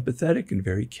very empathetic and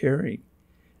very caring.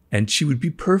 And she would be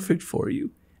perfect for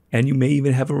you. And you may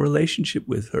even have a relationship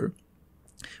with her.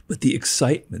 But the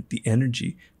excitement, the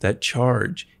energy, that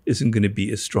charge isn't going to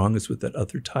be as strong as with that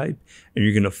other type. And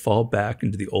you're going to fall back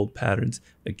into the old patterns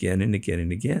again and again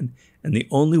and again. And the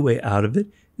only way out of it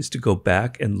is to go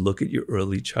back and look at your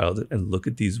early childhood and look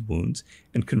at these wounds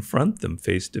and confront them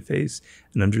face to face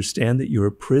and understand that you're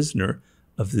a prisoner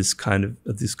of this kind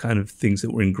of things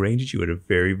that were ingrained in you at a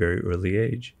very, very early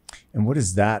age. And what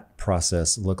does that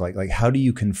process look like? Like, how do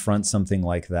you confront something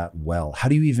like that well? How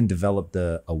do you even develop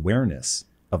the awareness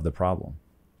of the problem?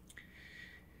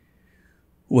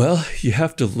 Well, you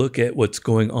have to look at what's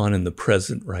going on in the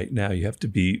present right now. You have to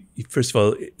be, first of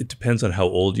all, it depends on how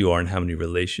old you are and how many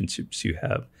relationships you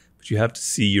have, but you have to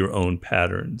see your own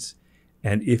patterns.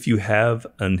 And if you have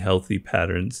unhealthy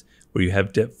patterns where you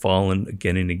have fallen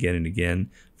again and again and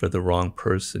again for the wrong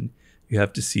person, you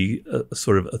have to see a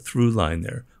sort of a through line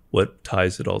there. What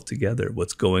ties it all together?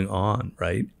 What's going on,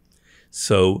 right?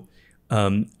 So,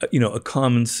 a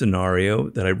common scenario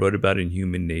that I wrote about in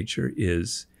Human Nature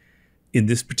is, in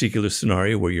this particular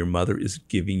scenario where your mother is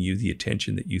giving you the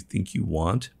attention that you think you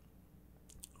want,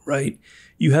 right?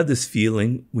 You have this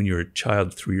feeling when you're a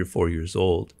child, 3 or 4 years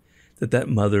old, that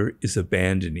mother is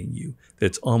abandoning you, that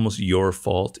it's almost your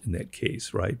fault in that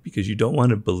case, right? Because you don't want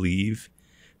to believe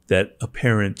that a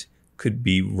parent could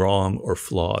be wrong or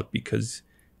flawed, because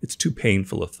it's too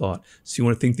painful a thought. So you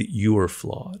want to think that you are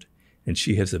flawed and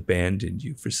she has abandoned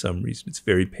you for some reason. It's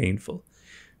very painful.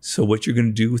 So what you're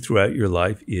going to do throughout your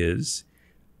life is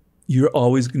you're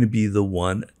always going to be the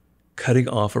one cutting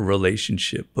off a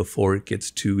relationship before it gets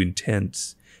too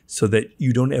intense, so that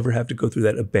you don't ever have to go through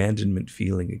that abandonment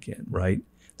feeling again, right?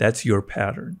 That's your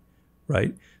pattern,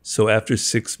 right? So after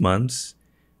 6 months,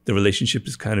 the relationship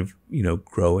is kind of,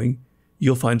 growing.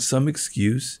 You'll find some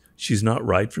excuse. She's not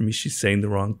right for me. She's saying the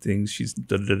wrong things. She's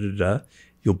da-da-da-da.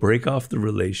 You'll break off the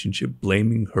relationship,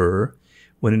 blaming her,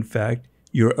 when in fact,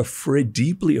 you're afraid,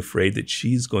 deeply afraid that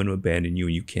she's going to abandon you,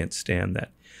 and you can't stand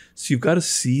that. So you've got to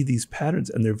see these patterns,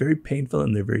 and they're very painful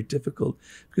and they're very difficult,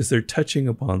 because they're touching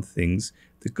upon things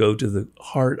that go to the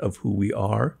heart of who we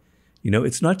are.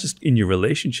 It's not just in your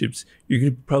relationships. You're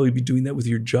going to probably be doing that with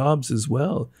your jobs as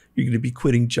well. You're going to be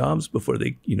quitting jobs before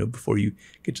you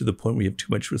get to the point where you have too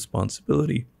much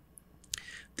responsibility.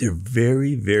 They're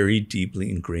very, very deeply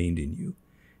ingrained in you,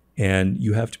 and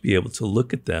you have to be able to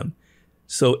look at them.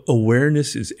 So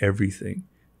awareness is everything.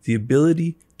 The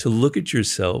ability to look at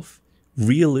yourself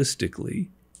realistically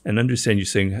and understand, you're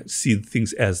saying, see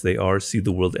things as they are, see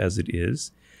the world as it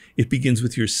is. It begins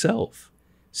with yourself,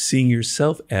 seeing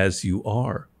yourself as you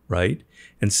are, right?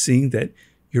 And seeing that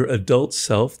your adult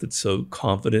self that's so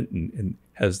confident and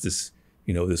has this,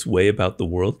 this way about the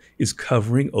world is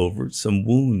covering over some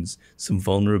wounds, some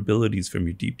vulnerabilities from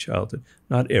your deep childhood.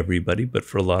 Not everybody, but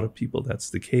for a lot of people, that's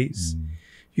the case.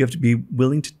 You have to be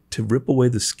willing to rip away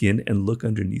the skin and look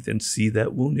underneath and see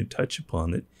that wound and touch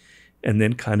upon it, and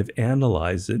then kind of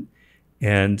analyze it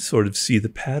and sort of see the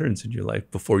patterns in your life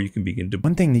before you can begin to...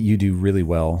 One thing that you do really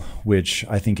well, which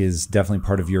I think is definitely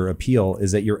part of your appeal,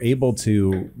 is that you're able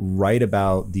to write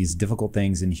about these difficult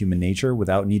things in human nature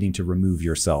without needing to remove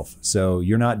yourself. So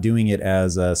you're not doing it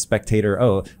as a spectator.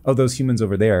 Oh, those humans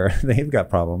over there, they've got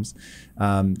problems.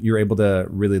 You're able to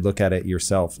really look at it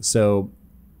yourself. So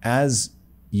as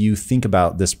you think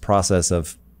about this process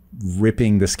of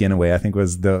ripping the skin away, I think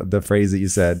was the phrase that you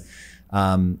said,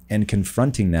 and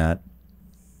confronting that,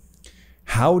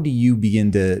 how do you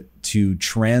begin to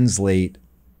translate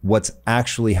what's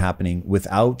actually happening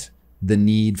without the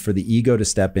need for the ego to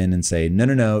step in and say,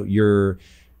 no, you're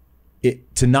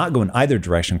to not go in either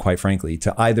direction, quite frankly,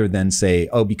 to either then say,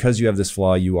 oh, because you have this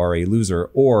flaw, you are a loser,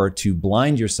 or to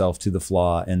blind yourself to the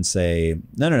flaw and say,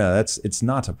 no, it's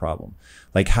not a problem.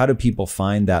 Like, how do people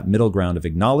find that middle ground of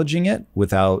acknowledging it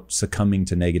without succumbing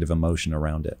to negative emotion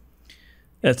around it?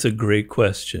 That's a great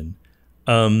question.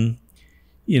 So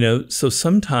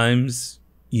sometimes,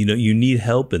 you need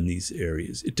help in these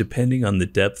areas, depending on the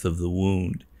depth of the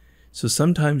wound. So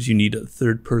sometimes you need a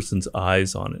third person's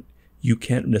eyes on it. You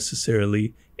can't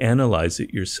necessarily analyze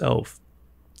it yourself,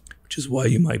 which is why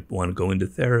you might want to go into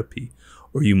therapy,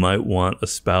 or you might want a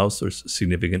spouse or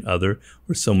significant other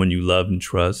or someone you love and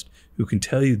trust who can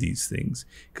tell you these things,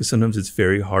 because sometimes it's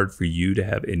very hard for you to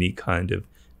have any kind of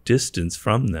distance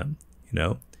from them,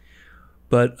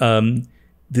 But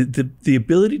the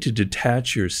ability to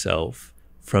detach yourself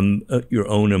from your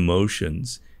own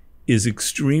emotions is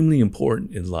extremely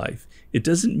important in life. It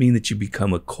doesn't mean that you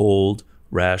become a cold,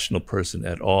 rational person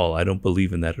at all. I don't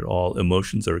believe in that at all.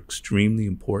 Emotions are extremely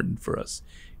important for us.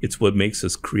 It's what makes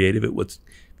us creative. It's what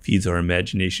feeds our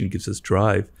imagination, gives us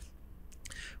drive.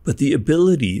 But the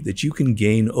ability that you can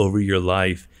gain over your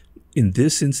life in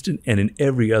this instant and in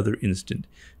every other instant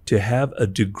to have a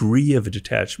degree of a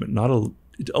detachment,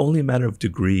 it's only a matter of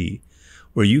degree,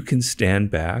 where you can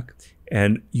stand back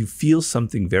and you feel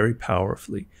something very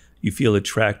powerfully. You feel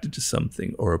attracted to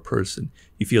something or a person.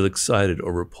 You feel excited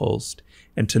or repulsed.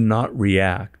 And to not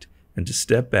react and to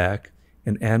step back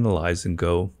and analyze and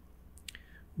go,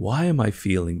 why am I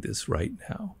feeling this right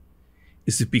now?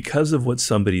 Is it because of what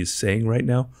somebody is saying right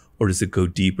now? Or does it go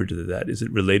deeper to that? Is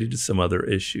it related to some other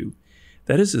issue?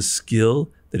 That is a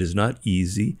skill that is not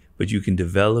easy, but you can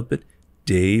develop it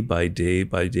day by day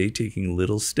by day, taking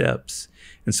little steps.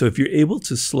 And so if you're able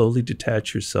to slowly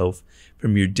detach yourself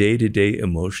from your day-to-day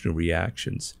emotional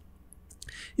reactions,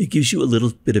 it gives you a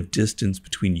little bit of distance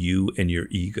between you and your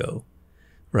ego,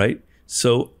 right?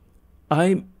 So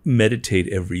I meditate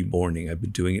every morning. I've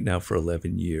been doing it now for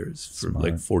 11 years, for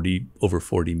like over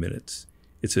 40 minutes.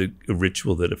 It's a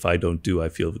ritual that if I don't do, I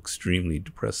feel extremely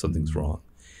depressed. Something's wrong.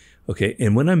 Okay.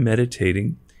 And when I'm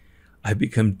meditating, I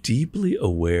become deeply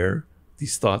aware.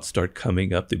 These thoughts start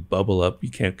coming up. They bubble up. You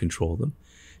can't control them.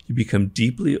 You become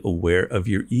deeply aware of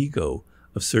your ego,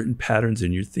 of certain patterns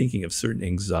in your thinking, of certain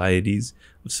anxieties,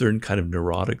 of certain kind of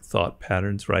neurotic thought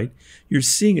patterns, right? You're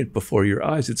seeing it before your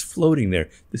eyes. It's floating there.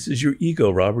 This is your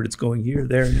ego, Robert. It's going here,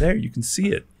 there, and there. You can see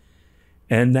it.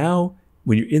 And now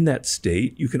when you're in that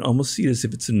state, you can almost see it as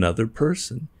if it's another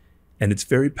person. And it's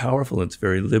very powerful and it's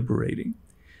very liberating.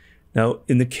 Now,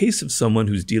 in the case of someone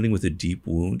who's dealing with a deep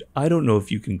wound, I don't know if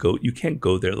you can't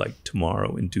go there like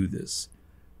tomorrow and do this.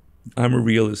 I'm a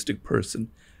realistic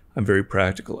person. I'm very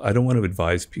practical. I don't want to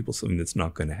advise people something that's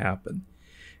not going to happen.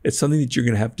 It's something that you're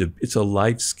going to have to, it's a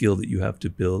life skill that you have to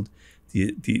build,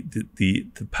 the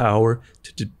power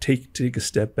to take a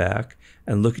step back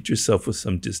and look at yourself with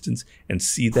some distance and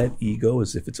see that ego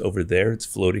as if it's over there. It's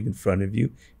floating in front of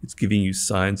you. It's giving you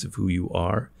signs of who you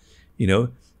are.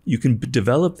 You can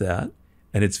develop that,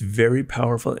 and it's very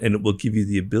powerful, and it will give you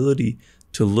the ability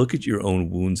to look at your own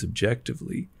wounds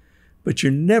objectively. But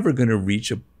you're never going to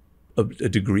reach a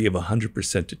degree of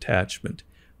 100% detachment.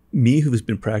 Me, who has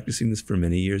been practicing this for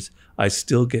many years, I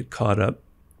still get caught up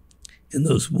in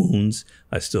those wounds.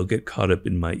 I still get caught up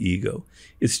in my ego.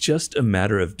 It's just a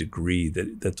matter of degree.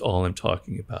 That's all I'm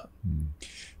talking about.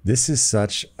 This is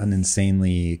such an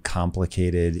insanely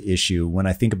complicated issue when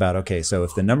I think about, okay, so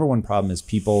if the number one problem is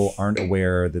people aren't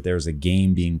aware that there's a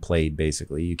game being played,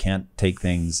 basically, you can't take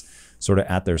things sort of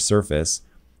at their surface.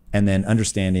 And then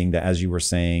understanding that, as you were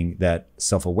saying, that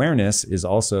self-awareness is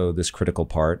also this critical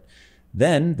part.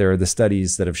 Then there are the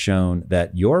studies that have shown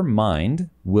that your mind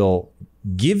will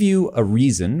give you a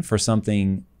reason for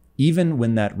something, even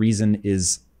when that reason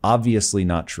is obviously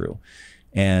not true.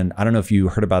 And I don't know if you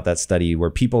heard about that study where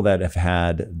people that have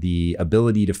had the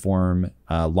ability to form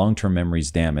long-term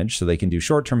memories damaged, so they can do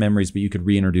short-term memories, but you could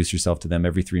reintroduce yourself to them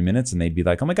every 3 minutes and they'd be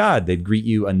like, oh my God, they'd greet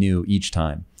you anew each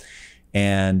time.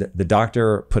 And the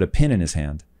doctor put a pin in his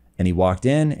hand and he walked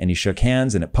in and he shook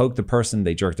hands and it poked the person.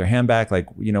 They jerked their hand back like,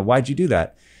 why'd you do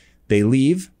that? They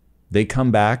leave, they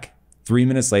come back 3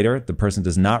 minutes later, the person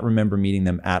does not remember meeting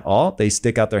them at all. They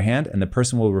stick out their hand and the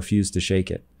person will refuse to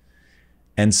shake it.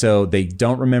 And so they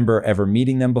don't remember ever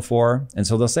meeting them before. And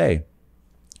so they'll say,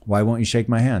 why won't you shake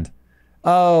my hand?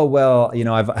 Oh, well,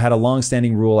 I've had a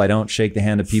long-standing rule. I don't shake the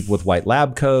hand of people with white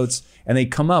lab coats. And they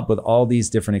come up with all these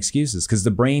different excuses because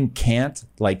the brain can't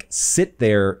sit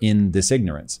there in this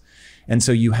ignorance. And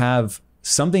so you have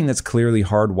something that's clearly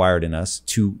hardwired in us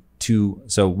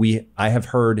I have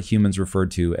heard humans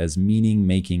referred to as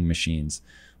meaning-making machines,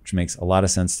 which which makes a lot of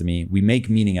sense to me. We make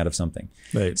meaning out of something.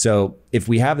 Right. So if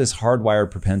we have this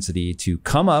hardwired propensity to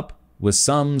come up with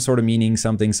some sort of meaning,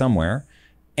 something somewhere,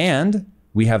 and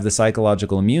we have the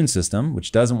psychological immune system,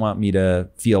 which doesn't want me to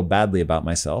feel badly about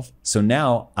myself. So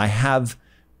now I have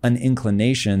an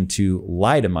inclination to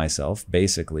lie to myself,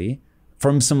 basically,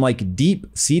 from some like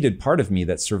deep-seated part of me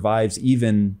that survives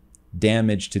even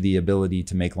damage to the ability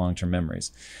to make long-term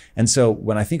memories. And so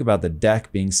when I think about the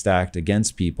deck being stacked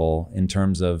against people in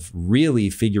terms of really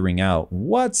figuring out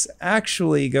what's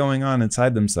actually going on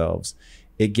inside themselves,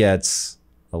 it gets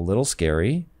a little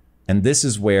scary. And this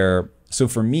is where, so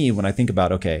for me, when I think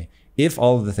about, okay, if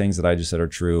all of the things that I just said are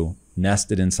true,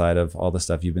 nested inside of all the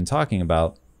stuff you've been talking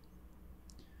about,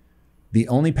 the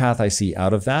only path I see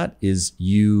out of that is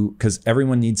because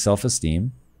everyone needs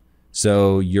self-esteem.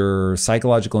 So your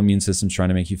psychological immune system's trying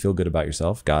to make you feel good about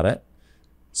yourself. Got it.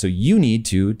 So you need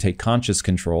to take conscious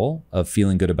control of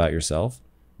feeling good about yourself,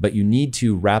 but you need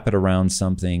to wrap it around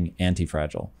something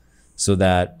anti-fragile. So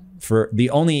that for the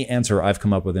only answer I've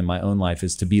come up with in my own life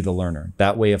is to be the learner.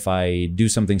 That way, if I do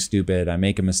something stupid, I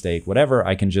make a mistake, whatever,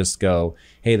 I can just go,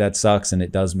 hey, that sucks and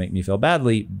it does make me feel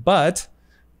badly, but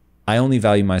I only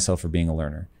value myself for being a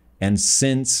learner. And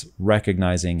since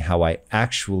recognizing how I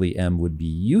actually am would be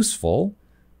useful,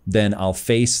 then I'll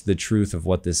face the truth of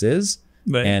what this is,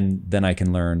 right, and then I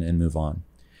can learn and move on.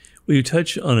 Well, you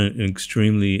touch on an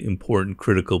extremely important,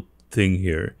 critical thing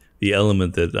here, the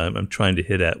element that I'm trying to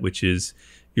hit at, which is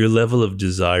your level of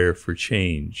desire for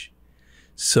change.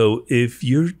 So if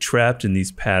you're trapped in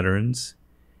these patterns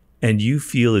and you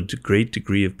feel a great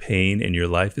degree of pain and your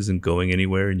life isn't going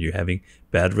anywhere and you're having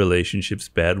bad relationships,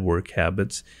 bad work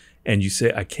habits, and you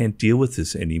say, I can't deal with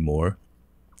this anymore,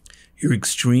 you're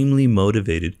extremely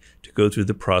motivated to go through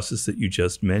the process that you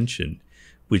just mentioned,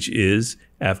 which is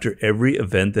after every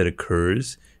event that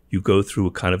occurs, you go through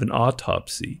a kind of an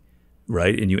autopsy,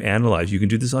 right? And you analyze. You can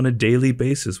do this on a daily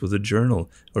basis with a journal,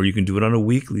 or you can do it on a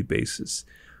weekly basis.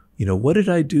 You know, what did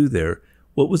I do there?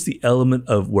 What was the element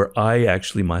of where I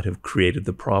actually might have created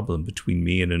the problem between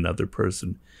me and another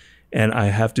person? And I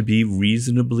have to be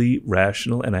reasonably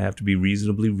rational and I have to be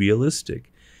reasonably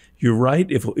realistic. You're right.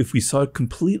 If we saw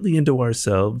completely into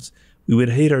ourselves, we would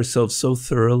hate ourselves so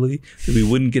thoroughly that we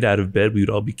wouldn't get out of bed. We would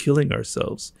all be killing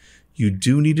ourselves. You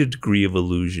do need a degree of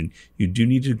illusion. You do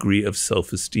need a degree of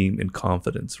self-esteem and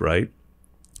confidence, right?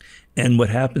 And what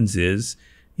happens is,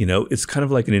 you know, it's kind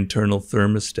of like an internal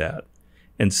thermostat.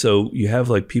 And so you have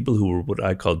like people who are what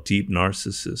I call deep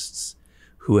narcissists,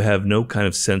 who have no kind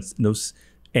of sense, no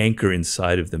anchor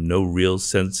inside of them, no real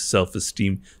sense of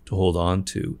self-esteem to hold on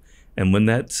to. And when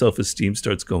that self-esteem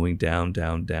starts going down,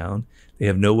 down, down, they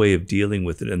have no way of dealing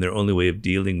with it. And their only way of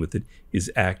dealing with it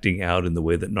is acting out in the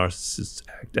way that narcissists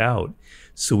act out.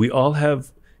 So we all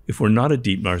have, if we're not a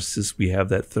deep narcissist, we have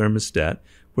that thermostat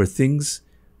where things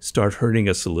start hurting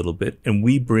us a little bit and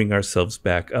we bring ourselves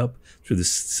back up through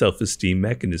this self-esteem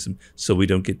mechanism so we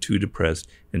don't get too depressed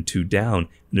and too down.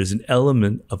 And there's an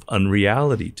element of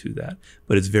unreality to that,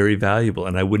 but it's very valuable.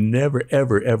 And I would never,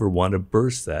 ever, ever want to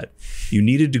burst that. You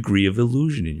need a degree of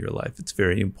illusion in your life. It's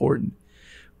very important.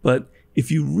 But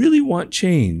if you really want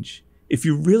change, if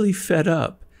you're really fed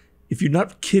up, if you're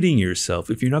not kidding yourself,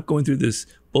 if you're not going through this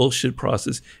bullshit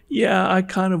process, yeah, I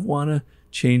kind of want to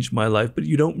change my life, but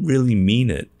you don't really mean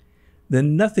it,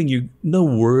 then no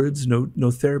words,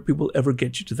 no therapy will ever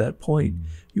get you to that point.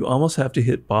 You almost have to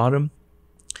hit bottom.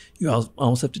 You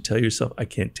almost have to tell yourself, I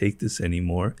can't take this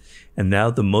anymore. And now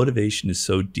the motivation is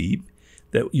so deep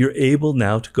that you're able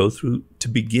now to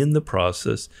begin the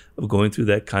process of going through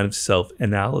that kind of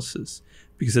self-analysis,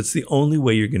 because it's the only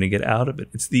way you're going to get out of it.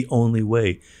 It's the only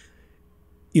way.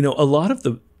 You know, a lot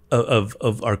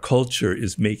of our culture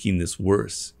is making this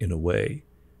worse in a way,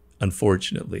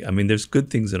 unfortunately. I mean, there's good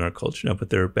things in our culture now, but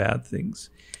there are bad things.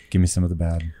 Give me some of the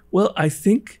bad. Well, I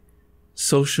think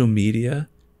social media,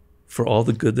 for all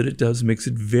the good that it does, makes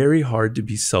it very hard to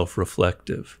be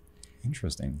self-reflective.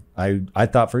 Interesting. I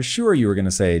thought for sure you were going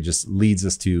to say it just leads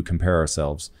us to compare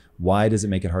ourselves. Why does it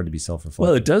make it hard to be self-reflective?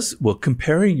 Well, it does. Well,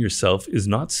 comparing yourself is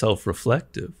not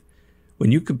self-reflective.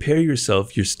 When you compare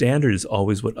yourself, your standard is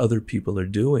always what other people are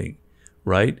doing,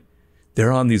 right?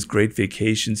 They're on these great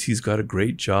vacations. He's got a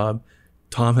great job.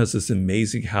 Tom has this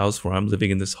amazing house where I'm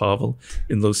living in this hovel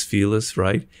in Los Feliz,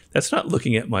 right? That's not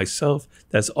looking at myself.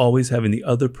 That's always having the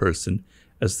other person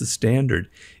as the standard.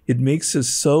 It makes us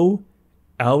so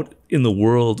out in the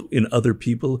world, in other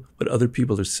people, what other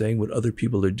people are saying, what other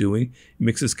people are doing. It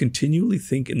makes us continually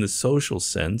think in the social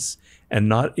sense and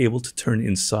not able to turn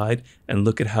inside and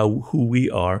look at who we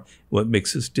are, what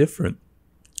makes us different.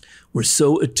 We're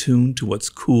so attuned to what's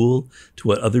cool, to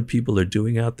what other people are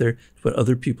doing out there, to what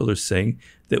other people are saying,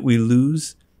 that we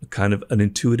lose kind of an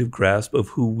intuitive grasp of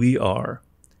who we are,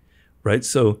 right?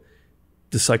 So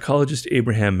the psychologist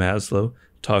Abraham Maslow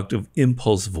talked of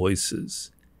impulse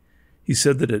voices. He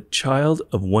said that a child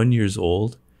of 1 year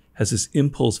old has this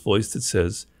impulse voice that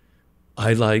says,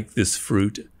 I like this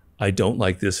fruit, I don't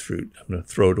like this fruit, I'm going to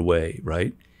throw it away,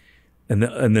 right? And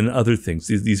then other things,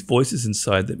 these voices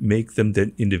inside that make them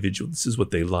that individual. This is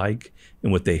what they like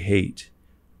and what they hate,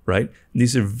 right? And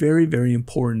these are very, very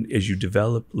important as you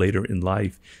develop later in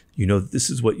life. You know, this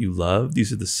is what you love.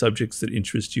 These are the subjects that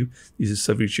interest you. These are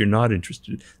subjects you're not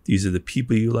interested in. These are the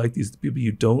people you like. These are the people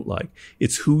you don't like.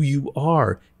 It's who you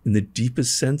are in the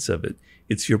deepest sense of it.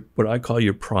 It's your, what I call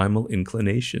your primal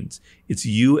inclinations. It's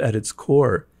you at its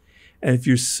core. And if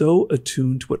you're so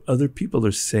attuned to what other people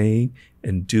are saying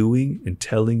and doing and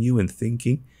telling you and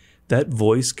thinking, that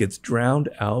voice gets drowned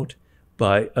out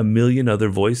by a million other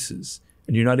voices.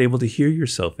 And you're not able to hear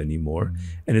yourself anymore. Mm-hmm.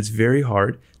 And it's very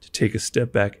hard to take a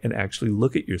step back and actually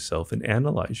look at yourself and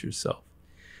analyze yourself.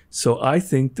 So I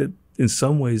think that in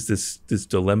some ways, this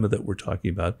dilemma that we're talking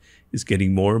about is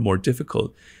getting more and more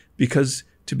difficult, because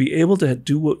to be able to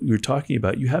do what you're talking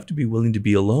about, you have to be willing to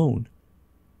be alone.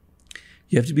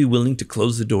 You have to be willing to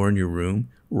close the door in your room,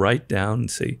 write down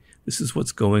and say, this is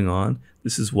what's going on.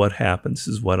 This is what happened. This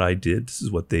is what I did. This is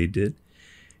what they did.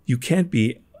 You can't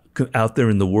be out there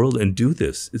in the world and do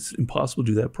this. It's impossible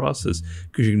to do that process,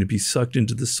 because you're going to be sucked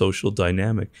into the social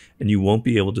dynamic and you won't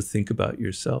be able to think about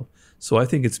yourself. So I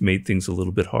think it's made things a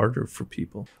little bit harder for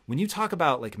people. When you talk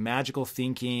about like magical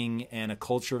thinking and a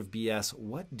culture of BS,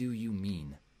 what do you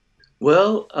mean?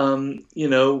 Well, you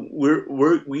know,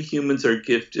 we humans are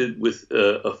gifted with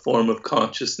a form of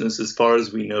consciousness. As far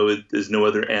as we know, there's no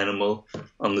other animal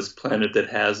on this planet that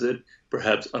has it.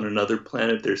 Perhaps on another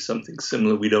planet there's something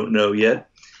similar we don't know yet.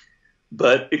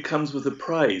 But it comes with a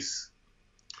price.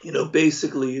 You know,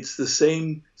 basically it's the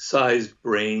same sized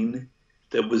brain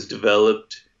that was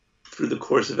developed through the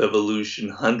course of evolution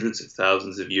hundreds of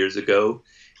thousands of years ago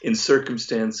in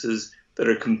circumstances that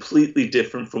are completely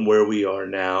different from where we are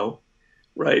now.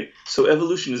 Right? So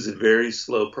evolution is a very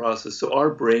slow process. So our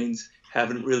brains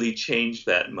haven't really changed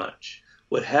that much.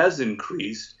 What has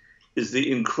increased is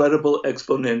the incredible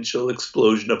exponential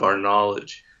explosion of our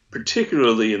knowledge,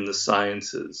 particularly in the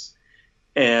sciences.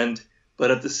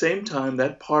 But at the same time,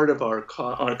 that part of our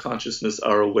consciousness,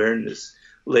 our awareness,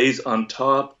 lays on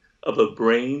top of a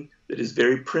brain that is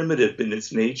very primitive in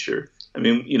its nature. I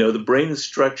mean, you know, the brain is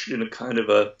structured in a kind of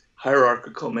a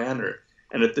hierarchical manner.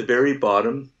 And at the very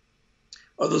bottom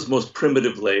are those most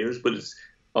primitive layers, but it's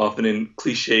often in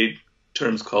cliched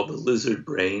terms called the lizard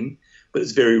brain, but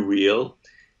it's very real.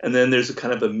 And then there's a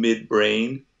kind of a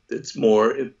midbrain that's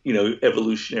more, you know,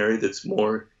 evolutionary, that's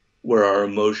more where our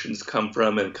emotions come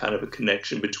from, and kind of a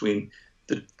connection between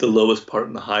the lowest part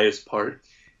and the highest part.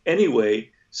 Anyway,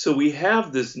 so we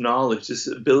have this knowledge, this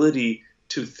ability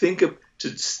to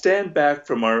to stand back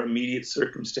from our immediate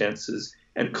circumstances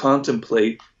and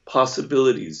contemplate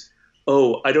possibilities.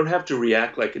 Oh, I don't have to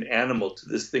react like an animal to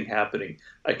this thing happening.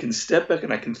 I can step back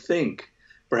and I can think.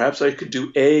 Perhaps I could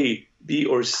do A, B,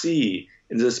 or C,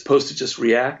 as opposed to just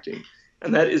reacting.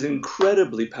 And that is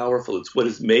incredibly powerful. It's what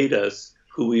has made us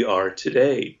who we are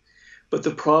today. But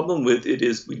the problem with it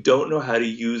is we don't know how to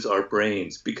use our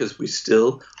brains, because we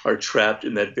still are trapped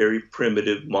in that very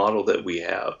primitive model that we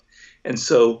have. And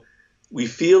so we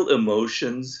feel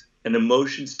emotions, and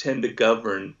emotions tend to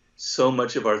govern so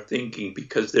much of our thinking,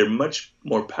 because they're much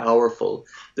more powerful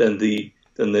than the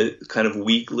kind of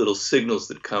weak little signals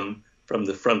that come from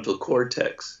the frontal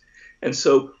cortex. And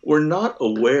so we're not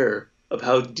aware of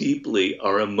how deeply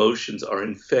our emotions are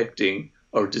infecting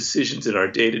our decisions in our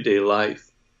day-to-day life.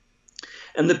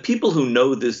 And the people who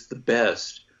know this the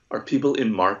best are people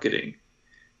in marketing,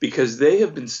 because they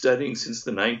have been studying since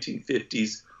the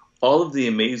 1950s all of the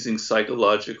amazing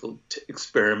psychological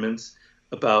experiments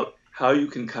about how you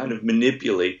can kind of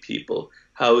manipulate people.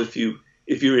 How if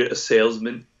you're a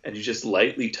salesman and you just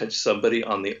lightly touch somebody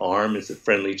on the arm as a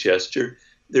friendly gesture,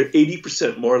 they're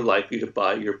 80% more likely to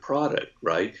buy your product,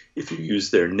 right? If you use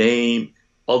their name,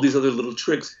 all these other little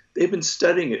tricks. They've been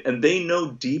studying it, and they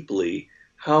know deeply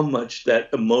how much that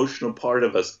emotional part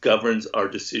of us governs our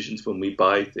decisions when we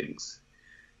buy things.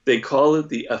 They call it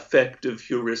the affective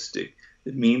heuristic.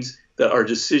 It means that our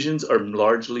decisions are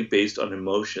largely based on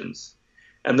emotions.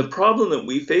 And the problem that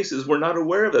we face is we're not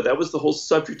aware of that. That was the whole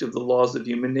subject of the laws of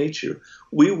human nature.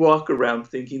 We walk around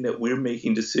thinking that we're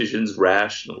making decisions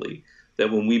rationally,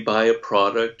 that when we buy a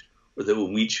product, or that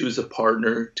when we choose a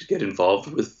partner to get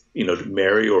involved with, you know, to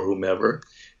marry or whomever,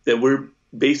 that we're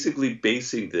basically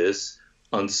basing this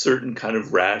on certain kind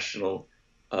of rational,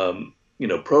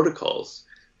 protocols.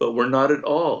 But we're not at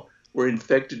all. We're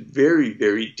infected very,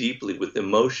 very deeply with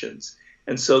emotions.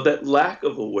 And so that lack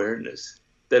of awareness,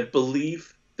 that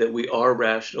belief that we are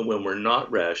rational when we're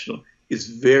not rational, is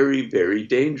very, very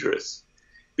dangerous.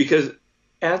 Because,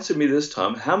 answer me this,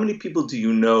 Tom, how many people do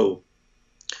you know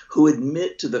who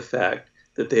admit to the fact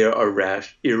that they are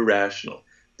irrational,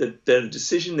 that a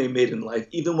decision they made in life,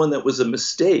 even one that was a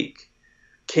mistake,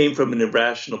 came from an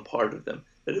irrational part of them,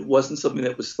 that it wasn't something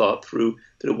that was thought through,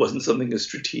 that it wasn't something as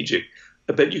strategic?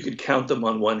 I bet you could count them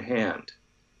on one hand,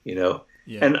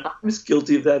 Yeah. And I'm as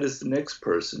guilty of that as the next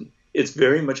person. It's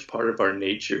very much part of our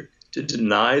nature to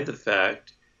deny the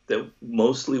fact that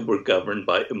mostly we're governed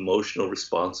by emotional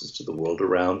responses to the world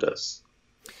around us.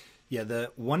 Yeah,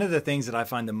 one of the things that I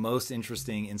find the most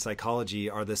interesting in psychology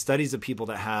are the studies of people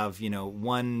that have,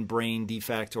 one brain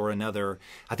defect or another.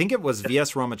 I think it was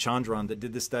V.S. Ramachandran that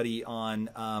did the study on,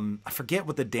 I forget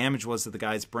what the damage was to the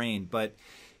guy's brain, but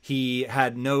he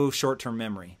had no short-term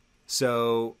memory.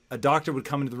 So a doctor would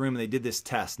come into the room and they did this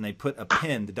test and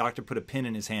the doctor put a pin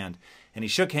in his hand and he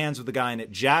shook hands with the guy and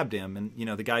it jabbed him. And,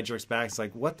 the guy jerks back. It's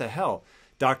like, what the hell?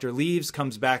 Doctor leaves,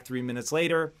 comes back 3 minutes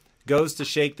later, goes to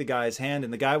shake the guy's hand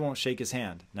and the guy won't shake his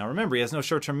hand. Now remember, he has no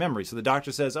short-term memory. So the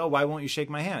doctor says, oh, why won't you shake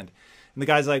my hand? And the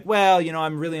guy's like, well,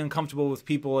 I'm really uncomfortable with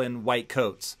people in white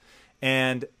coats.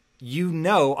 And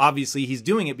obviously he's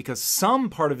doing it because some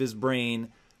part of his brain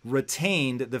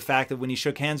retained the fact that when he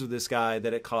shook hands with this guy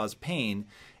that it caused pain.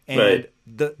 And right.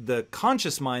 the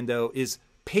conscious mind, though, is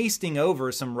pasting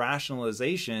over some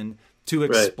rationalization to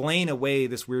explain away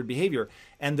this weird behavior.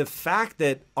 And the fact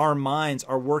that our minds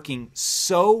are working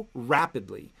so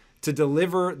rapidly to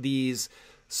deliver these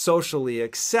socially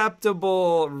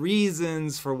acceptable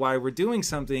reasons for why we're doing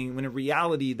something, when in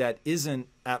reality that isn't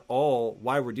at all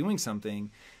why we're doing something,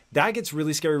 that gets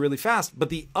really scary really fast. But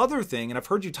the other thing, and I've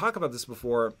heard you talk about this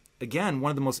before, again, one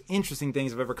of the most interesting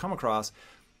things I've ever come across,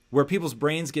 where people's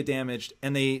brains get damaged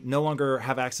and they no longer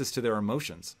have access to their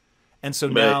emotions. And so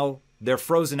now they're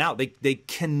frozen out. They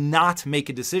cannot make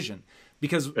a decision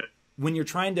because when you're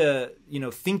trying to,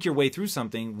 think your way through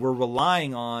something, we're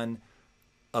relying on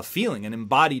a feeling, an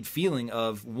embodied feeling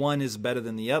of one is better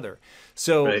than the other.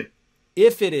 So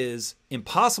if it is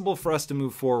impossible for us to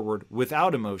move forward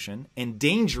without emotion and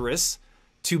dangerous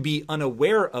to be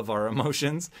unaware of our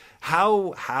emotions,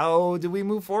 how do we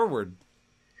move forward?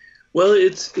 Well,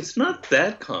 it's not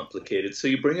that complicated. So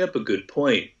you bring up a good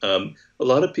point. A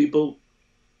lot of people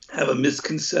have a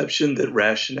misconception that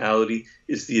rationality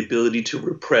is the ability to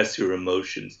repress your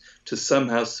emotions, to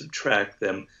somehow subtract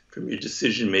them from your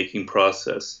decision-making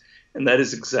process. And that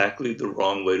is exactly the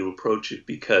wrong way to approach it,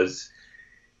 because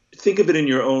think of it in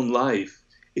your own life.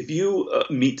 If you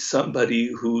meet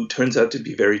somebody who turns out to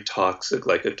be very toxic,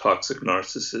 like a toxic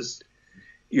narcissist,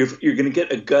 you're going to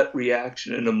get a gut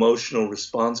reaction, an emotional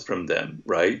response from them,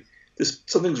 right?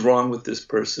 Something's wrong with this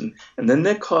person. And then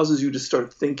that causes you to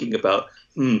start thinking about,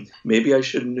 maybe I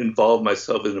shouldn't involve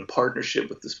myself in a partnership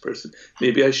with this person.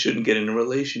 Maybe I shouldn't get in a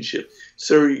relationship.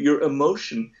 So your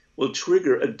emotion will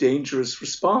trigger a dangerous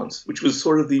response, which was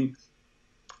sort of the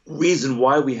reason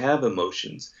why we have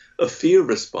emotions, a fear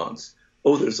response.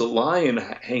 Oh, there's a lion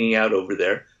hanging out over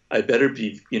there. I better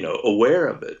be, aware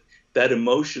of it. That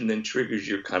emotion then triggers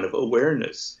your kind of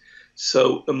awareness.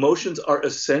 So emotions are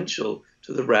essential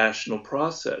to the rational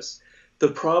process. The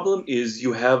problem is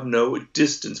you have no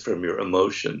distance from your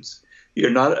emotions. You're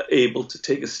not able to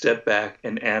take a step back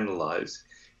and analyze,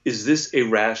 is this a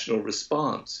rational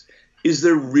response? Is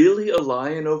there really a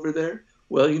lion over there?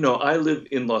 Well, I live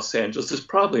in Los Angeles. There's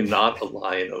probably not a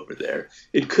lion over there.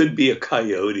 It could be a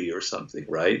coyote or something,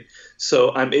 right?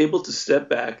 So I'm able to step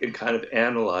back and kind of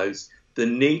analyze the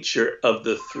nature of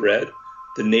the threat,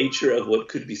 the nature of what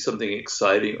could be something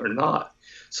exciting or not.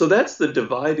 So that's the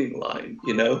dividing line,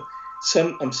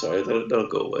 I'm sorry, that'll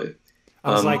go away.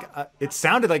 I was like, it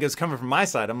sounded like it was coming from my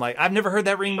side. I'm like, I've never heard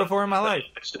that ring before in my life.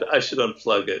 I should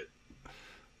unplug it.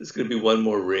 There's going to be one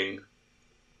more ring.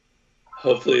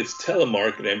 Hopefully it's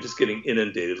telemarketing. I'm just getting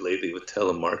inundated lately with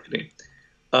telemarketing.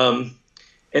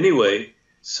 Anyway,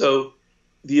 so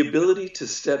the ability to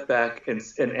step back and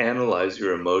analyze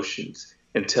your emotions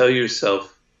and tell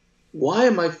yourself, why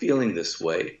am I feeling this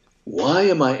way? Why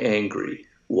am I angry?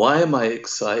 Why am I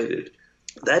excited?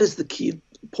 That is the key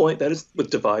point. That is what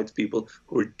divides people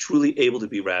who are truly able to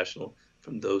be rational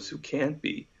from those who can't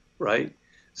be, right?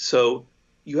 So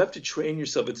you have to train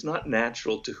yourself. It's not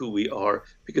natural to who we are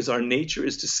because our nature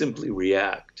is to simply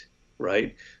react,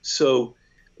 right? So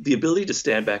the ability to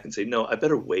stand back and say, no, I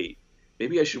better wait.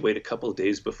 Maybe I should wait a couple of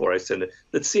days before I send it.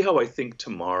 Let's see how I think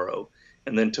tomorrow.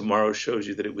 and then tomorrow shows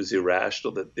you that it was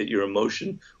irrational, that your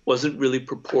emotion wasn't really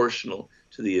proportional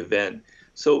to the event.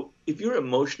 So if your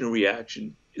emotional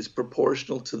reaction is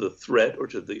proportional to the threat or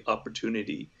to the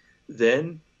opportunity,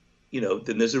 then,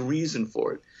 then there's a reason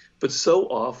for it. But so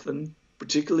often,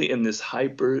 particularly in this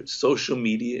hyper social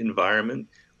media environment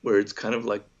where it's kind of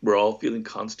like we're all feeling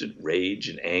constant rage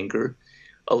and anger,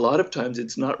 a lot of times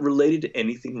it's not related to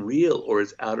anything real or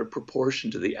is out of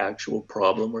proportion to the actual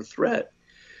problem or threat.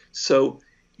 So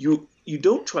you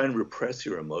don't try and repress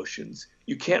your emotions.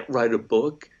 You can't write a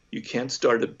book. You can't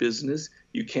start a business.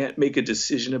 You can't make a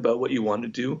decision about what you want to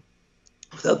do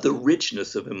without the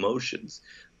richness of emotions.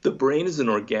 The brain is an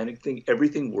organic thing.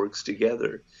 Everything works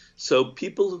together. So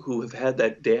people who have had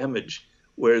that damage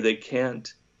where they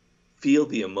can't feel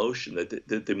the emotion, that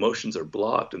the emotions are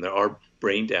blocked, and there are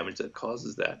brain damage that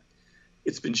causes that,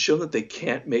 it's been shown that they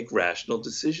can't make rational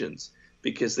decisions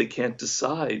because they can't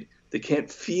decide. They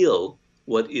can't feel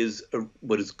what is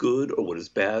good or what is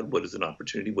bad, what is an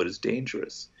opportunity, what is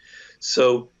dangerous.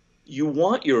 So you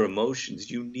want your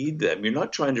emotions, you need them. You're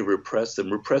not trying to repress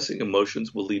them. Repressing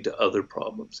emotions will lead to other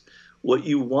problems. What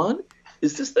you want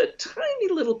is just that tiny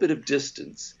little bit of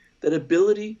distance, that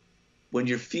ability when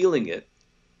you're feeling it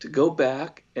to go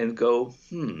back and go,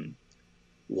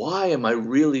 why am I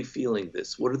really feeling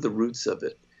this? What are the roots of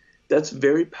it? That's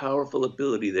very powerful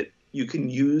ability that you can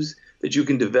use, that you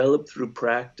can develop through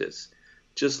practice,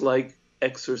 just like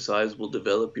exercise will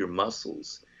develop your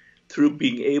muscles. Through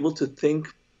being able to think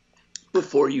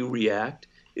before you react,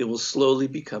 it will slowly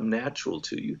become natural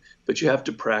to you. But you have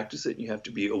to practice it, and you have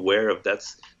to be aware of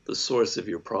that's the source of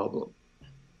your problem.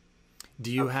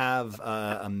 Do you have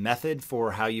a method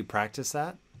for how you practice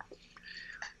that?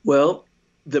 Well,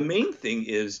 the main thing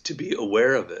is to be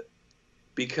aware of it,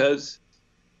 because,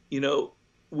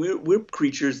 we're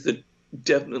creatures that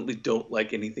definitely don't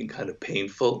like anything kind of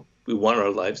painful. We want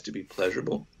our lives to be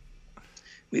pleasurable.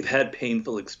 We've had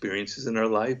painful experiences in our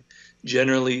life.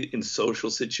 Generally, in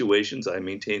social situations, I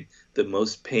maintain that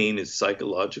most pain is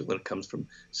psychological and it comes from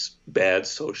bad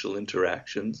social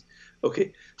interactions.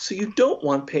 Okay, so you don't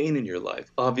want pain in your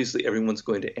life. Obviously, everyone's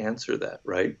going to answer that,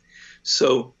 right?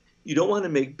 So you don't want to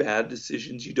make bad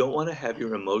decisions. You don't want to have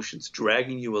your emotions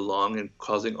dragging you along and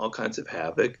causing all kinds of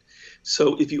havoc.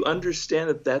 So if you understand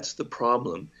that that's the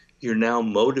problem, you're now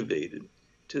motivated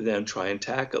to then try and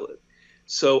tackle it.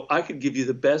 So I could give you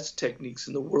the best techniques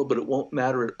in the world, but it won't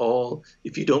matter at all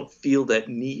if you don't feel that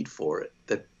need for it,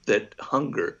 that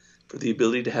hunger for the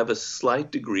ability to have a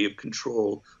slight degree of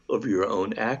control over your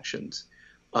own actions.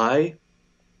 I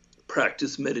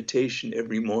practice meditation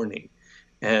every morning.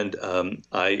 And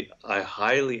I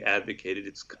highly advocate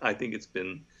it. I think it's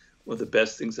been one of the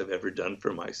best things I've ever done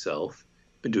for myself.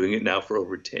 Been doing it now for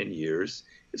over 10 years.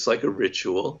 It's like a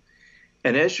ritual.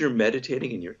 And as you're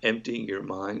meditating and you're emptying your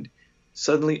mind,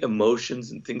 suddenly emotions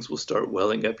and things will start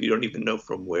welling up. You don't even know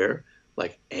from where,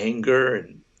 like anger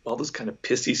and all this kind of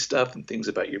pissy stuff and things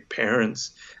about your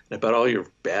parents and about all your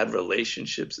bad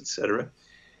relationships, etc.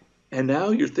 And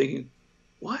now you're thinking,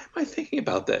 why am I thinking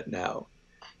about that now?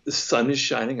 The sun is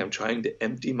shining. I'm trying to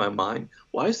empty my mind.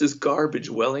 Why is this garbage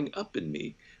welling up in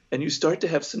me? And you start to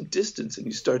have some distance and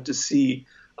you start to see.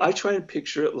 I try and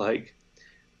picture it like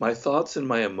my thoughts and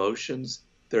my emotions,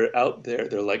 they're out there.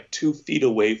 They're like 2 feet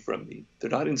away from me.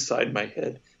 They're not inside my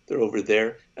head. They're over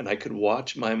there. And I could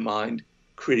watch my mind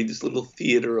creating this little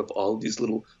theater of all these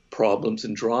little problems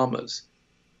and dramas.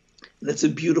 And that's a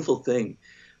beautiful thing.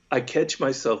 I catch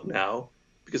myself now,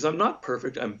 because I'm not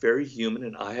perfect, I'm very human,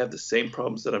 and I have the same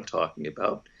problems that I'm talking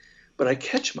about. But I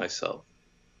catch myself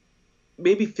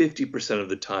maybe 50% of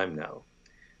the time now.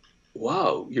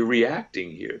 Wow, you're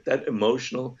reacting here. That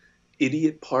emotional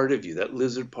idiot part of you, that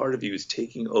lizard part of you is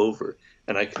taking over,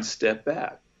 and I can step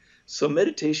back. So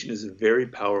meditation is a very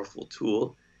powerful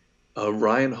tool.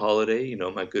 Ryan Holiday,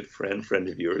 my good friend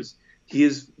of yours, he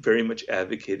has very much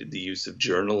advocated the use of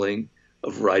journaling,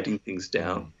 of writing things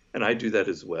down, and I do that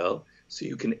as well. So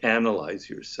you can analyze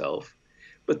yourself.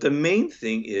 But the main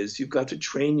thing is you've got to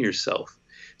train yourself.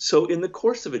 So in the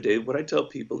course of a day, what I tell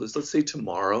people is, let's say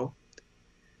tomorrow,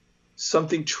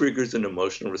 something triggers an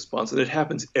emotional response, and it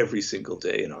happens every single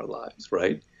day in our lives,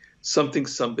 right? Something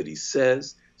somebody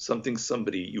says, something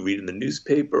somebody you read in the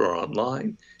newspaper or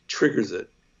online triggers it.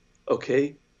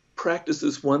 Okay, practice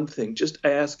this one thing. Just I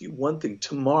ask you one thing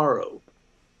tomorrow.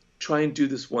 Try and do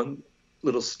this one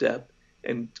little step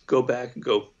and go back and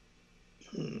go,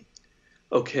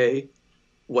 okay,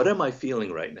 what am I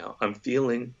feeling right now? I'm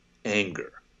feeling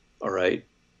anger. All right.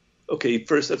 Okay,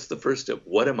 first, that's the first step.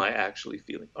 What am I actually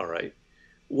feeling? All right.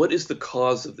 What is the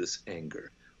cause of this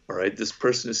anger? All right, this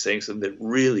person is saying something that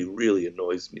really, really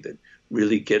annoys me, that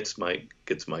really gets my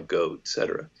goat,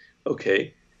 etc.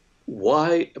 Okay,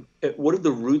 why? What are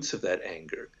the roots of that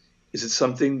anger? Is it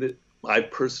something that I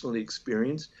personally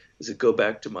experienced? Does it go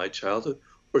back to my childhood,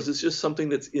 or is this just something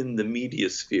that's in the media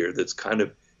sphere that's kind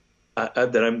of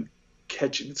that I'm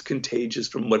catching? It's contagious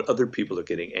from what other people are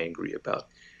getting angry about.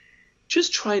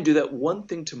 Just try and do that one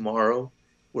thing tomorrow,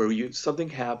 where something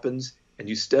happens and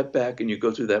you step back and you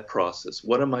go through that process.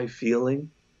 What am I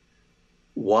feeling?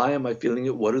 Why am I feeling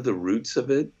it? What are the roots of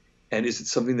it? And is it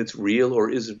something that's real or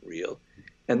isn't real?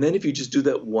 And then if you just do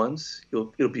that once,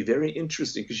 it'll be very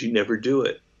interesting because you never do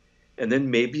it. And then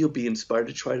maybe you'll be inspired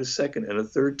to try it a second and a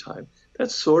third time.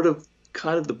 That's sort of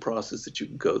kind of the process that you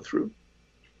can go through.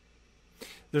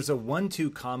 There's a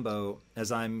 1-2 combo,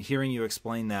 as I'm hearing you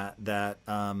explain that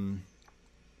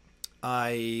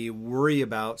I worry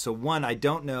about. So one, I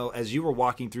don't know, as you were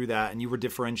walking through that and you were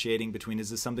differentiating between, is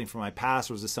this something from my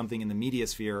past or is this something in the media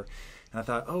sphere? And I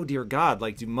thought, oh dear God,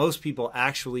 like, do most people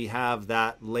actually have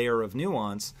that layer of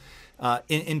nuance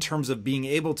in terms of being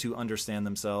able to understand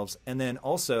themselves? And then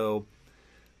also,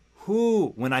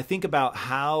 when I think about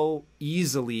how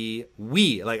easily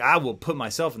I will put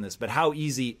myself in this, but how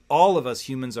easy all of us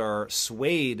humans are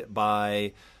swayed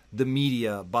by the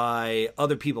media, by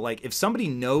other people. Like, if somebody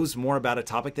knows more about a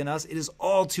topic than us, it is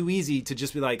all too easy to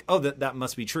just be like, oh, that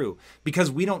must be true,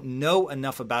 because we don't know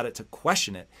enough about it to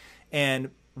question it.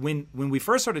 And when we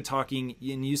first started talking,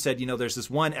 and you said, there's this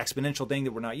one exponential thing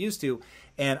that we're not used to,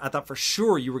 and I thought for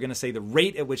sure you were going to say the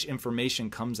rate at which information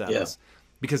comes at us.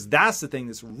 Because that's the thing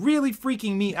that's really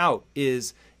freaking me out,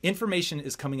 is information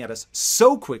is coming at us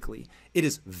so quickly. It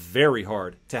is very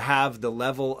hard to have the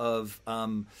level of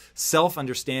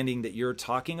self-understanding that you're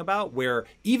talking about, where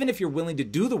even if you're willing to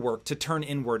do the work to turn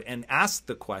inward and ask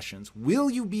the questions,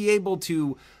 will you be able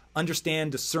to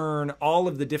understand, discern all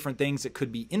of the different things that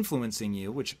could be influencing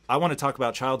you, which I want to talk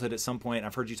about childhood at some point.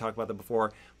 I've heard you talk about that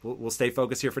before. We'll stay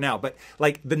focused here for now. But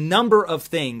like the number of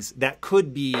things that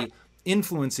could be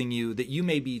influencing you that you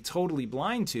may be totally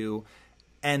blind to.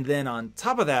 And then on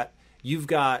top of that, you've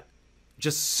got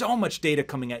just so much data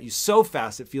coming at you so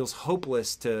fast, it feels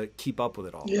hopeless to keep up with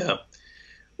it all. Yeah.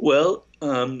 Well,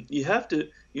 you have to,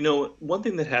 one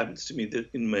thing that happens to me that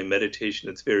in my meditation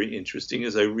that's very interesting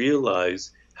is I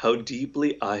realize how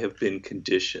deeply I have been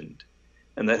conditioned,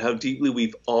 and that how deeply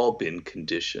we've all been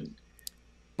conditioned.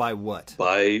 By what?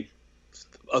 By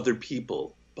other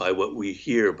people, by what we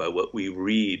hear, by what we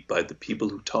read, by the people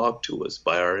who talk to us,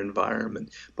 by our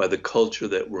environment, by the culture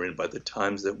that we're in, by the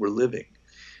times that we're living.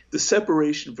 The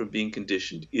separation from being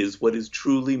conditioned is what is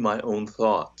truly my own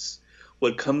thoughts,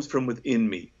 what comes from within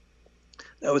me.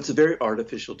 Now, it's a very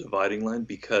artificial dividing line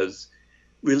because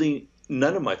really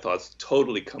none of my thoughts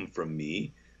totally come from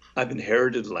me. I've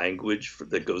inherited language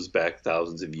that goes back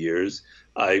thousands of years.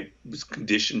 I was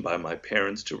conditioned by my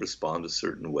parents to respond a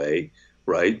certain way,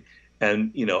 right?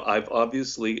 And, I've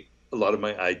obviously, a lot of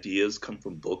my ideas come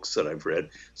from books that I've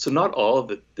read. So not all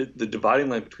of it, the dividing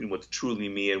line between what's truly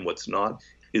me and what's not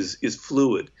is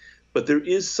fluid. But there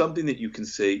is something that you can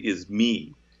say is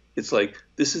me. It's like,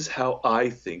 this is how I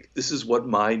think. This is what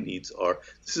my needs are.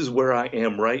 This is where I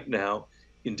am right now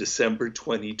in December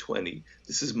 2020.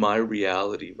 This is my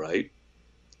reality, right?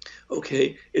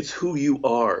 Okay, it's who you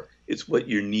are. It's what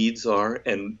your needs are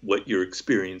and what your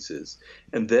experience is.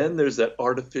 And then there's that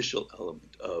artificial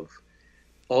element of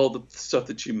all the stuff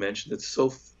that you mentioned that's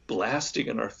so blasting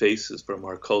in our faces from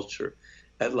our culture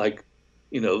at light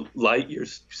year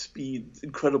speeds,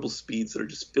 incredible speeds that are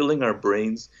just filling our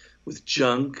brains with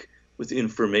junk, with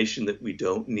information that we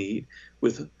don't need,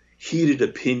 with heated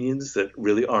opinions that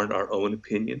really aren't our own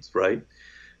opinions, right?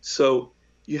 So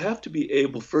you have to be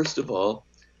able, first of all,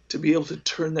 to be able to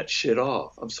turn that shit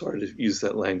off. I'm sorry to use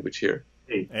that language here.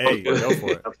 Hey, go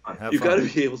for it. You've got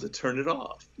to be able to turn it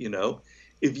off.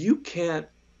 If you can't,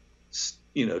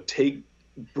 take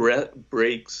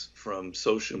breaks from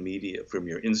social media, from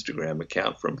your Instagram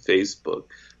account, from Facebook,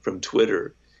 from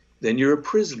Twitter, then you're a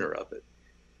prisoner of it.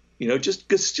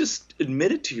 Just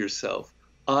admit it to yourself.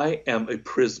 I am a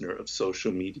prisoner of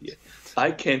social media.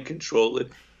 I can't control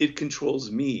it. It controls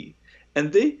me.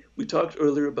 And we talked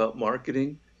earlier about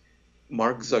marketing.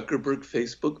 Mark Zuckerberg,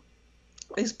 Facebook,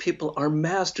 these people are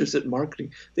masters at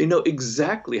marketing. They know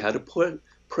exactly how to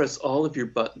press all of your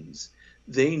buttons.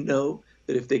 They know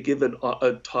that if they give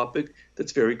a topic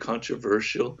that's very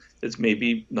controversial, that's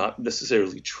maybe not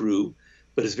necessarily true,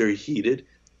 but is very heated,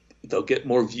 they'll get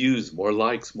more views, more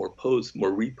likes, more posts,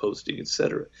 more reposting,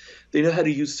 etc. They know how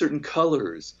to use certain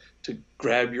colors to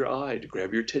grab your eye, to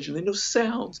grab your attention. They know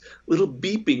sounds, little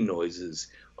beeping noises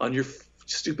on your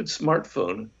stupid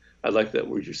smartphone I like that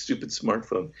word, your stupid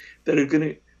smartphone, that are going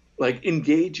to like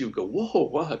engage you, go, whoa,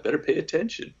 wow, I better pay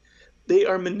attention. They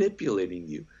are manipulating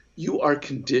you. You are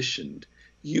conditioned.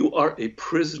 You are a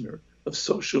prisoner of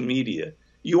social media.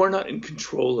 You are not in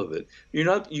control of it.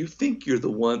 You think you're the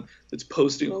one that's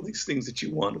posting all these things that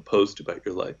you want to post about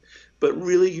your life, but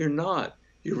really you're not.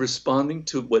 You're responding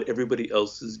to what everybody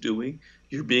else is doing.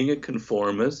 You're being a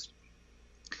conformist.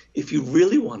 If you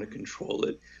really want to control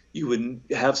it, you would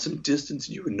have some distance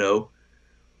and you would know,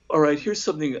 all right, here's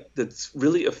something that's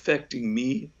really affecting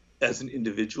me as an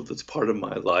individual, that's part of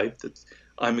my life, that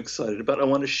I'm excited about. I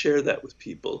want to share that with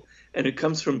people. And it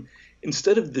comes from,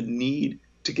 instead of the need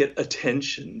to get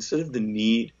attention, instead of the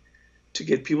need to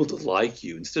get people to like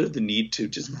you, instead of the need to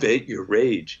just vent your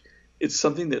rage, it's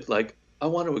something that like, I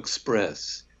want to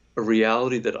express a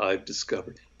reality that I've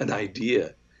discovered, an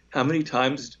idea. How many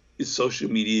times is social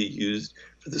media used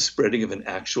for the spreading of an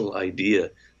actual idea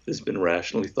that has been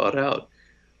rationally thought out?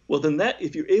 Well, then that,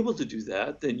 if you're able to do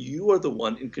that, then you are the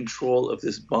one in control of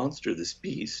this monster, this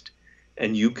beast,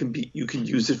 and you can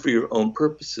use it for your own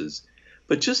purposes.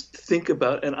 But just think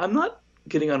about, and I'm not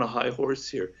getting on a high horse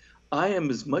here, I am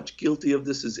as much guilty of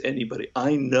this as anybody.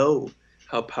 I know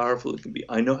how powerful it can be.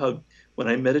 I know how, when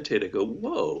I meditate, I go,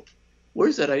 whoa,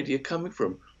 where's that idea coming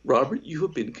from? Robert, you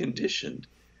have been conditioned.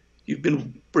 You've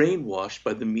been brainwashed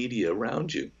by the media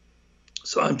around you.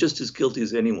 So I'm just as guilty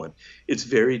as anyone. It's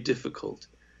very difficult.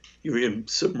 You're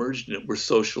submerged in it. We're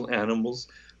social animals.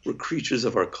 We're creatures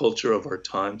of our culture, of our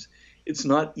times. It's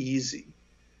not easy.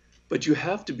 But you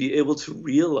have to be able to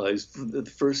realize, the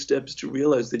first step is to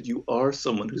realize that you are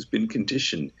someone who's been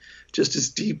conditioned just as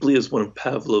deeply as one of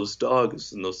Pavlov's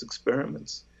dogs in those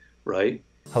experiments, right?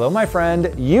 Hello, my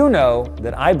friend. You know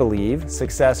that I believe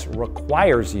success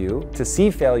requires you to see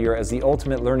failure as the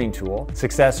ultimate learning tool.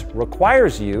 Success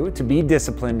requires you to be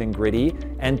disciplined and gritty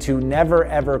and to never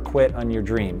ever quit on your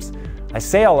dreams. I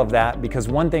say all of that because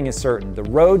one thing is certain: the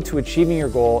road to achieving your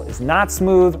goal is not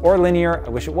smooth or linear. I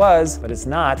wish it was, but it's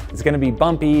not. It's going to be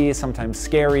bumpy, sometimes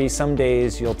scary. Some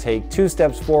days you'll take 2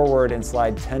 steps forward and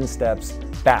slide 10 steps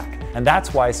back. And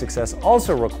that's why success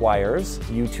also requires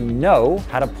you to know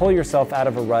how to pull yourself out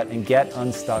of a rut and get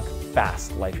unstuck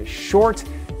fast. Life is short.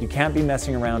 You can't be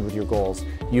messing around with your goals.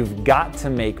 You've got to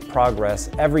make progress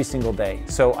every single day.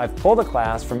 So I've pulled a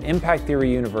class from Impact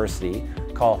Theory University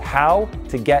called How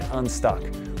to Get Unstuck,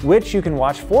 which you can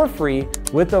watch for free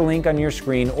with the link on your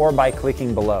screen or by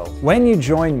clicking below. When you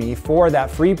join me for that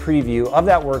free preview of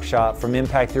that workshop from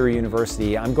Impact Theory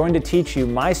University, I'm going to teach you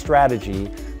my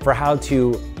strategy for how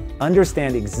to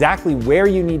understand exactly where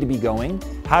you need to be going,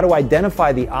 how to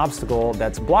identify the obstacle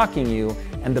that's blocking you,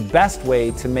 and the best way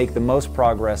to make the most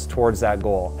progress towards that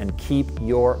goal and keep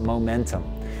your momentum.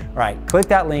 All right, click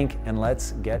that link and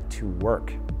let's get to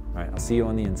work. All right, I'll see you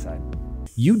on the inside.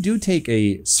 You do take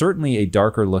certainly a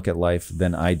darker look at life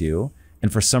than I do.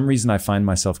 And for some reason, I find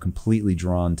myself completely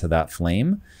drawn to that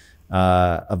flame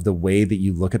of the way that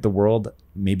you look at the world,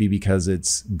 maybe because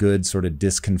it's good sort of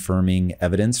disconfirming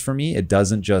evidence for me. It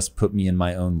doesn't just put me in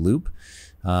my own loop.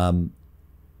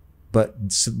 But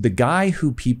the guy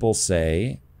who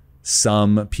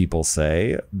some people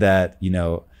say that,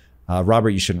 Robert,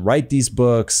 you shouldn't write these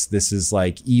books. This is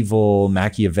like evil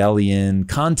Machiavellian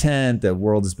content. The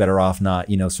world is better off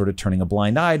not, sort of turning a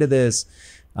blind eye to this,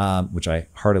 which I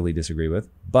heartily disagree with.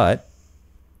 But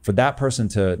for that person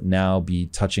to now be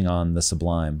touching on the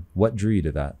sublime, what drew you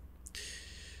to that?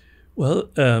 Well,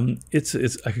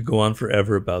 I could go on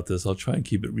forever about this. I'll try and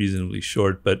keep it reasonably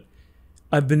short, but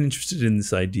I've been interested in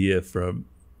this idea for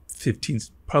 15,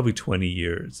 probably 20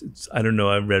 years. I don't know,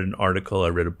 I read an article, I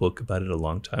read a book about it a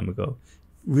long time ago.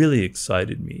 Really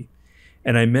excited me.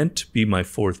 And I meant to be my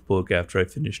 4th book after I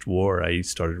finished War. I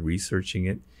started researching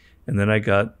it. And then I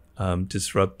got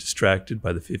distracted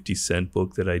by the 50 Cent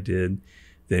book that I did.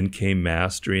 Then came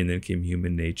Mastery, and then came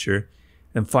Human Nature.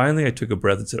 And finally I took a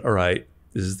breath and said, all right,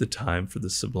 this is the time for the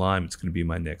sublime. It's going to be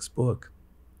my next book.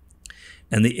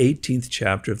 And the 18th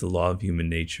chapter of The Law of Human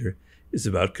Nature is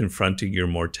about confronting your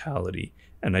mortality.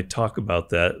 And I talk about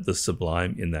that, the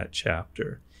sublime, in that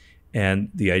chapter. And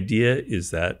the idea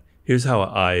is that, here's how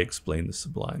I explain the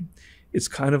sublime. It's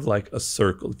kind of like a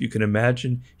circle. If you can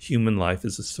imagine human life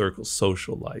as a circle,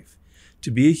 social life.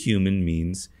 To be a human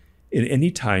means, in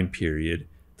any time period,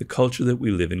 the culture that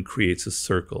we live in creates a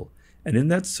circle. And in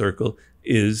that circle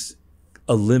is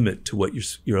a limit to what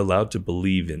you're allowed to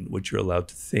believe in, what you're allowed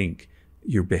to think,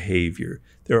 your behavior.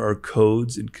 There are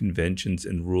codes and conventions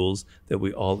and rules that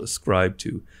we all ascribe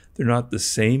to. They're not the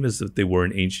same as if they were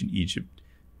in ancient Egypt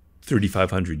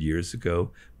 3,500 years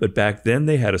ago, but back then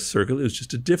they had a circle. It was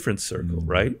just a different circle,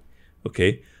 right?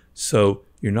 Okay, so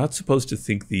You're not supposed to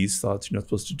think these thoughts. You're not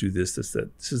supposed to do this, this,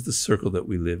 that. This is the circle that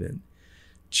we live in.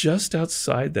 Just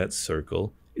outside that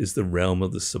circle is the realm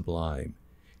of the sublime.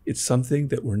 It's something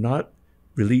that we're not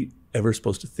really ever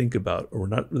supposed to think about, or we're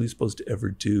not really supposed to ever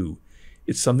do.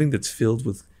 It's something that's filled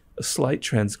with a slight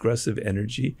transgressive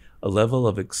energy, a level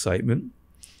of excitement,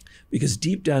 because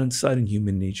deep down inside in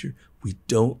human nature, we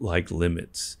don't like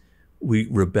limits. We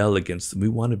rebel against them. We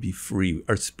want to be free.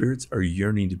 Our spirits are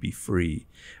yearning to be free.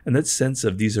 And that sense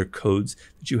of these are codes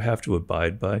that you have to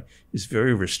abide by is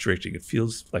very restricting. It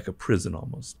feels like a prison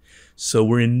almost. So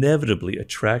we're inevitably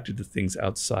attracted to things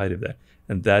outside of that.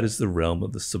 And that is the realm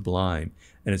of the sublime.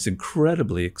 And it's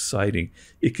incredibly exciting.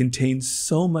 It contains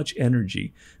so much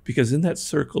energy because in that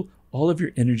circle, all of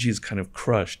your energy is kind of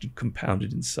crushed and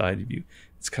compounded inside of you.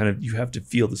 It's kind of, you have to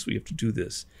feel this way, you have to do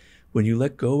this. When you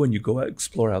let go and you go out,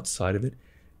 explore outside of it,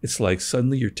 it's like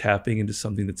suddenly you're tapping into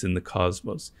something that's in the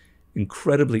cosmos.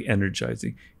 Incredibly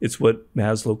energizing. It's what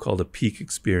Maslow called a peak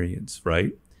experience,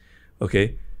 right?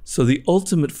 Okay, so the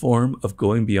ultimate form of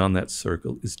going beyond that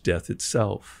circle is death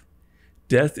itself.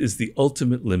 Death is the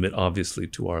ultimate limit, obviously,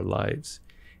 to our lives.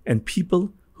 And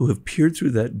people who have peered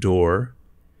through that door,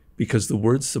 because the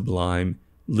word sublime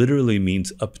literally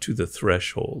means up to the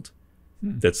threshold.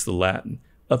 That's the Latin.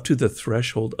 Up to the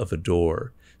threshold of a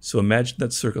door. So imagine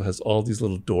that circle has all these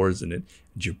little doors in it,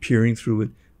 and you're peering through it.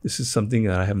 This is something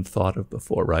that I haven't thought of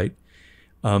before, right?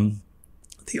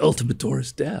 The ultimate door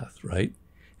is death, right?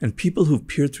 And people who've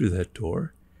peered through that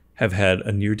door have had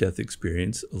a near-death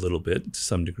experience a little bit, to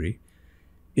some degree.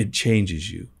 It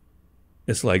changes you.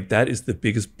 It's like that is the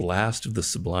biggest blast of the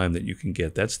sublime that you can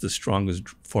get. That's the strongest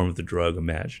form of the drug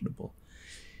imaginable.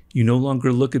 You no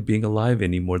longer look at being alive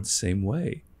anymore the same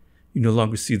way. You no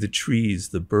longer see the trees,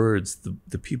 the birds,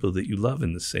 the people that you love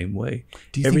in the same way.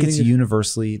 Do you think it's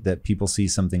universally that people see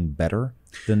something better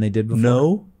than they did before?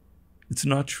 No, it's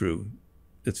not true.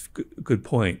 It's a good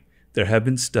point. There have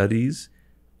been studies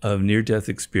of near-death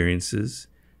experiences.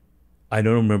 I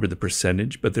don't remember the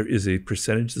percentage, but there is a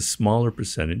percentage, the smaller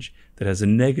percentage, that has a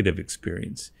negative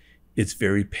experience. It's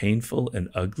very painful and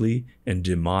ugly and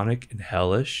demonic and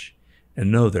hellish.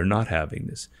 And no, they're not having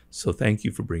this. So thank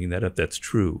you for bringing that up. That's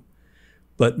true.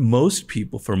 But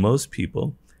for most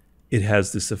people, it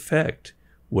has this effect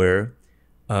where,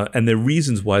 and there are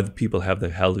reasons why the people have the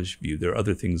hellish view. There are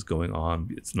other things going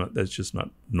on. That's just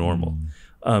not normal.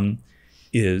 You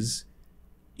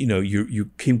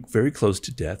came very close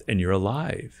to death and you're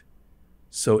alive.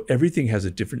 So everything has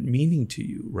a different meaning to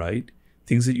you, right?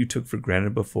 Things that you took for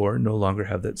granted before no longer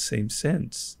have that same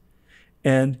sense.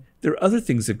 And there are other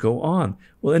things that go on.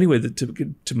 Well, anyway, to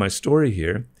get to my story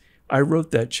here, I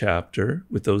wrote that chapter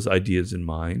with those ideas in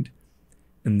mind.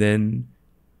 And then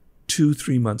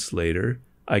 2-3 months later,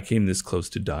 I came this close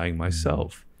to dying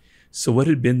myself. So what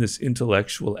had been this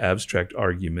intellectual abstract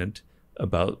argument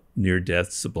about near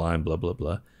death, sublime, blah, blah,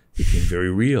 blah, became very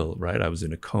real, right? I was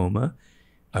in a coma.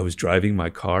 I was driving my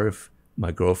car. If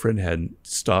my girlfriend hadn't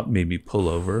stopped, made me pull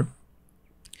over,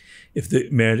 if the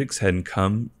medics hadn't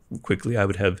come quickly, I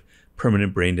would have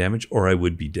permanent brain damage or I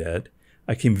would be dead.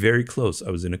 I came very close.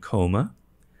 I was in a coma.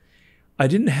 I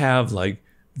didn't have like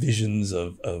visions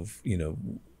of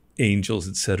angels,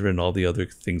 etc., and all the other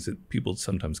things that people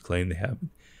sometimes claim they have.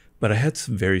 But I had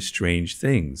some very strange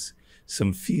things,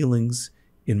 some feelings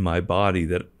in my body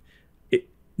that,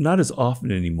 not as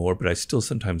often anymore, but I still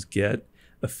sometimes get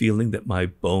a feeling that my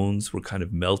bones were kind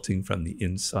of melting from the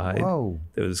inside. Whoa.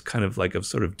 There was kind of like a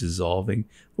sort of dissolving.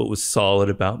 What was solid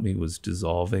about me was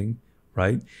dissolving,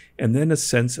 right? And then a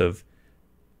sense of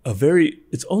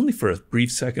it's only for a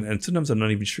brief second, and sometimes I'm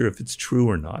not even sure if it's true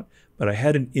or not, but I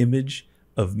had an image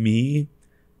of me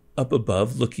up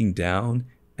above looking down,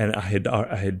 and I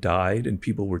had died and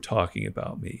people were talking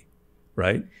about me,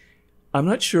 right? I'm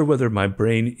not sure whether my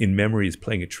brain in memory is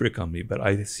playing a trick on me, but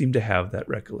I seem to have that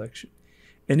recollection.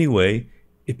 Anyway,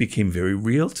 it became very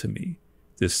real to me,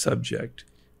 this subject,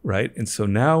 right? And so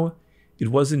now it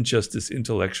wasn't just this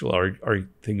intellectual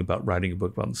thing about writing a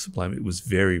book about the sublime. It was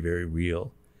very, very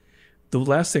real. The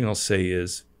last thing I'll say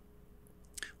is,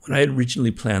 when I had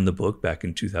originally planned the book back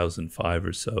in 2005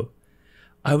 or so,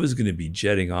 I was going to be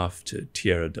jetting off to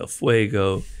Tierra del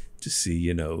Fuego to see,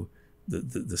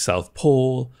 the South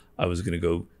Pole. I was going to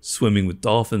go swimming with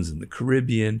dolphins in the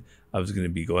Caribbean. I was going to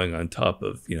be going on top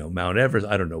of, Mount Everest.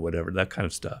 I don't know, whatever, that kind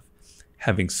of stuff,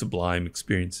 having sublime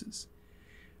experiences.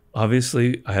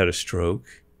 Obviously, I had a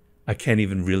stroke. I can't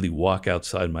even really walk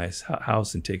outside my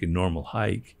house and take a normal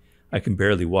hike. I can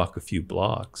barely walk a few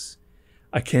blocks.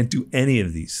 I can't do any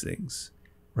of these things,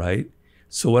 right?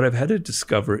 So what I've had to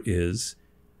discover is,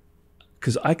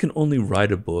 because I can only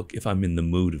write a book if I'm in the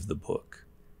mood of the book,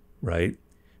 right?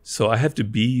 So I have to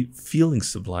be feeling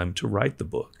sublime to write the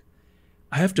book.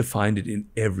 I have to find it in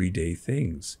everyday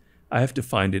things. I have to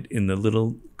find it in the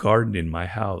little garden in my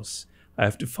house. I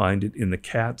have to find it in the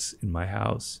cats in my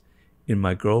house, in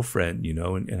my girlfriend, you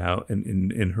know, and how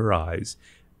in her eyes,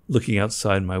 looking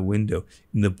outside my window,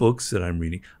 in the books that I'm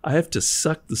reading. I have to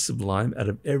suck the sublime out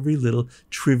of every little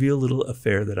trivial little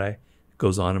affair that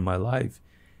goes on in my life.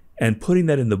 And putting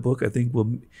that in the book, I think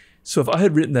so if I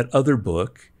had written that other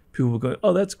book, people would go,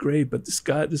 oh, that's great, but this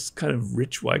guy, this kind of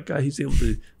rich white guy, he's able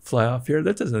to fly off here.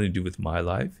 That has nothing to do with my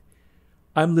life.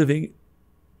 I'm living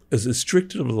as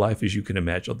restricted of a life as you can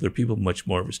imagine. There are people much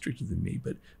more restricted than me,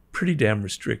 but pretty damn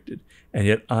restricted. And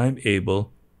yet I'm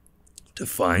able to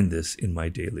find this in my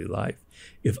daily life.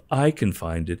 If I can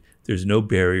find it, there's no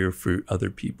barrier for other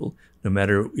people, no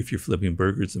matter if you're flipping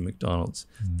burgers at McDonald's.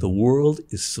 The world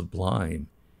is sublime,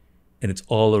 and it's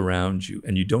all around you.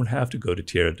 And you don't have to go to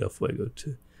Tierra del Fuego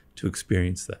to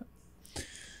experience that.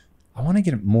 I want to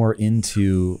get more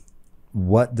into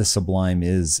what the sublime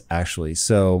is actually.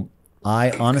 So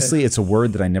honestly, it's a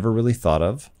word that I never really thought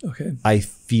of. Okay. I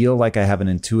feel like I have an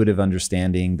intuitive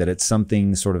understanding that it's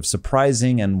something sort of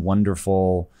surprising and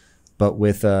wonderful, but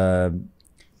with a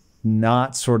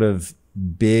not sort of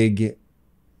big,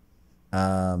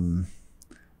 amplitude's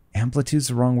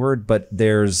the wrong word, but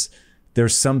there's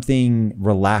something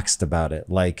relaxed about it,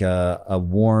 like a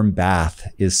warm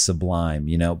bath is sublime,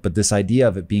 you know, but this idea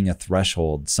of it being a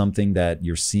threshold, something that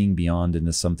you're seeing beyond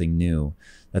into something new,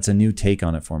 that's a new take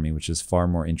on it for me, which is far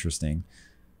more interesting.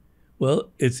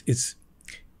 Well, it's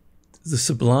the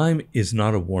sublime is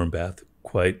not a warm bath,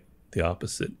 quite the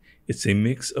opposite. It's a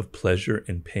mix of pleasure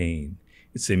and pain.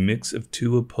 It's a mix of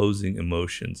two opposing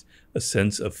emotions, a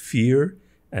sense of fear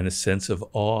and a sense of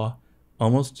awe,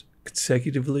 almost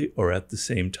consecutively or at the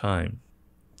same time,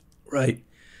 right?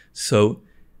 So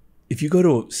if you go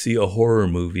to see a horror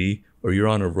movie or you're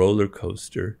on a roller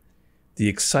coaster, the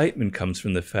excitement comes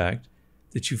from the fact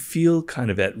that you feel kind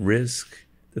of at risk,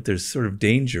 that there's sort of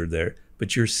danger there,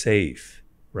 but you're safe,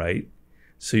 right?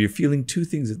 So you're feeling two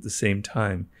things at the same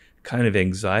time, kind of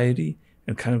anxiety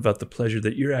and kind of about the pleasure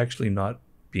that you're actually not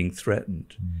being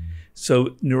threatened.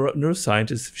 So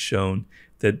neuroscientists have shown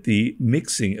that the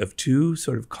mixing of two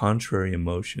sort of contrary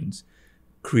emotions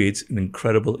creates an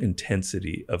incredible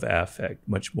intensity of affect,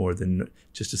 much more than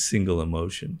just a single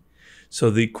emotion.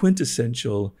 So the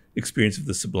quintessential experience of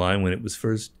the sublime, when it was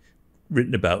first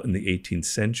written about in the 18th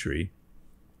century,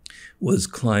 was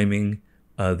climbing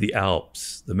the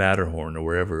Alps, the Matterhorn, or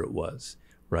wherever it was,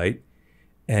 right?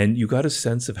 And you got a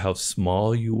sense of how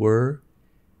small you were,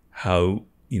 how,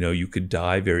 you know, you could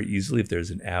die very easily if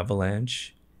there's an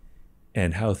avalanche,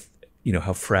 and how, you know,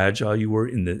 how fragile you were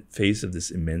in the face of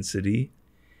this immensity.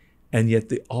 And yet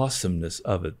the awesomeness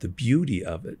of it, the beauty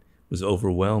of it was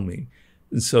overwhelming.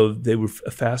 And so they were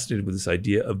fascinated with this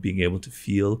idea of being able to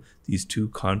feel these two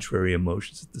contrary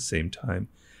emotions at the same time.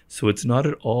 So it's not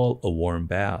at all a warm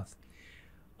bath.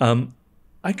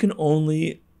 I can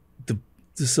only,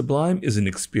 the sublime is an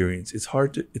experience. It's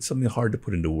something hard to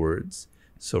put into words.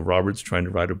 So Robert's trying to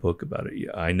write a book about it.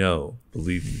 Yeah, I know,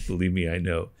 believe me, I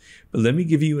know. But let me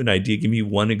give you an idea, give me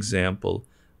one example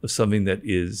of something that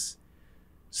is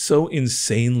so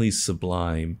insanely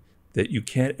sublime that you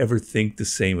can't ever think the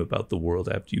same about the world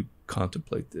after you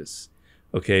contemplate this,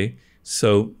 okay?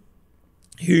 So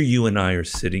here you and I are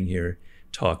sitting here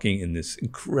talking in this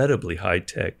incredibly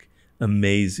high-tech,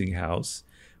 amazing house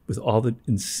with all the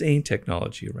insane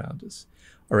technology around us.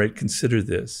 All right, consider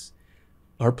this.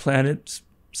 Our planet's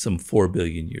some 4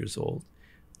 billion years old.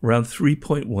 Around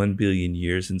 3.1 billion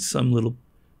years in some little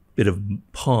bit of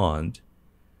pond,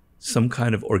 some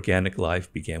kind of organic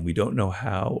life began. We don't know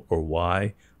how or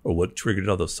why or what triggered it,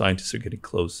 although scientists are getting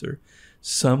closer.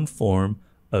 Some form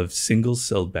of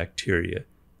single-celled bacteria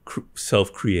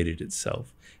self-created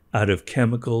itself out of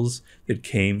chemicals that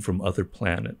came from other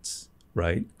planets,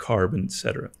 right? Carbon,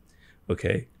 etc.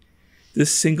 Okay?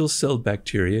 This single-celled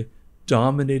bacteria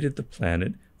dominated the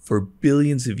planet for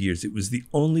billions of years. It was the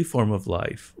only form of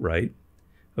life, right?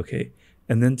 Okay?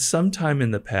 And then sometime in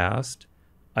the past,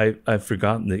 I've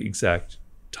forgotten the exact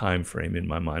time frame in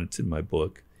my mind, it's in my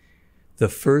book, the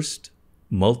first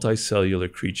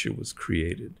multicellular creature was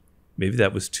created. Maybe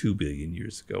that was 2 billion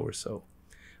years ago or so.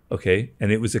 Okay?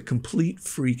 And it was a complete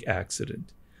freak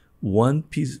accident. One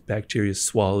piece of bacteria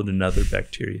swallowed another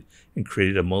bacteria and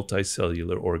created a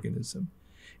multicellular organism.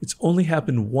 It's only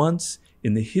happened once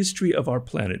in the history of our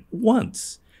planet.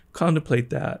 Once.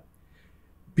 Contemplate that.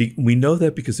 We know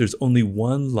that because there's only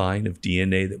one line of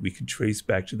DNA that we can trace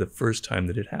back to the first time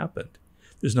that it happened.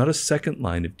 There's not a second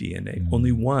line of DNA,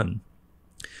 only one.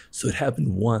 So it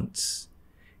happened once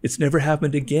It's never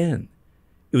happened again.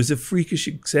 It was a freakish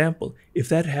example. If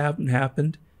that hadn't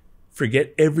happened,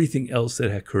 forget everything else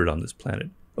that occurred on this planet.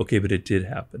 Okay, but it did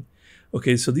happen.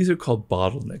 Okay, so these are called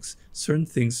bottlenecks. Certain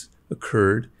things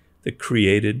occurred that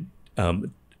created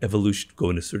evolution to go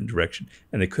in a certain direction,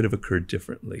 and they could have occurred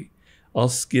differently. I'll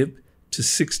skip to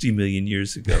 60 million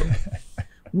years ago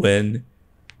when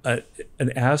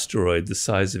an asteroid the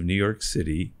size of New York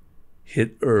City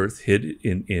hit Earth, hit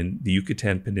in the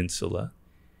Yucatan Peninsula,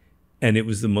 and it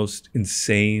was the most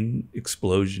insane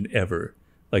explosion ever,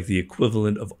 like the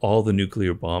equivalent of all the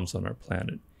nuclear bombs on our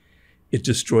planet. It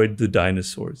destroyed the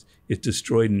dinosaurs. It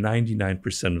destroyed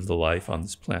 99% of the life on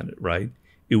this planet, right?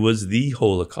 It was the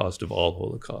Holocaust of all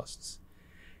Holocausts.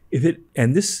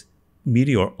 And this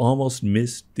meteor almost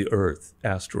missed the Earth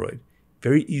asteroid.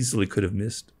 Very easily could have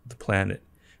missed the planet,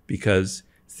 because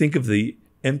think of the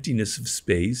emptiness of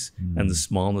space and the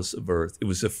smallness of Earth. It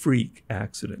was a freak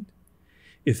accident.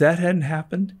 If that hadn't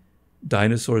happened,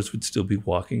 dinosaurs would still be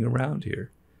walking around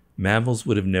here. Mammals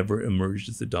would have never emerged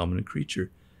as the dominant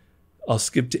creature. I'll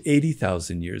skip to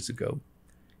 80,000 years ago.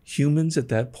 Humans at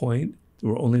that point,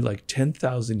 there were only like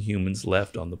 10,000 humans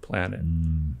left on the planet.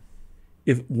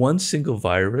 If one single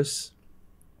virus,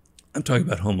 I'm talking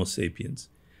about Homo sapiens,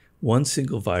 one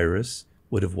single virus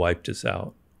would have wiped us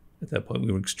out. At that point,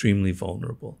 we were extremely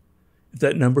vulnerable. If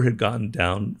that number had gotten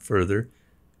down further,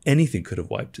 anything could have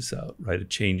wiped us out, right? A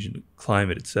change in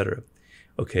climate, etc.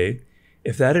 Okay,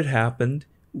 if that had happened,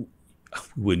 we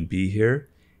wouldn't be here,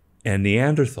 and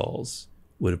Neanderthals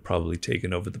would have probably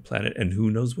taken over the planet, and who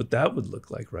knows what that would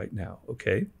look like right now,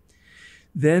 okay?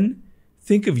 Then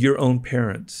think of your own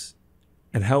parents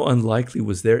and how unlikely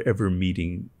was their ever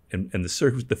meeting, and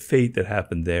the fate that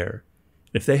happened there.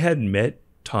 If they hadn't met,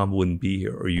 Tom wouldn't be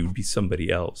here, or you would be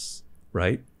somebody else,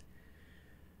 right?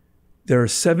 There are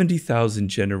 70,000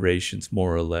 generations,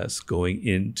 more or less, going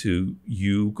into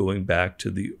you going back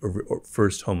to the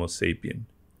first Homo sapien,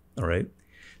 all right?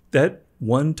 That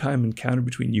one-time encounter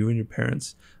between you and your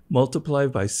parents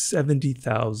multiplied by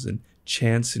 70,000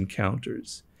 chance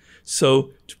encounters.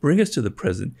 So to bring us to the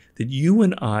present, that you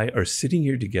and I are sitting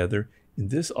here together in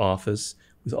this office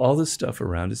with all this stuff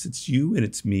around us, it's you and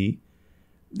it's me,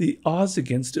 the odds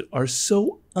against it are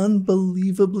so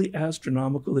unbelievably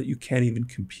astronomical that you can't even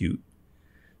compute.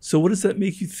 So what does that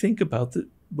make you think about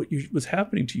what's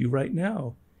happening to you right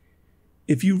now?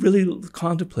 If you really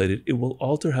contemplate it, it will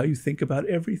alter how you think about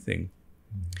everything.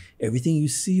 Everything you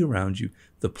see around you,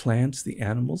 the plants, the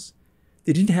animals,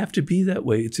 they didn't have to be that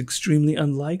way. It's extremely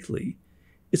unlikely.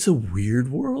 It's a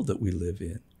weird world that we live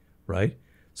in, right?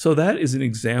 So that is an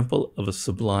example of a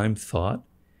sublime thought.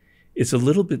 It's a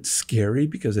little bit scary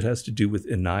because it has to do with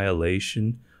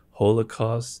annihilation,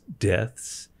 Holocaust,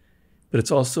 deaths, but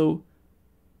it's also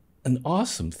an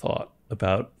awesome thought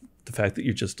about the fact that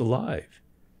you're just alive.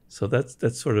 So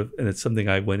that's sort of, and it's something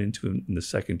I went into in the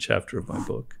second chapter of my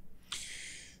book.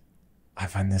 I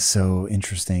find this so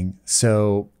interesting.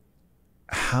 So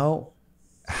how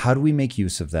do we make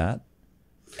use of that?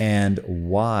 And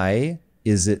why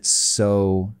is it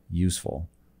so useful?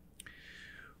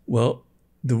 Well,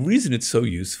 the reason it's so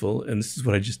useful, and this is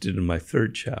what I just did in my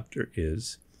third chapter,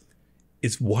 is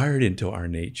it's wired into our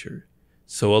nature.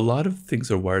 So a lot of things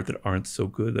are wired that aren't so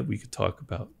good that we could talk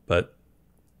about, but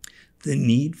the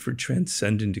need for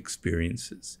transcendent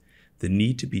experiences, the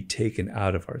need to be taken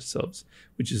out of ourselves,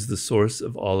 which is the source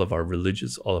of all of our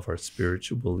religious, all of our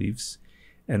spiritual beliefs,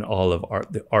 and all of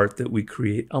the art that we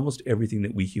create, almost everything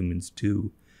that we humans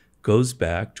do, goes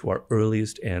back to our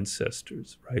earliest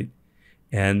ancestors, right?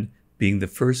 And being the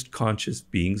first conscious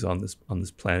beings on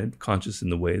this planet, conscious in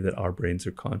the way that our brains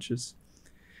are conscious,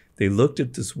 they looked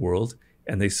at this world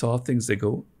and they saw things. They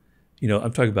go,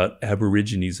 I'm talking about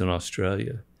Aborigines in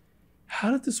Australia.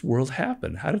 How did this world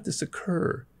happen? How did this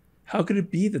occur? How could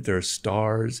it be that there are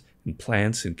stars and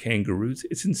plants and kangaroos?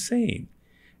 It's insane,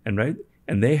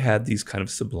 and they had these kind of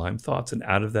sublime thoughts, and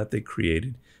out of that they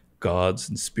created gods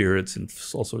and spirits and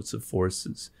all sorts of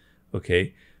forces.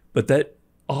 Okay, but that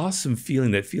awesome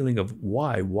feeling, that feeling of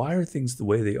why are things the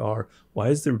way they are? Why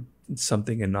is there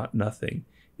something and not nothing?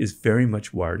 Is very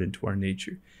much wired into our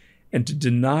nature. And to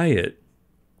deny it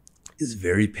is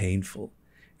very painful.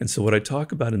 And so what I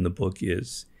talk about in the book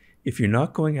is, if you're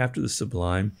not going after the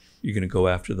sublime, you're going to go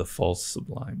after the false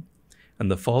sublime.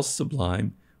 And the false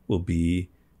sublime will be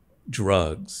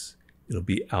drugs. It'll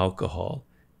be alcohol.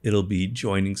 It'll be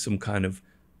joining some kind of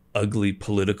ugly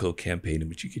political campaign in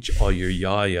which you get all your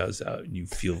yayas out and you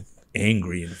feel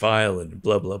angry and violent and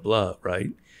blah, blah, blah,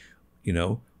 right?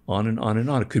 On and on and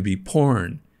on. It could be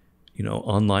porn,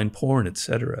 online porn,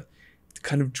 etc. The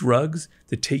kind of drugs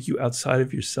that take you outside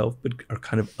of yourself but are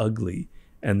kind of ugly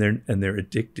and they're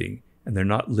addicting, and they're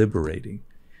not liberating.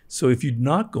 So if you're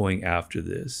not going after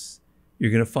this,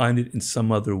 you're going to find it in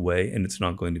some other way, and it's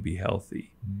not going to be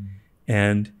healthy.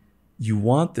 And you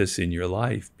want this in your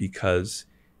life because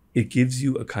it gives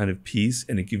you a kind of peace,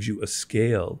 and it gives you a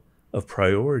scale of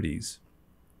priorities.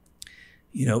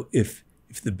 You know, if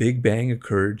the Big Bang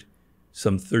occurred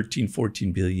some 13,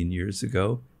 14 billion years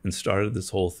ago and started this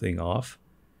whole thing off,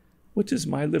 what does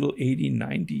my little 80,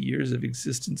 90 years of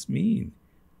existence mean?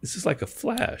 This is like a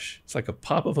flash. It's like a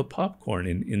pop of a popcorn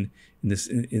in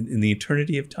the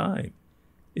eternity of time.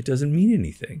 It doesn't mean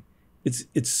anything.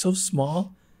 It's so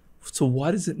small. So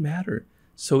why does it matter?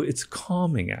 So it's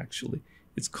calming, actually.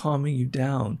 It's calming you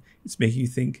down. It's making you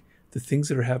think the things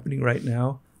that are happening right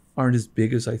now aren't as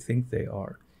big as I think they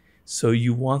are. So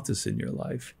you want this in your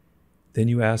life. Then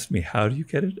you asked me, how do you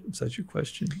get it? Was that your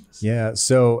question? Yeah.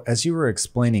 So as you were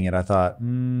explaining it, I thought,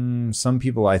 some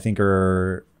people I think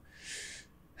are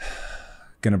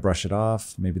going to brush it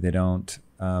off. Maybe they don't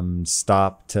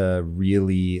stop to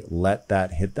really let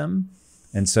that hit them.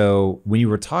 And so when you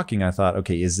were talking, I thought,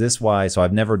 okay, is this why? So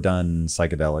I've never done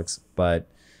psychedelics, but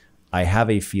I have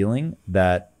a feeling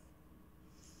that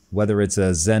whether it's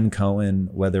a Zen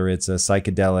koan, whether it's a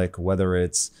psychedelic, whether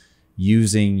it's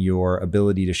using your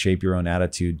ability to shape your own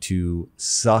attitude to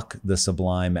suck the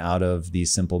sublime out of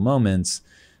these simple moments,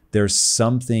 there's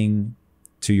something,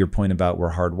 to your point about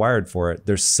we're hardwired for it,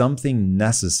 there's something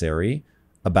necessary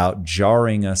about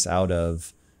jarring us out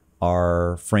of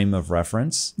our frame of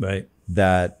reference. Right.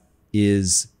 That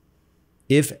is,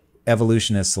 if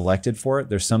evolution has selected for it,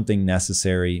 there's something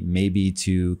necessary maybe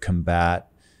to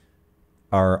combat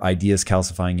our ideas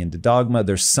calcifying into dogma.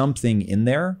 There's something in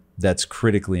there that's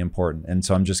critically important. And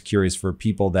so I'm just curious for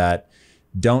people that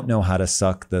don't know how to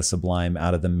suck the sublime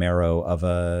out of the marrow of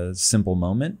a simple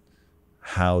moment,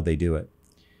 how they do it.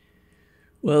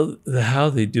 Well, the how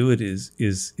they do it is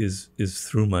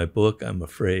through my book, I'm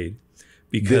afraid.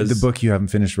 Because the book you haven't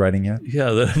finished writing yet? Yeah,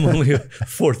 I'm only a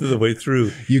fourth of the way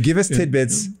through. You give us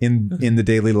tidbits in the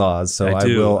Daily Laws, so I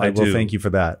will thank you for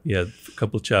that. Yeah, a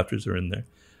couple of chapters are in there.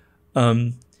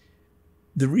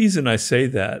 The reason I say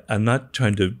that, I'm not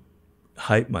trying to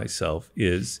hype myself,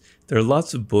 is there are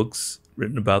lots of books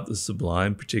written about the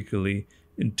sublime, particularly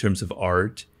in terms of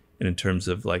art and in terms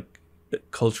of like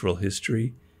cultural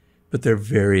history, but they're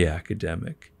very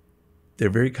academic. They're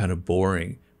very kind of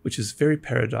boring, which is very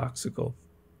paradoxical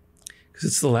because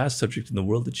it's the last subject in the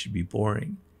world that should be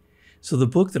boring. So the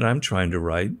book that I'm trying to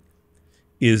write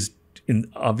is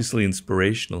obviously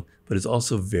inspirational, but is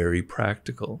also very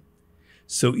practical.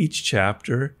 So each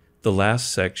chapter, the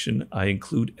last section, I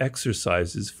include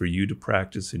exercises for you to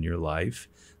practice in your life.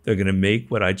 They're going to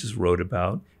make what I just wrote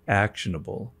about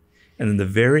actionable. And in the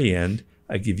very end,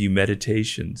 I give you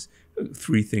meditations,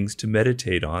 3 things to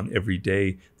meditate on every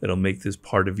day that'll make this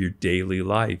part of your daily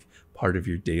life, part of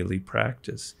your daily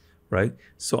practice, right?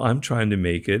 So I'm trying to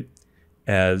make it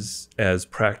as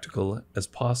practical as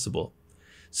possible.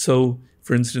 So,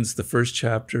 for instance, the first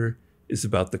chapter is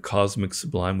about the cosmic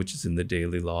sublime, which is in the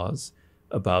Daily Laws,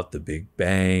 about the Big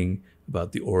Bang,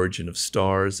 about the origin of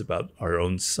stars, about our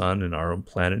own sun and our own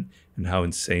planet, and how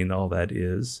insane all that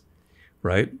is,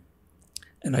 right?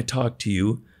 And I talk to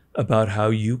you about how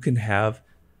you can have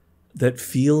that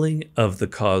feeling of the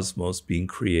cosmos being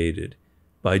created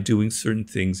by doing certain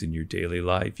things in your daily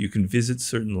life. You can visit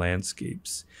certain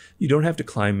landscapes. You don't have to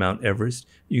climb Mount Everest.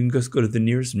 You can just go to the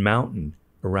nearest mountain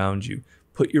around you.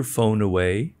 Put your phone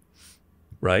away,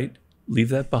 right? Leave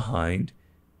that behind.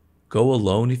 Go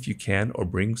alone if you can, or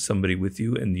bring somebody with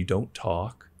you and you don't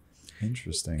talk.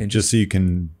 Interesting. And just so you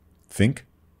can think?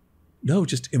 No,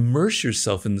 just immerse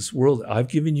yourself in this world. I've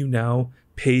given you now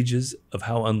pages of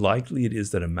how unlikely it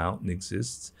is that a mountain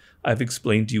exists. I've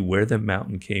explained to you where the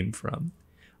mountain came from.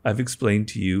 I've explained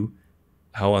to you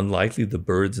how unlikely the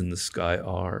birds in the sky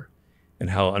are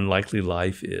and how unlikely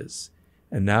life is.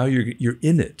 And now you're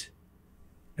in it.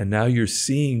 And now you're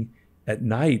seeing at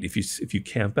night, if you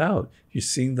camp out, you're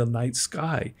seeing the night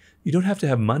sky. You don't have to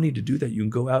have money to do that. You can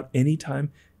go out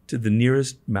anytime to the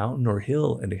nearest mountain or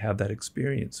hill and have that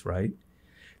experience, right?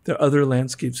 There are other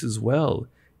landscapes as well.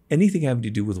 Anything having to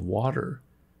do with water.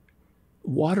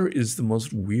 Water is the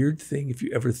most weird thing if you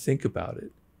ever think about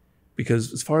it.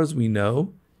 Because as far as we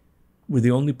know, we're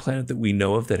the only planet that we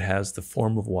know of that has the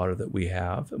form of water that we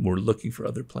have. And we're looking for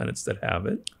other planets that have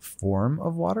it. Form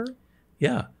of water?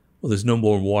 Yeah. Well, there's no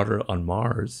more water on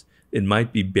Mars. It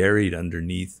might be buried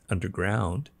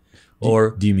underground.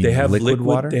 Or do you mean they have liquid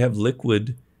water? They have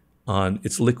liquid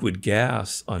it's liquid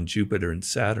gas on Jupiter and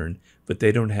Saturn, but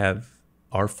they don't have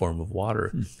our form of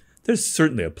water. There's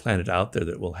certainly a planet out there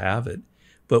that will have it.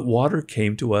 But water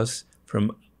came to us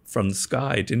from the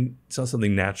sky. It's not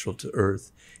something natural to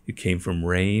Earth. It came from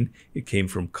rain. It came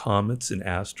from comets and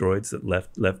asteroids that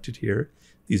left it here.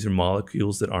 These are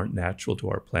molecules that aren't natural to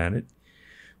our planet.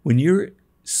 When you're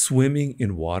swimming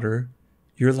in water,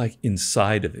 you're like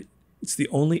inside of it. It's the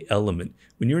only element.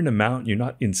 When you're in a mountain, you're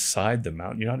not inside the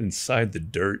mountain. You're not inside the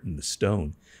dirt and the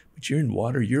stone. But you're in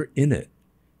water, you're in it.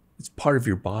 It's part of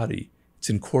your body. It's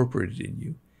incorporated in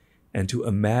you. And to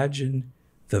imagine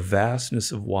the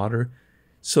vastness of water.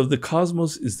 So the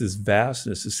cosmos is this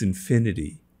vastness, this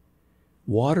infinity.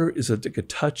 Water is like a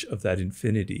touch of that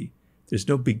infinity. There's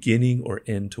no beginning or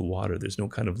end to water. There's no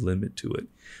kind of limit to it.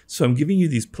 So I'm giving you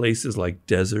these places like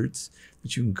deserts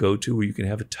that you can go to where you can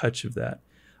have a touch of that.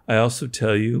 I also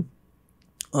tell you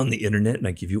on the internet, and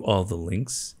I give you all the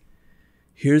links,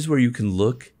 here's where you can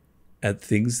look at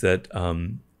things that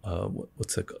the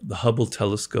Hubble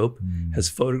telescope has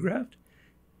photographed.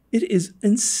 It is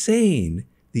insane,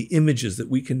 the images that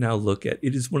we can now look at.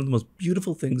 It is one of the most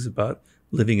beautiful things about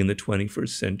living in the 21st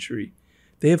century.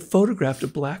 They have photographed a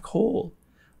black hole.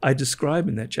 I describe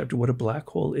in that chapter what a black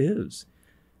hole is.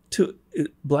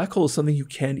 Black hole is something you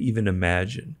can't even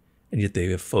imagine, and yet they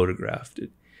have photographed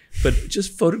it. But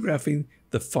just photographing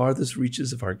the farthest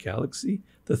reaches of our galaxy,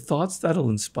 the thoughts that'll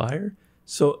inspire.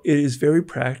 So it is very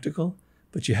practical,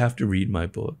 but you have to read my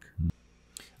book.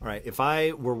 All right. If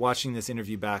I were watching this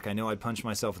interview back, I know I'd punch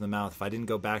myself in the mouth if I didn't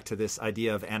go back to this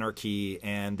idea of anarchy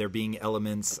and there being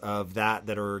elements of that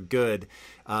are good.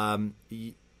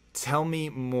 Tell me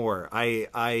more.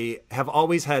 I have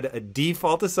always had a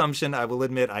default assumption. I will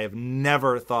admit I have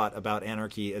never thought about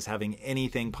anarchy as having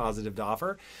anything positive to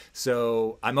offer.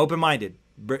 So I'm open-minded.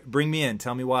 Bring me in.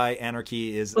 Tell me why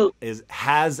anarchy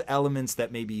has elements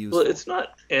that may be useful. Well, it's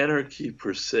not anarchy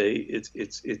per se.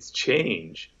 It's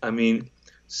change. I mean,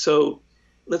 so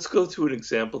let's go through an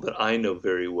example that I know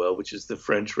very well, which is the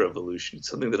French Revolution. It's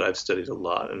something that I've studied a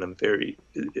lot, and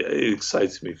it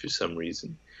excites me for some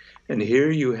reason. And here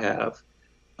you have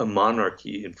a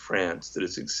monarchy in France that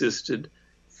has existed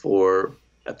for,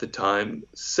 at the time,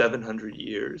 700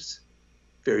 years,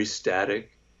 very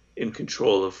static, in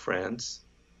control of France.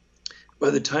 By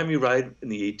the time you write in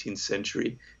the 18th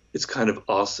century, it's kind of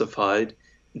ossified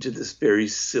into this very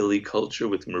silly culture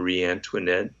with Marie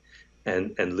Antoinette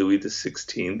and Louis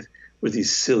XVI, with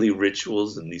these silly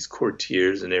rituals and these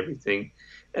courtiers and everything.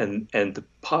 And the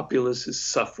populace is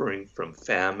suffering from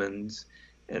famines,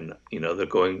 and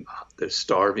they're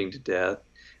starving to death,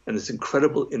 and there's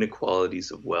incredible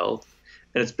inequalities of wealth,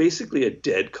 and it's basically a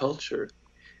dead culture.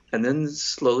 And then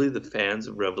slowly the fans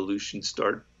of revolution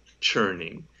start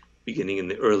churning, beginning in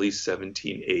the early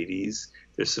 1780s.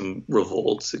 There's some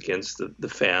revolts against the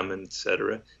famine,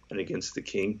 etc., and against the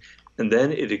king, and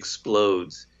then it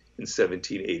explodes in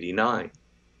 1789,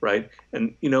 right?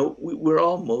 And we're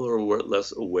all more or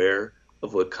less aware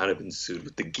of what kind of ensued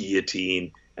with the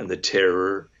guillotine and the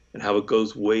terror, and how it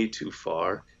goes way too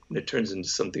far, and it turns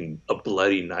into a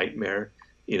bloody nightmare,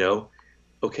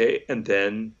 Okay, and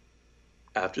then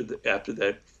after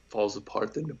that falls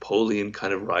apart, then Napoleon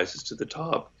kind of rises to the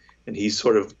top, and he's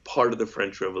sort of part of the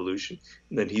French Revolution,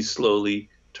 and then he slowly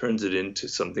turns it into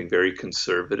something very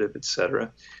conservative,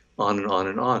 etc., on and on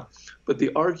and on. But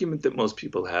the argument that most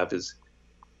people have is,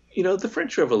 the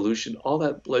French Revolution, all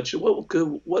that bloodshed,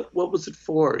 what was it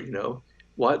for?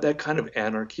 Why that kind of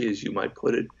anarchy, as you might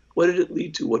put it? What did it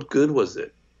lead to? What good was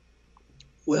it?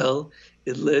 Well,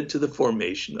 it led to the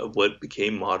formation of what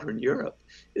became modern Europe.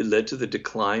 It led to the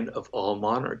decline of all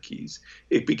monarchies.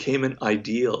 It became an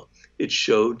ideal. It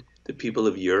showed the people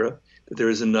of Europe that there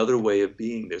is another way of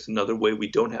being. There's another way. We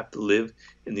don't have to live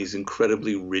in these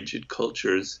incredibly rigid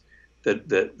cultures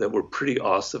that were pretty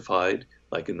ossified,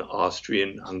 like in the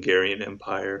Austrian, Hungarian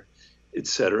Empire,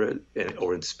 etc.,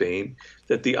 or in Spain.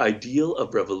 That the ideal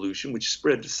of revolution, which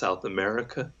spread to South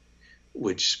America,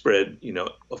 which spread,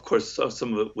 of course,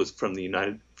 some of it was from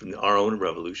our own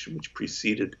revolution, which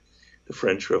preceded the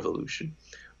French Revolution.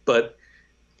 But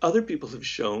other people have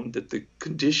shown that the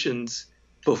conditions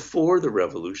before the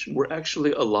revolution were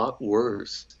actually a lot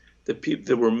worse.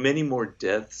 There were many more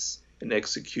deaths and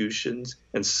executions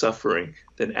and suffering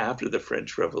than after the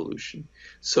French Revolution.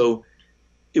 So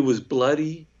it was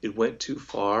bloody, it went too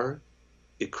far,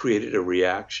 it created a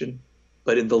reaction,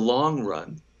 but in the long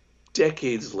run,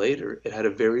 decades later, it had a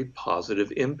very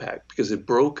positive impact because it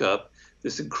broke up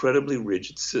this incredibly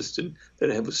rigid system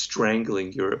that was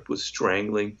strangling Europe, was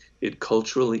strangling it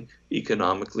culturally,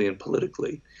 economically, and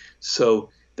politically. So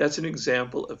that's an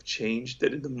example of change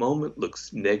that in the moment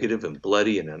looks negative and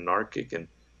bloody and anarchic and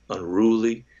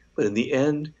unruly, but in the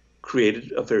end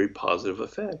created a very positive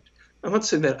effect. I'm not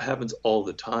saying that happens all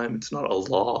the time. It's not a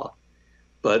law,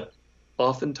 but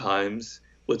oftentimes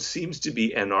what seems to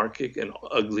be anarchic and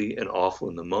ugly and awful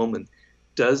in the moment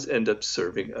does end up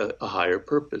serving a higher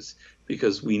purpose,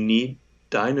 because we need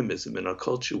dynamism in our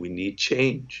culture. We need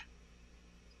change.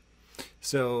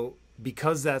 So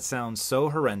because that sounds so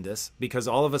horrendous, because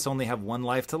all of us only have one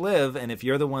life to live, and if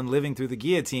you're the one living through the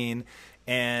guillotine,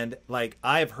 and like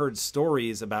I've heard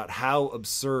stories about how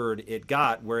absurd it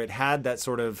got, where it had that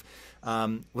sort of,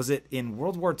 was it in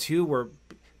World War II where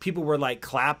people were like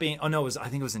clapping? Oh no, I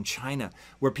think it was in China,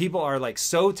 where people are like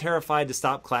so terrified to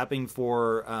stop clapping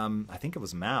for, I think it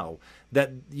was Mao,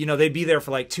 that, you know, they'd be there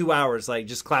for like 2 hours, like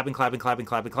just clapping, clapping, clapping,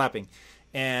 clapping, clapping.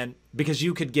 And because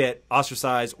you could get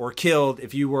ostracized or killed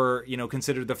if you were, you know,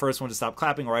 considered the first one to stop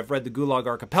clapping. Or I've read the Gulag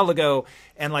Archipelago,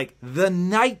 and like the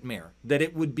nightmare that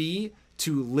it would be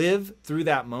to live through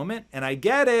that moment. And I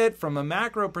get it from a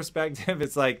macro perspective.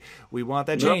 It's like, we want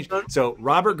that change. No. So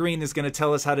Robert Greene is going to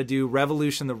tell us how to do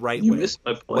revolution the right way. You missed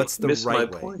my point. What's the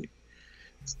right way? Point.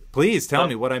 Please tell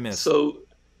me what I missed. So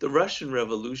the Russian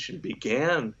Revolution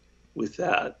began with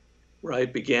that,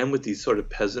 right? Began with these sort of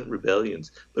peasant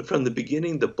rebellions. But from the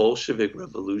beginning, the Bolshevik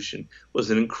Revolution was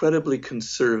an incredibly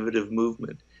conservative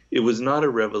movement. It was not a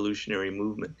revolutionary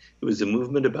movement. It was a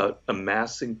movement about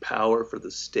amassing power for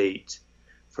the state,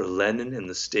 for Lenin and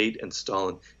the state and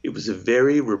Stalin. It was a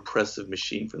very repressive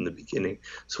machine from the beginning.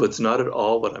 So it's not at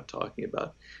all what I'm talking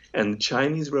about. And the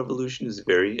Chinese Revolution is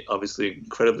very, obviously,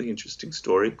 incredibly interesting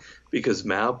story, because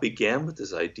Mao began with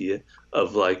this idea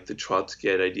of like the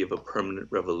Trotskyite idea of a permanent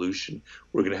revolution.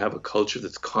 We're going to have a culture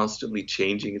that's constantly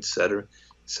changing, et cetera, et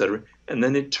cetera. And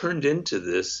then it turned into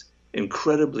this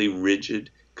incredibly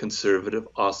rigid, conservative,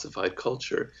 ossified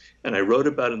culture. And I wrote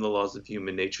about in The Laws of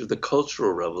Human Nature the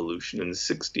Cultural Revolution in the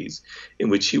 60s, in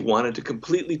which he wanted to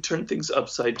completely turn things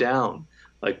upside down,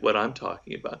 like what I'm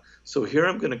talking about. So here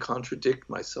I'm going to contradict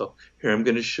myself. Here I'm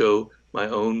going to show my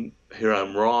own, here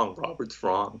I'm wrong, Robert's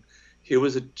wrong. Here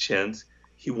was a chance.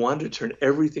 He wanted to turn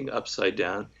everything upside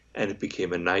down, and it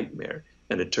became a nightmare.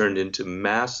 And it turned into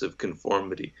massive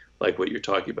conformity, like what you're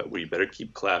talking about, where you better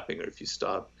keep clapping or if you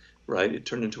stop, right? It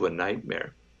turned into a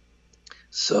nightmare.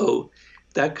 So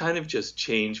that kind of just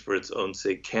change for its own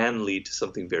sake can lead to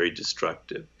something very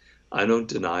destructive. I don't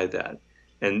deny that.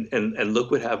 And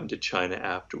look what happened to China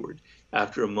afterward.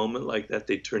 After a moment like that,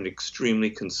 they turned extremely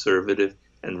conservative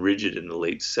and rigid in the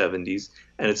late 70s,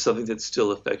 and it's something that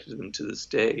still affected them to this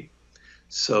day.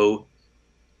 So,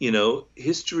 you know,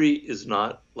 history is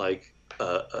not like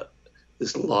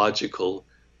this logical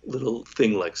little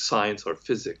thing like science or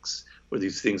physics, where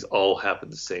these things all happen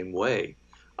the same way.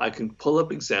 I can pull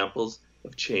up examples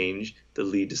of change that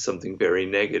lead to something very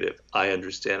negative. I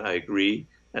understand, I agree,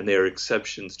 and there are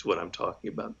exceptions to what I'm talking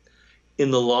about.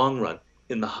 In the long run,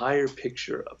 in the higher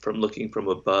picture, from looking from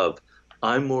above,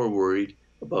 I'm more worried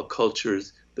about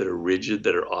cultures that are rigid,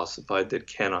 that are ossified, that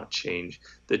cannot change,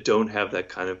 that don't have that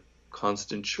kind of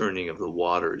constant churning of the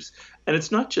waters. And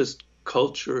it's not just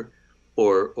culture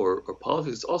or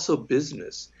politics, it's also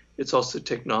business. It's also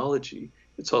technology.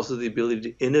 It's also the ability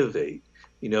to innovate.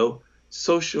 You know,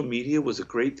 social media was a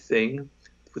great thing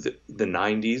with the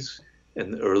 90s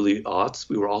and the early aughts.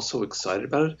 We were all so excited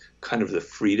about it, kind of the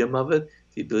freedom of it,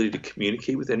 the ability to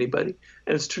communicate with anybody.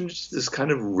 And it's turned into this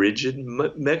kind of rigid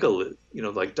megalith, you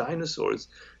know, like dinosaurs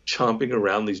chomping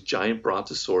around these giant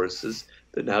brontosauruses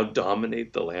that now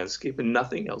dominate the landscape, and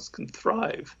nothing else can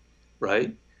thrive,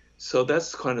 right? So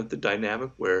that's kind of the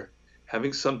dynamic where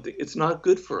having something, it's not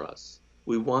good for us.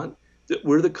 We're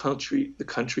the country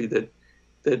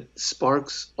that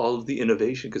sparks all of the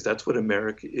innovation, because that's what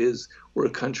America is. We're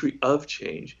a country of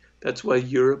change. That's why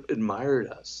Europe admired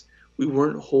us. We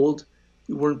weren't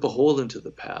beholden to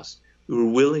the past. We were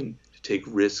willing to take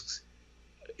risks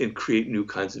and create new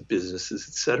kinds of businesses,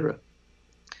 etc.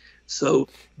 So,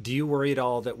 do you worry at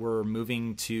all that we're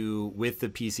moving to, with the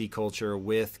PC culture,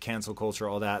 with cancel culture,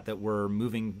 all that we're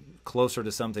moving closer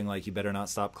to something like you better not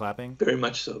stop clapping? Very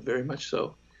much so, very much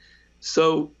so.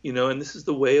 So, you know, and this is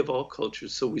the way of all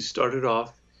cultures. So we started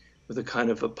off with a kind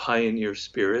of a pioneer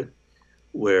spirit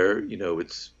where, you know,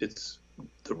 it's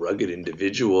the rugged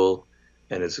individual,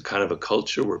 and it's a kind of a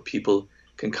culture where people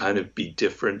can kind of be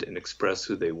different and express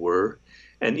who they were.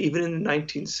 And even in the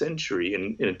 19th century,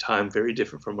 in a time very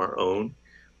different from our own,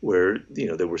 where, you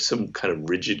know, there were some kind of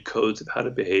rigid codes of how to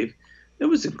behave, there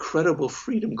was incredible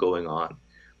freedom going on.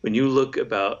 When you look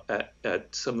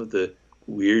at some of the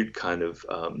weird kind of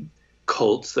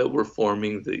cults that were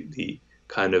forming, the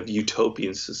kind of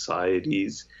utopian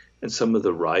societies, and some of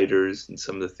the writers and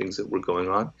some of the things that were going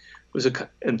on,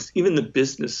 and even the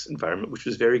business environment, which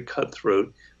was very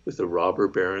cutthroat with the robber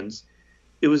barons,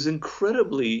 it was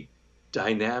incredibly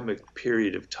dynamic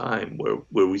period of time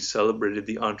where we celebrated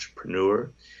the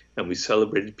entrepreneur and we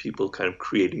celebrated people kind of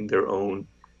creating their own.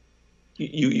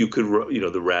 You could,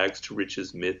 the rags to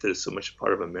riches myth that is so much a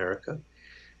part of America.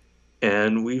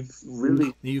 And we've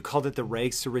really. You called it the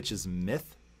rags to riches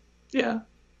myth? Yeah.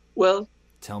 Well.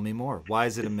 Tell me more. Why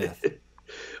is it a myth?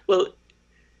 Well,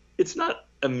 it's not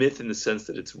a myth in the sense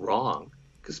that it's wrong,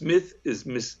 because myth is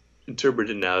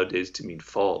misinterpreted nowadays to mean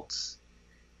false.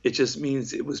 It just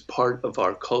means it was part of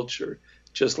our culture,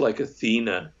 just like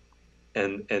Athena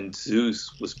and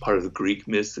Zeus was part of the Greek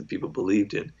myths that people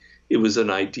believed in. It was an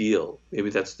ideal. Maybe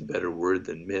that's the better word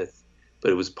than myth,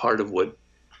 but it was part of what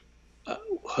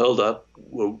held up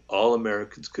where all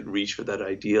Americans could reach for that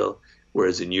ideal,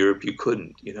 whereas in Europe you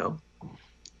couldn't,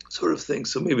 sort of thing.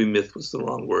 So maybe myth was the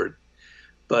wrong word.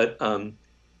 But, and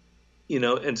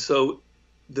so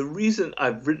the reason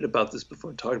I've written about this before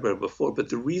and talked about it before, but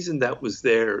the reason that was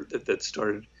there, that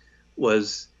started,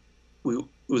 was it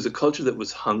was a culture that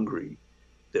was hungry,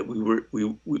 that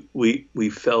we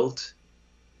felt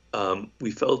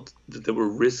that there were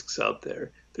risks out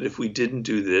there, that if we didn't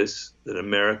do this, that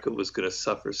America was going to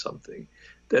suffer something,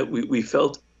 that we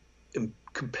felt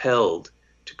compelled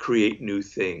to create new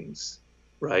things,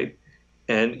 right?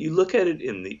 And you look at it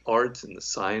in the arts and the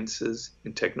sciences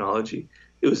and technology,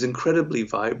 it was incredibly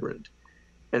vibrant.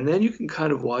 And then you can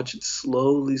kind of watch it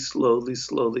slowly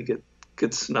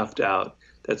get snuffed out.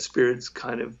 That spirit's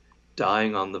kind of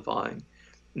dying on the vine.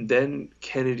 And then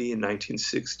Kennedy in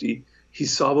 1960, he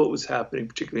saw what was happening,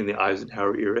 particularly in the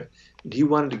Eisenhower era, and he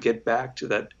wanted to get back to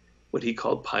that, what he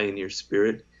called pioneer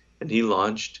spirit, and he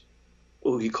launched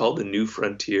what he called the New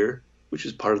Frontier, which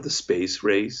is part of the space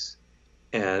race.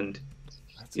 And,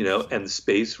 and the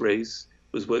space race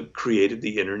was what created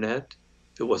the internet.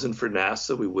 If it wasn't for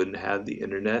NASA, we wouldn't have the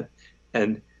internet.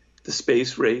 And the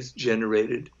space race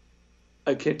generated,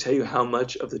 I can't tell you how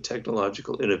much of the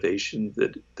technological innovation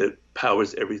that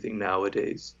powers everything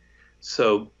nowadays.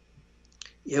 So,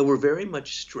 yeah, we're very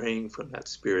much straying from that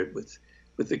spirit with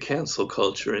the cancel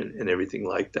culture and everything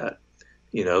like that.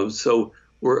 So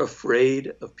we're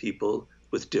afraid of people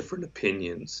with different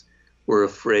opinions. We're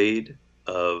afraid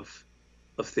of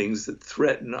things that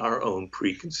threaten our own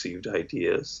preconceived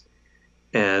ideas.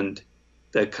 And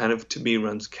that kind of, to me,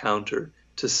 runs counter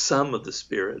to some of the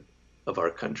spirit of our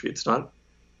country. It's not,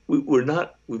 we've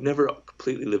never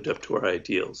completely lived up to our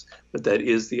ideals, but that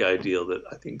is the ideal that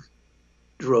I think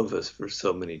drove us for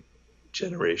so many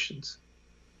generations.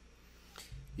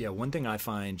 Yeah, one thing I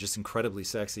find just incredibly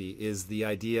sexy is the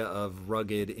idea of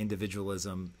rugged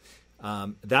individualism.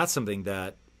 That's something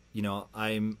that,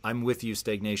 I'm with you.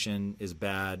 Stagnation is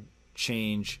bad.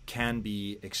 Change can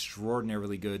be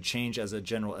extraordinarily good. Change as a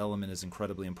general element is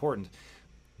incredibly important.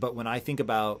 But when I think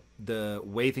about the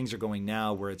way things are going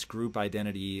now, where it's group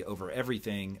identity over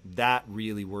everything, that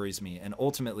really worries me. And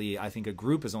ultimately, I think a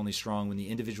group is only strong when the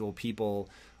individual people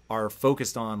are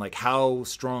focused on, like, how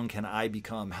strong can I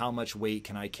become? How much weight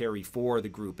can I carry for the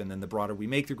group? And then the broader we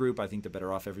make the group, I think the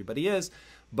better off everybody is.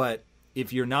 But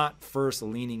if you're not first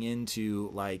leaning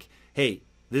into, like, hey,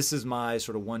 this is my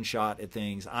sort of one shot at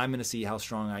things. I'm going to see how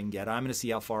strong I can get. I'm going to see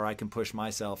how far I can push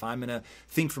myself. I'm going to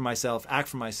think for myself, act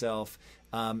for myself.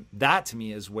 That to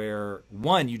me is where,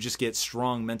 one, you just get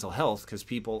strong mental health, because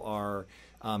people are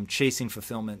chasing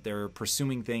fulfillment. They're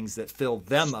pursuing things that fill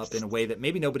them up in a way that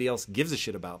maybe nobody else gives a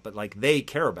shit about, but like they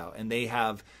care about, and they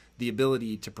have the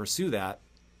ability to pursue that.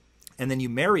 And then you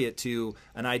marry it to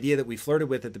an idea that we flirted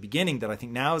with at the beginning that I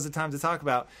think now is the time to talk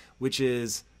about, which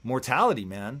is mortality,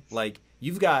 man. Like,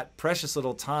 you've got precious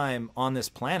little time on this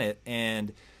planet,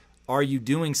 and are you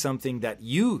doing something that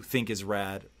you think is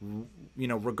rad,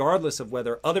 regardless of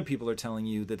whether other people are telling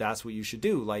you that that's what you should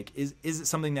do? Like, is it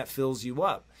something that fills you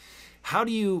up? How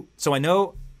do you, so I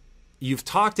know you've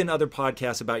talked in other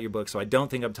podcasts about your book, so I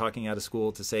don't think I'm talking out of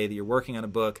school to say that you're working on a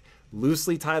book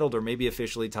loosely titled, or maybe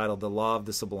officially titled, The Law of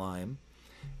the Sublime,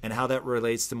 and how that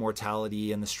relates to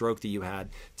mortality and the stroke that you had.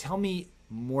 Tell me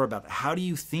more about it. How do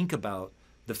you think about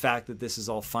the fact that this is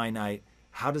all finite?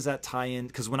 How does that tie in?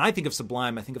 Because when I think of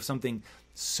sublime, I think of something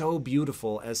so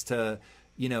beautiful as to,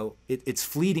 it's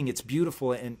fleeting, it's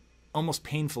beautiful, and almost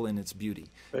painful in its beauty.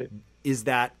 Right. Is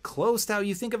that close to how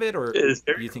you think of it, or do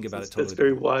you think about it totally? That's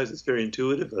very wise. It's very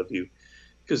intuitive of you.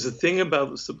 Because the thing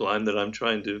about the sublime that I'm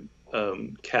trying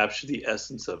to capture the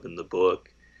essence of in the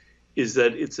book is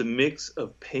that it's a mix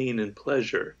of pain and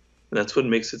pleasure. And that's what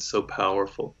makes it so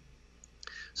powerful.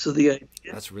 So the idea,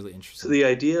 that's really interesting. So the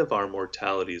idea of our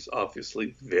mortality is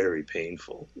obviously very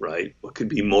painful, right? What could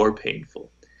be more painful?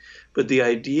 But the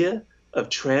idea of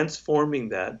transforming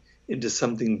that into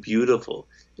something beautiful,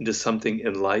 into something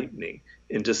enlightening,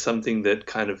 into something that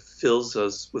kind of fills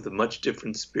us with a much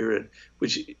different spirit,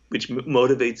 which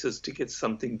motivates us to get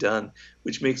something done,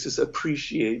 which makes us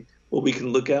appreciate what we can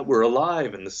look at. We're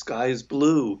alive, and the sky is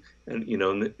blue, and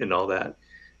and all that.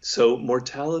 So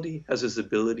mortality has this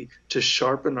ability to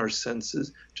sharpen our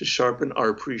senses, to sharpen our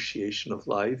appreciation of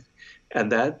life,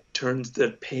 and that turns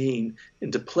the pain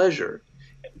into pleasure.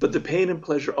 But the pain and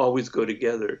pleasure always go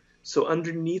together. So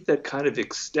underneath that kind of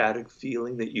ecstatic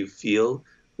feeling that you feel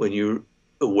when you're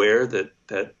aware that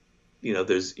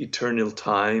there's eternal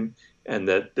time and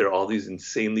that there are all these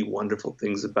insanely wonderful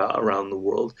things around the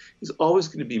world, is always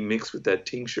going to be mixed with that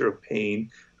tincture of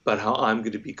pain about how I'm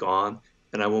going to be gone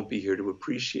and I won't be here to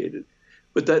appreciate it.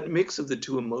 But that mix of the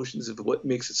two emotions is what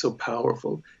makes it so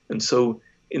powerful and so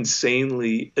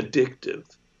insanely addictive,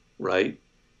 right?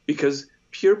 Because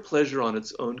pure pleasure on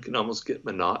its own can almost get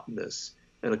monotonous,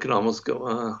 and it can almost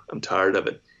go, I'm tired of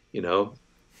it,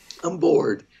 I'm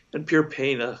bored. And pure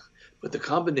pain, but the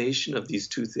combination of these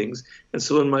two things. And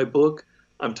so in my book,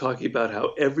 I'm talking about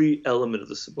how every element of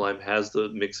the sublime has the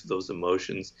mix of those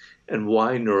emotions, and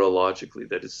why neurologically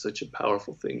that is such a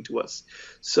powerful thing to us.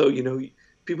 So,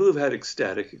 people who've had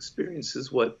ecstatic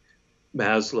experiences, what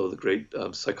Maslow, the great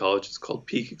psychologist, called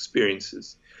peak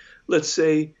experiences. Let's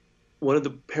say one of the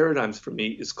paradigms for me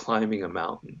is climbing a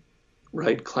mountain,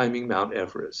 right? Climbing Mount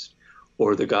Everest.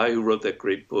 Or the guy who wrote that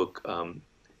great book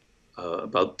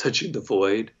about touching the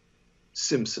void,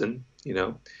 Simpson,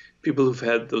 people who've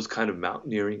had those kind of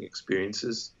mountaineering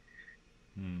experiences.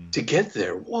 To get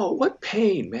there, whoa, what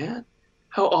pain, man.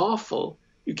 How awful.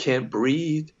 You can't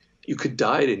breathe. You could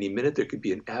die at any minute. There could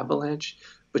be an avalanche.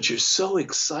 But you're so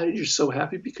excited, you're so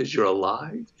happy because you're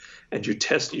alive, and you're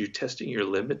testing your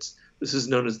limits. This is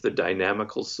known as the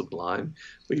dynamical sublime,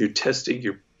 where you're testing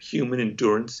your human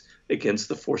endurance against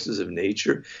the forces of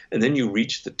nature, and then you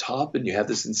reach the top and you have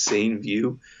this insane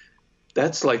view.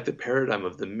 That's like the paradigm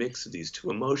of the mix of these two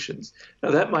emotions.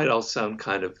 Now that might all sound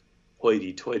kind of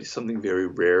hoity-toity, something very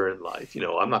rare in life.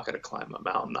 I'm not going to climb a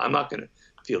mountain. I'm not going to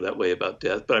feel that way about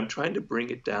death, but I'm trying to bring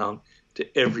it down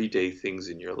to everyday things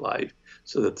in your life,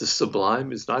 so that the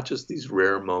sublime is not just these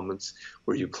rare moments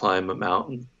where you climb a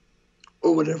mountain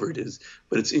or whatever it is,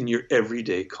 but it's in your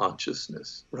everyday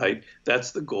consciousness, right?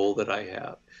 That's the goal that I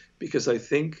have, because I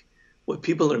think what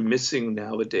people are missing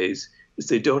nowadays is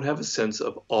they don't have a sense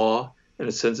of awe and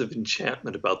a sense of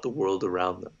enchantment about the world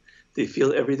around them. They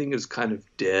feel everything is kind of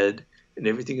dead and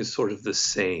everything is sort of the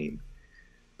same.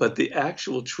 But the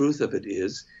actual truth of it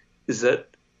is that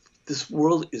this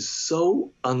world is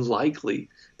so unlikely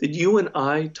that you and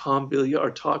I, Tom Bilyeu,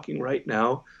 are talking right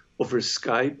now over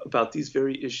Skype about these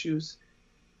very issues.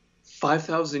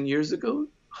 5,000 years ago,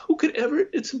 who could ever?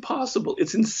 It's impossible.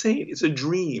 It's insane. It's a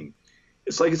dream.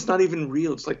 It's like it's not even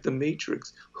real. It's like the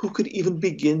Matrix. Who could even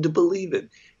begin to believe it?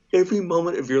 Every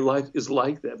moment of your life is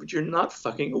like that, but you're not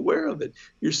fucking aware of it.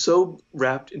 You're so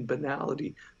wrapped in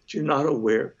banality that you're not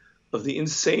aware of the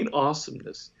insane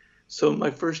awesomeness. So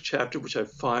my first chapter, which I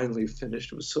finally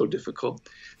finished, was so difficult,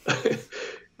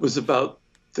 was about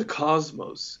the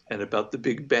cosmos and about the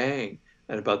Big Bang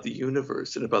and about the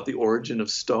universe and about the origin of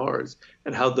stars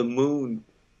and how the moon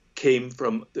came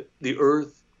from the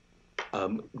Earth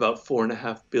about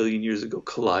 4.5 billion years ago,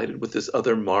 collided with this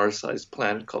other Mars-sized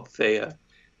planet called Theia.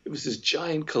 It was this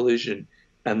giant collision,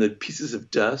 and the pieces of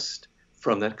dust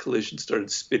from that collision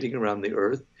started spinning around the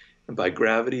Earth, and by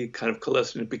gravity it kind of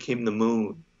coalesced and it became the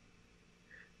moon.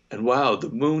 And wow, the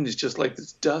moon is just like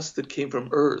this dust that came from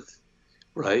Earth,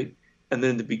 right? And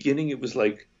then in the beginning, it was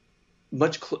like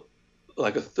like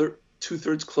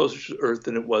two-thirds closer to Earth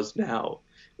than it was now.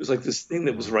 It was like this thing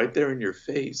that was right there in your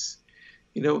face,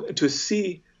 and to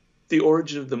see the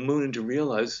origin of the moon and to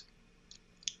realize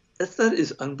that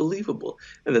is unbelievable.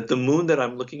 And that the moon that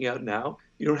I'm looking at now,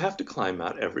 you don't have to climb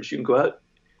Mount Everest. You can go out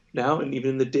now, and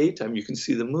even in the daytime, you can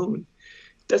see the moon.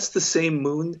 That's the same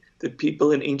moon that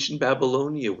people in ancient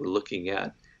Babylonia were looking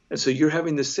at. And so you're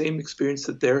having the same experience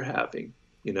that they're having.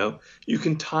 You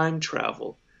can time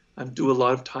travel. I do a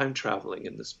lot of time traveling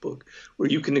in this book, where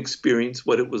you can experience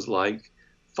what it was like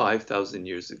 5,000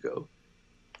 years ago,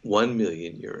 1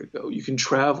 million years ago. You can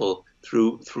travel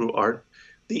through art.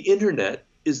 The internet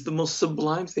is the most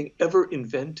sublime thing ever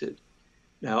invented.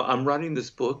 Now, I'm writing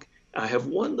this book. I have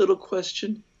one little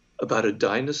question about a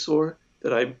dinosaur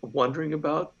that I'm wondering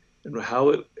about and how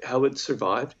it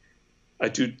survived. I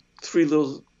do 3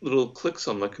 little clicks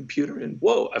on my computer, and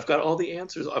whoa, I've got all the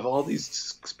answers of all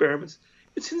these experiments.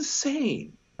 It's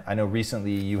insane. I know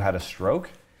recently you had a stroke,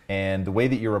 And the way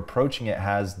that you're approaching it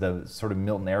has the sort of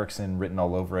Milton Erickson written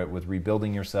all over it, with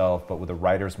rebuilding yourself, but with a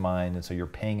writer's mind. And so you're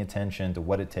paying attention to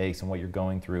what it takes and what you're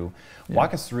going through. Yeah.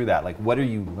 Walk us through that. Like, what are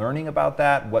you learning about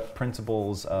that? What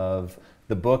principles of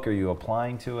the book are you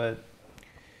applying to it?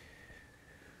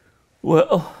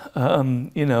 Well,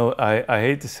 you know, I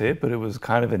hate to say it, but it was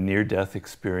kind of a near-death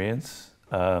experience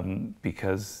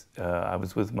because I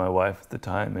was with my wife at the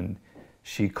time, and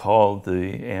she called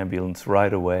the ambulance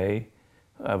right away.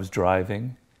 I was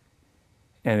driving,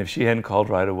 and if she hadn't called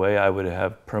right away, I would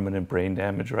have permanent brain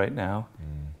damage right now,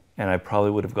 and I probably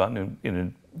would have gotten in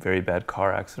a very bad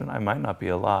car accident. I might not be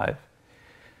alive.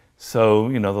 So,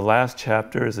 you know, the last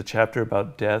chapter is a chapter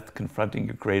about death, confronting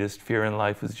your greatest fear in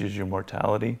life, which is your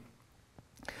mortality.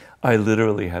 I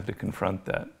literally had to confront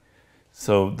that.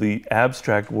 So the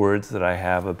abstract words that I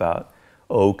have about,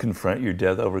 oh, confront your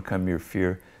death, overcome your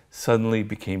fear, suddenly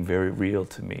became very real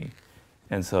to me.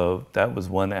 And so that was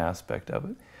one aspect of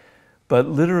it. But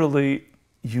literally,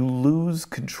 you lose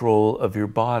control of your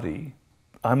body.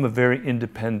 I'm a very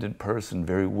independent person,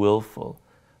 very willful.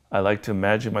 I like to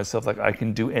imagine myself like I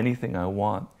can do anything I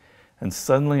want. And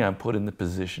suddenly I'm put in the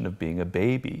position of being a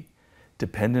baby,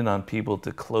 dependent on people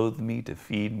to clothe me, to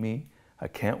feed me. I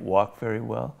can't walk very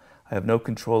well. I have no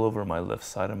control over my left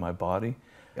side of my body.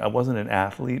 I wasn't an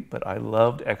athlete, but I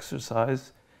loved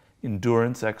exercise,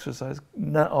 endurance exercise.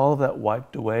 Not all of that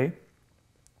wiped away.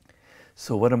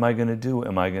 So what am I going to do?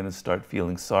 Am I going to start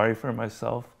feeling sorry for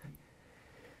myself?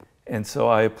 And so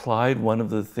I applied one of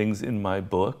the things in my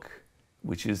book,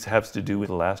 which has to do with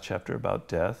the last chapter about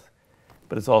death,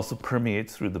 but it also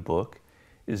permeates through the book,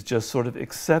 is just sort of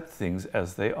accept things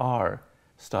as they are.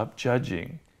 Stop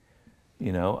judging.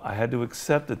 You know, I had to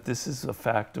accept that this is a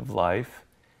fact of life,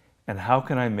 and how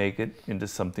can I make it into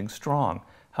something strong?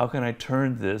 How can I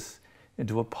turn this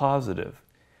into a positive?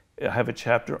 I have a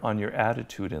chapter on your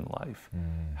attitude in life,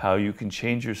 how you can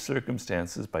change your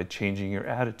circumstances by changing your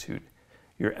attitude.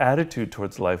 Your attitude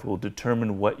towards life will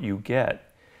determine what you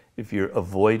get. If you're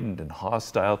avoidant and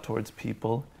hostile towards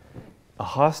people, a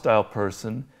hostile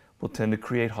person will tend to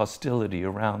create hostility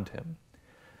around him.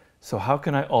 So how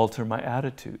can I alter my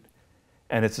attitude?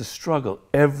 And it's a struggle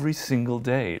every single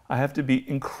day. I have to be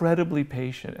incredibly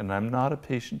patient, and I'm not a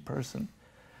patient person.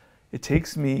 It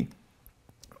takes me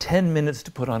 10 minutes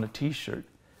to put on a t-shirt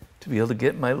to be able to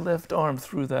get my left arm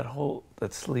through that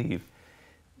sleeve.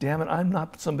 Damn it, I'm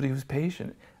not somebody who's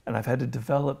patient. And I've had to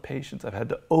develop patience. I've had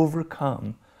to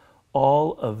overcome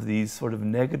all of these sort of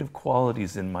negative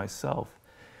qualities in myself.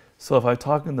 So if I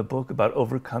talk in the book about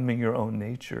overcoming your own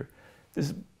nature,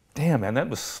 damn man, that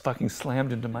was fucking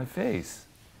slammed into my face,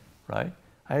 right?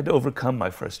 I had to overcome my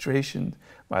frustration,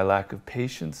 my lack of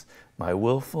patience, my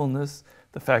willfulness,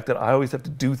 the fact that I always have to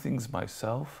do things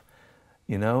myself,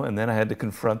 you know, and then I had to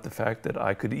confront the fact that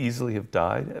I could easily have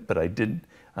died, but I didn't.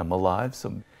 I'm alive,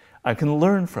 so I can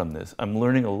learn from this. I'm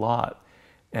learning a lot,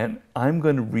 and I'm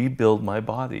going to rebuild my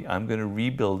body. I'm going to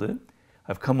rebuild it.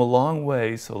 I've come a long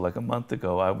way, so like a month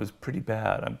ago, I was pretty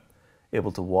bad. I'm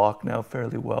able to walk now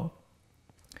fairly well.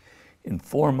 In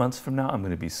 4 months from now, I'm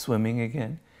going to be swimming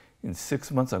again. In 6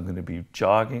 months, I'm going to be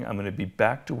jogging. I'm going to be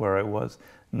back to where I was.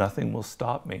 Nothing will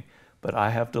stop me. But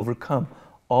I have to overcome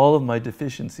all of my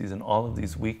deficiencies and all of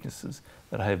these weaknesses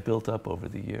that I have built up over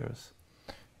the years.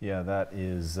 Yeah, that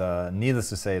is, needless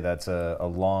to say, that's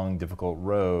a long, difficult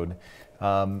road.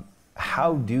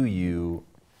 How do you,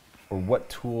 or what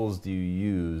tools do you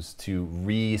use to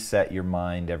reset your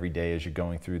mind every day as you're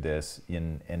going through this,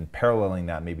 and paralleling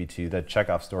that maybe to the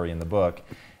Chekhov story in the book,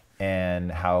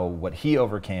 and how what he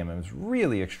overcame, it was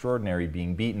really extraordinary,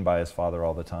 being beaten by his father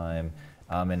all the time,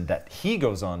 and that he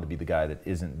goes on to be the guy that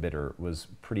isn't bitter, was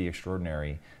pretty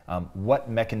extraordinary.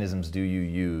 What mechanisms do you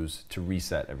use to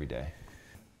reset every day?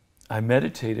 I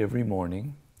meditate every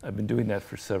morning. I've been doing that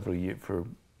for several years, for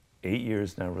 8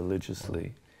 years now,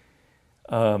 religiously.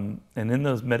 And in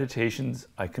those meditations,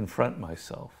 I confront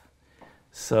myself.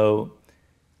 So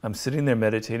I'm sitting there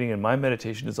meditating, and my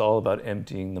meditation is all about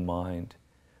emptying the mind,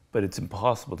 but it's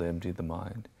impossible to empty the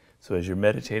mind. So as you're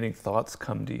meditating, thoughts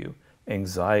come to you,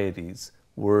 anxieties,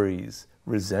 worries,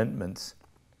 resentments.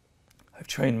 I've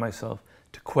trained myself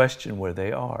to question where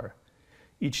they are.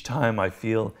 Each time I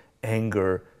feel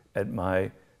anger at my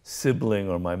sibling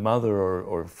or my mother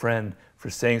or friend for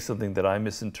saying something that I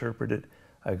misinterpreted,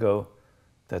 I go,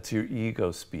 that's your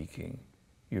ego speaking.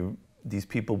 These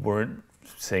people weren't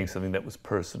saying something that was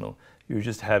personal. You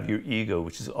just have your ego,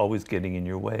 which is always getting in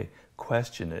your way.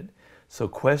 Question it. So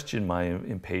question my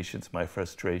impatience, my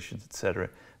frustrations, etc.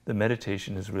 The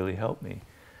meditation has really helped me.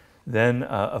 Then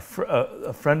a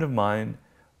friend of mine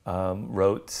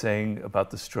wrote saying about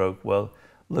the stroke, well,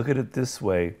 look at it this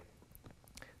way,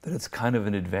 that it's kind of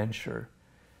an adventure,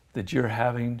 that you're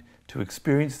having to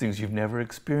experience things you've never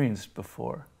experienced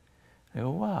before. I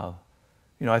go, wow.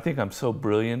 You know, I think I'm so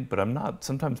brilliant, but I'm not.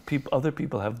 Sometimes other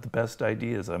people have the best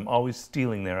ideas. I'm always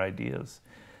stealing their ideas.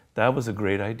 That was a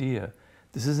great idea.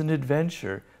 This is an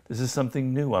adventure. This is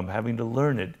something new. I'm having to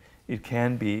learn it. It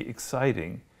can be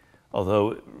exciting.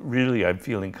 Although really I'm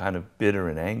feeling kind of bitter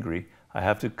and angry. I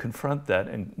have to confront that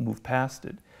and move past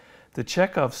it. The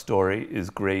Chekhov story is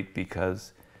great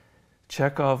because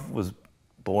Chekhov was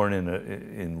born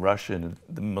in Russia, in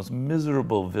the most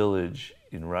miserable village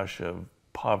in Russia,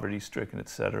 poverty-stricken,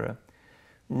 etc.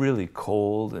 Really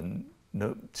cold, and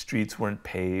no streets weren't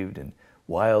paved, and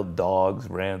wild dogs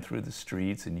ran through the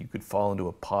streets, and you could fall into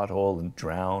a pothole and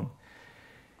drown.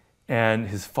 And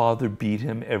his father beat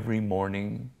him every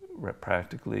morning,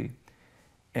 practically,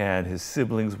 and his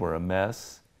siblings were a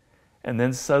mess. And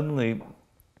then suddenly,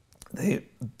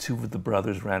 two of the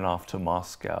brothers ran off to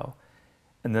Moscow,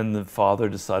 and then the father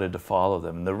decided to follow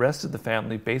them. And the rest of the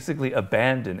family basically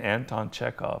abandoned Anton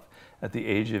Chekhov at the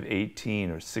age of 18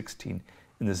 or 16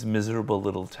 in this miserable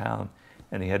little town,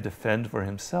 and he had to fend for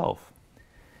himself.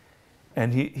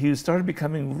 And he started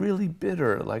becoming really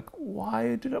bitter, like,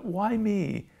 why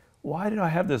me? Why did I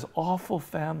have this awful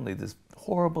family, this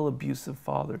horrible abusive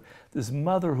father, this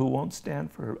mother who won't stand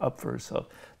up for herself,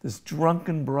 this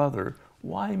drunken brother,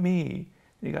 why me?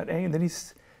 And he got angry, and then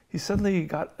he suddenly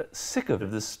got sick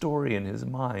of this story in his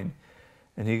mind,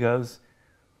 and he goes,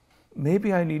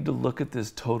 maybe I need to look at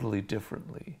this totally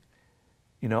differently.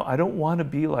 You know, I don't want to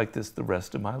be like this the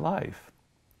rest of my life.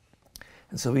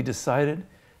 And so he decided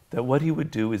that what he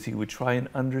would do is he would try and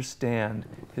understand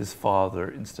his father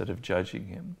instead of judging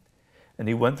him. And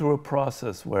he went through a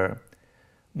process where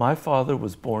my father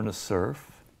was born a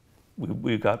serf.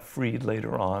 We got freed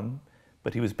later on,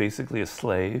 but he was basically a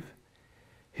slave.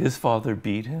 His father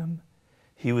beat him.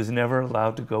 He was never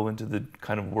allowed to go into the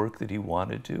kind of work that he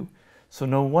wanted to. So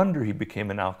no wonder he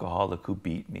became an alcoholic who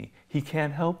beat me. He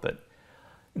can't help it.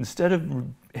 Instead of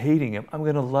hating him, I'm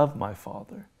going to love my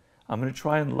father. I'm going to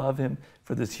try and love him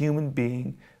for this human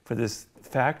being, for this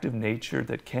fact of nature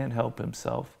that can't help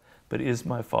himself, but is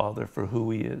my father for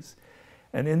who he is.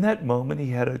 And in that moment,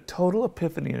 he had a total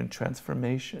epiphany and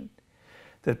transformation,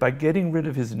 that by getting rid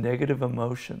of his negative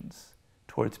emotions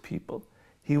towards people,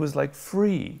 he was like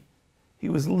free. He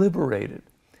was liberated.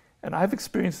 And I've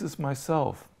experienced this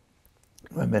myself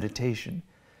in my meditation.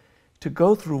 To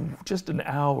go through just an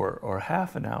hour or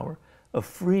half an hour of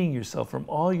freeing yourself from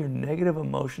all your negative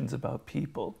emotions about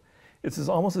people, it's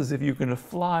almost as if you're going to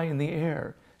fly in the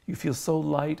air. You feel so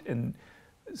light, and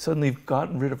suddenly you've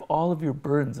gotten rid of all of your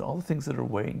burdens and all the things that are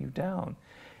weighing you down.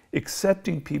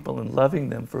 Accepting people and loving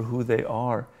them for who they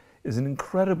are is an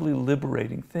incredibly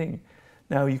liberating thing.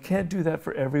 Now, you can't do that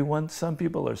for everyone. Some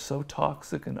people are so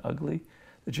toxic and ugly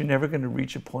that you're never going to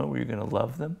reach a point where you're going to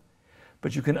love them.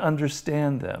 But you can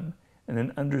understand them. And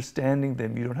in understanding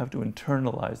them, you don't have to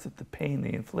internalize the pain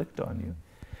they inflict on you.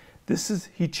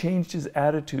 He changed his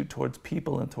attitude towards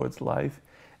people and towards life,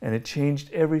 and it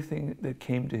changed everything that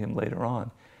came to him later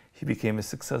on. He became a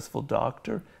successful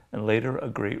doctor and later a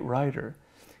great writer.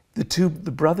 The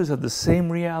brothers had the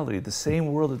same reality, the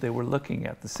same world that they were looking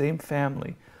at, the same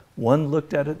family. One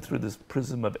looked at it through this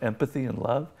prism of empathy and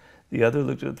love. The other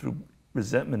looked at it through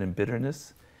resentment and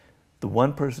bitterness. The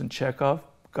one person, Chekhov,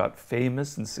 got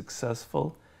famous and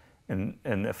successful and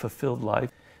a fulfilled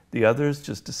life. The others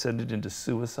just descended into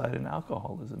suicide and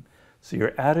alcoholism. So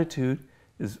your attitude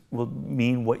will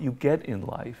mean what you get in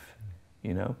life,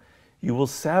 you know? You will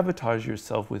sabotage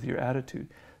yourself with your attitude.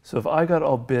 So if I got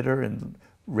all bitter and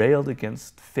railed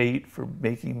against fate for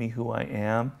making me who I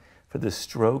am, for the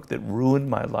stroke that ruined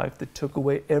my life, that took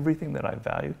away everything that I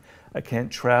valued, I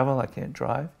can't travel, I can't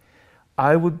drive,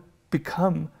 I would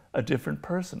become a different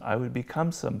person. I would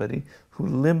become somebody who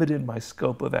limited my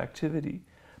scope of activity.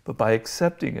 But by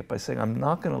accepting it, by saying, I'm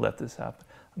not going to let this happen,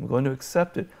 I'm going to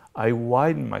accept it, I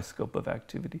widen my scope of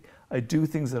activity. I do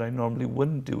things that I normally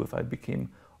wouldn't do if I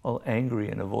became all angry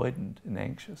and avoidant and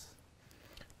anxious.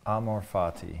 Amor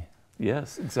fati.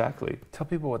 Yes, exactly. Tell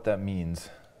people what that means.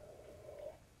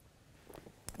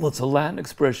 Well, it's a Latin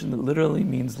expression that literally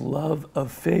means love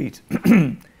of fate.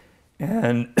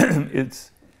 And it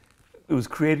was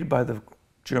created by the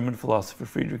German philosopher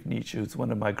Friedrich Nietzsche, who's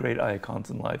one of my great icons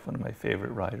in life, one of my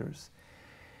favorite writers.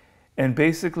 And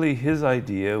basically his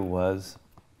idea was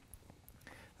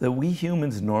that we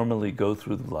humans normally go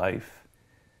through life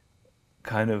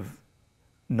kind of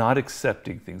not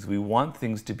accepting things. We want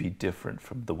things to be different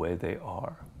from the way they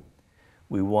are.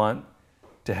 We want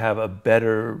to have a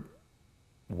better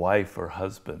wife or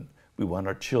husband. We want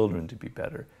our children to be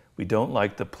better. We don't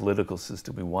like the political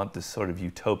system. We want this sort of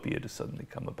utopia to suddenly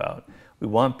come about. We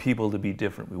want people to be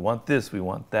different. We want this, we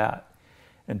want that.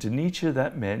 And to Nietzsche,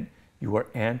 that meant you are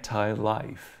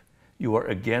anti-life. You are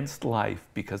against life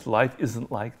because life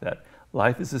isn't like that.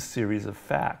 Life is a series of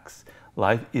facts.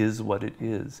 Life is what it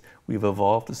is. We've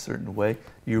evolved a certain way.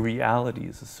 Your reality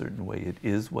is a certain way. It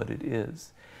is what it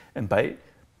is. And by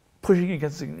pushing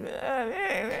against it,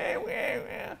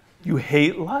 you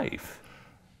hate life.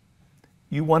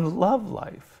 You want to love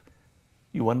life.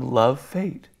 You want to love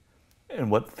fate. And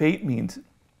what fate means,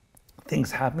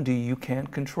 things happen to you you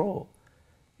can't control.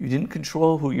 You didn't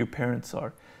control who your parents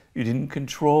are. You didn't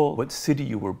control what city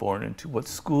you were born into, what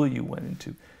school you went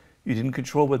into. You didn't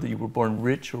control whether you were born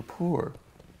rich or poor,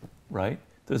 right?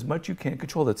 There's much you can't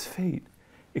control. That's fate.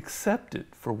 Accept it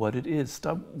for what it is.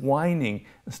 Stop whining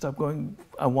and stop going,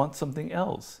 I want something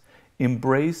else.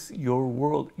 Embrace your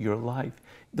world, your life.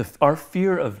 Our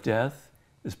fear of death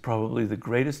is probably the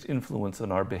greatest influence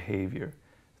on our behavior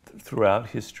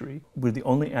throughout history. We're the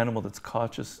only animal that's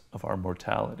conscious of our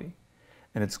mortality.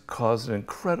 And it's caused an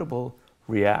incredible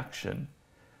reaction.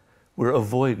 We're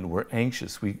avoidant, we're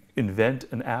anxious. We invent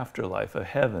an afterlife, a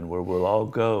heaven where we'll all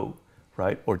go,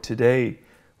 right? Or today,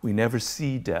 we never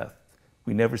see death.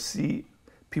 We never see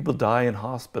people die in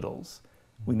hospitals.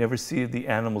 We never see the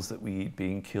animals that we eat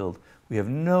being killed. We have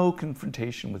no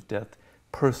confrontation with death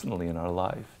personally in our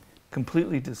life,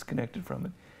 completely disconnected from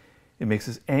it. It makes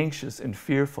us anxious and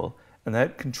fearful, and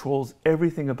that controls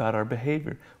everything about our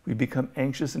behavior. We become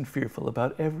anxious and fearful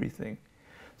about everything.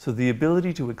 So the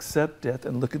ability to accept death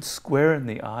and look it square in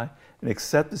the eye and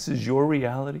accept this is your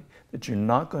reality, that you're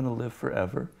not going to live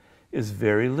forever, is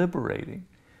very liberating.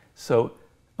 So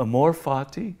amor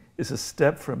fati is a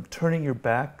step from turning your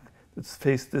back that's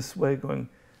faced this way, going,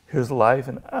 here's life,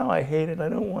 and oh, I hate it, I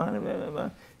don't want it, blah, blah, blah,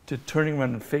 to turning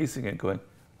around and facing it, going,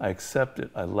 I accept it,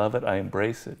 I love it, I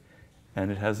embrace it.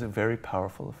 And it has a very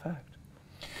powerful effect.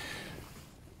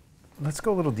 Let's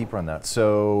go a little deeper on that.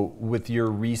 So with your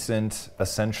recent,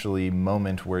 essentially,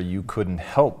 moment where you couldn't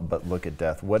help but look at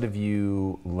death, what have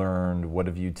you learned? What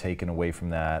have you taken away from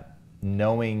that?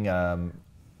 Knowing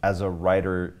as a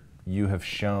writer, you have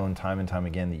shown time and time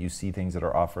again that you see things that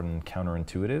are often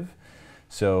counterintuitive.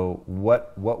 So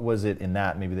what was it in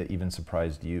that maybe that even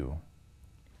surprised you?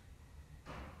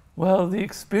 Well, the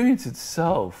experience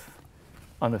itself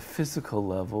on a physical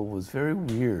level was very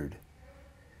weird,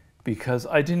 because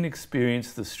I didn't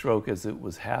experience the stroke as it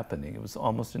was happening. It was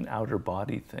almost an outer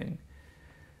body thing.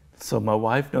 So my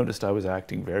wife noticed I was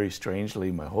acting very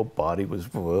strangely. My whole body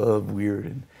was weird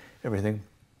and everything.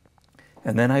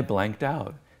 And then I blanked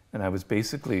out, and I was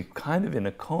basically kind of in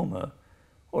a coma,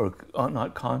 or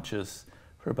not conscious,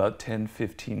 for about 10,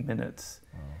 15 minutes.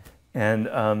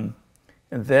 Wow.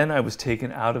 And then I was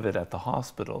taken out of it at the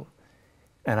hospital,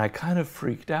 and I kind of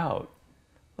freaked out.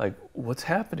 Like, what's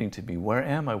happening to me? Where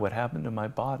am I? What happened to my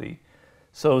body?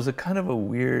 So it was a kind of a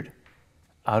weird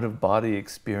out-of-body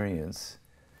experience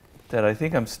that I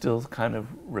think I'm still kind of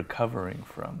recovering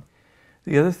from.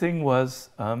 The other thing was,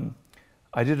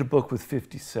 I did a book with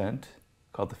 50 Cent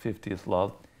called The 50th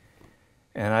Law,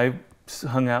 and I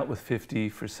hung out with 50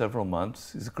 for several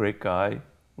months. He's a great guy.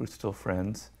 We're still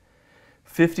friends.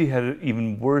 50 had an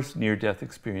even worse near-death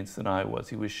experience than I was.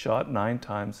 He was shot 9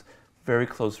 times, very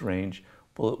close range.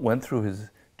 Bullet went through his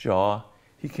jaw.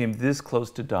 He came this close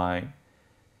to dying.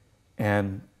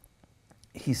 And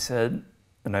he said,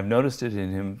 and I've noticed it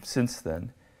in him since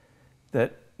then,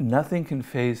 that nothing can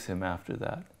faze him after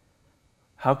that.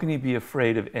 How can he be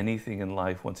afraid of anything in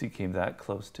life once he came that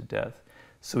close to death?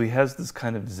 So he has this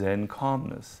kind of Zen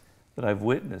calmness that I've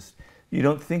witnessed. You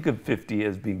don't think of 50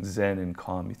 as being Zen and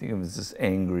calm. You think of him as this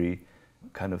angry,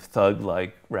 kind of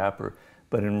thug-like rapper.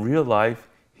 But in real life,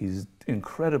 he's an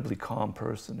incredibly calm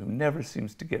person who never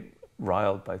seems to get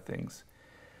riled by things.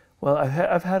 Well,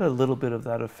 I've had a little bit of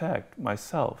that effect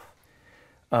myself.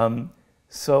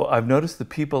 So I've noticed the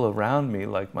people around me,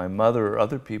 like my mother or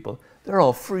other people, they're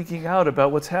all freaking out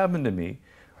about what's happened to me.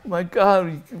 Oh my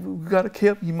God, we got to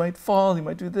keep, he might fall, he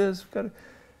might do this.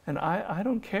 And I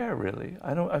don't care really.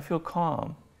 I feel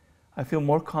calm. I feel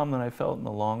more calm than I felt in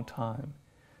a long time.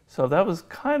 So that was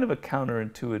kind of a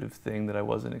counterintuitive thing that I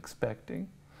wasn't expecting.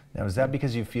 Now, is that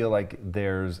because you feel like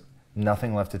there's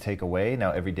nothing left to take away?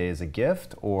 Now every day is a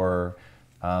gift? Or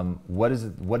what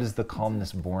is the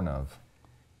calmness born of?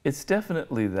 It's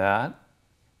definitely that.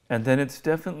 And then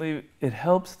it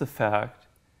helps the fact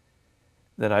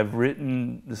that I've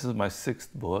written, this is my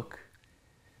 6th book.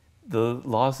 The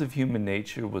Laws of Human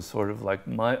Nature was sort of like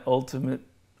my ultimate,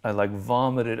 I like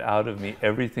vomited out of me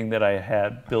everything that I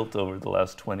had built over the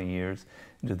last 20 years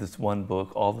into this one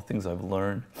book. All the things I've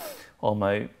learned, all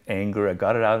my anger, I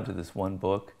got it out into this one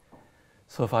book.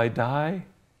 So if I die,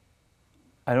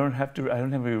 I don't have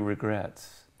any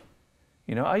regrets.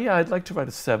 You know, yeah, I'd like to write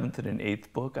a 7th and an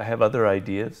 8th book. I have other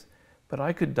ideas, but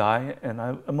I could die and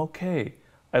I'm okay.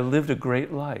 I lived a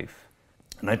great life.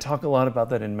 And I talk a lot about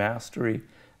that in Mastery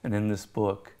and in this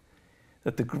book,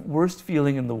 that the worst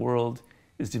feeling in the world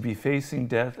is to be facing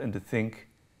death and to think,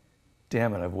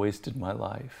 damn it, I've wasted my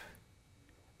life.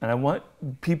 And I want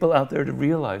people out there to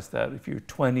realize that if you're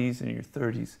 20s and your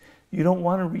 30s, you don't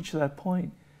want to reach that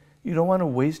point. You don't want to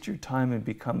waste your time and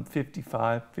become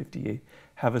 55, 58,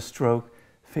 have a stroke,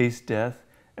 face death,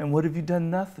 and what have you done?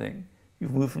 Nothing.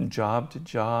 You've moved from job to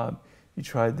job. You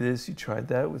tried this, you tried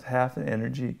that with half an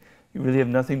energy. You really have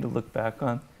nothing to look back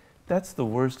on. That's the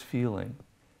worst feeling.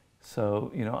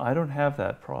 So, you know, I don't have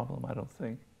that problem, I don't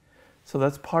think. So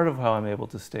that's part of how I'm able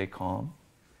to stay calm.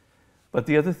 But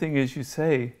the other thing is you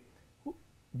say,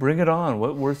 bring it on,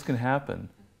 what worse can happen?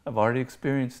 I've already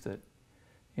experienced it,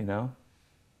 you know?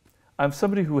 I'm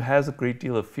somebody who has a great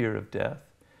deal of fear of death,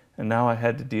 and now I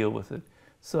had to deal with it.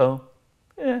 So,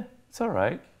 it's all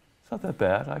right. It's not that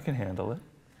bad, I can handle it.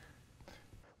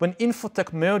 When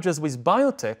infotech merges with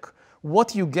biotech,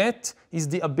 what you get is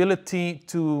the ability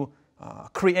to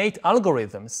create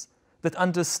algorithms that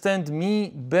understand me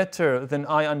better than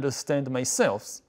I understand myself.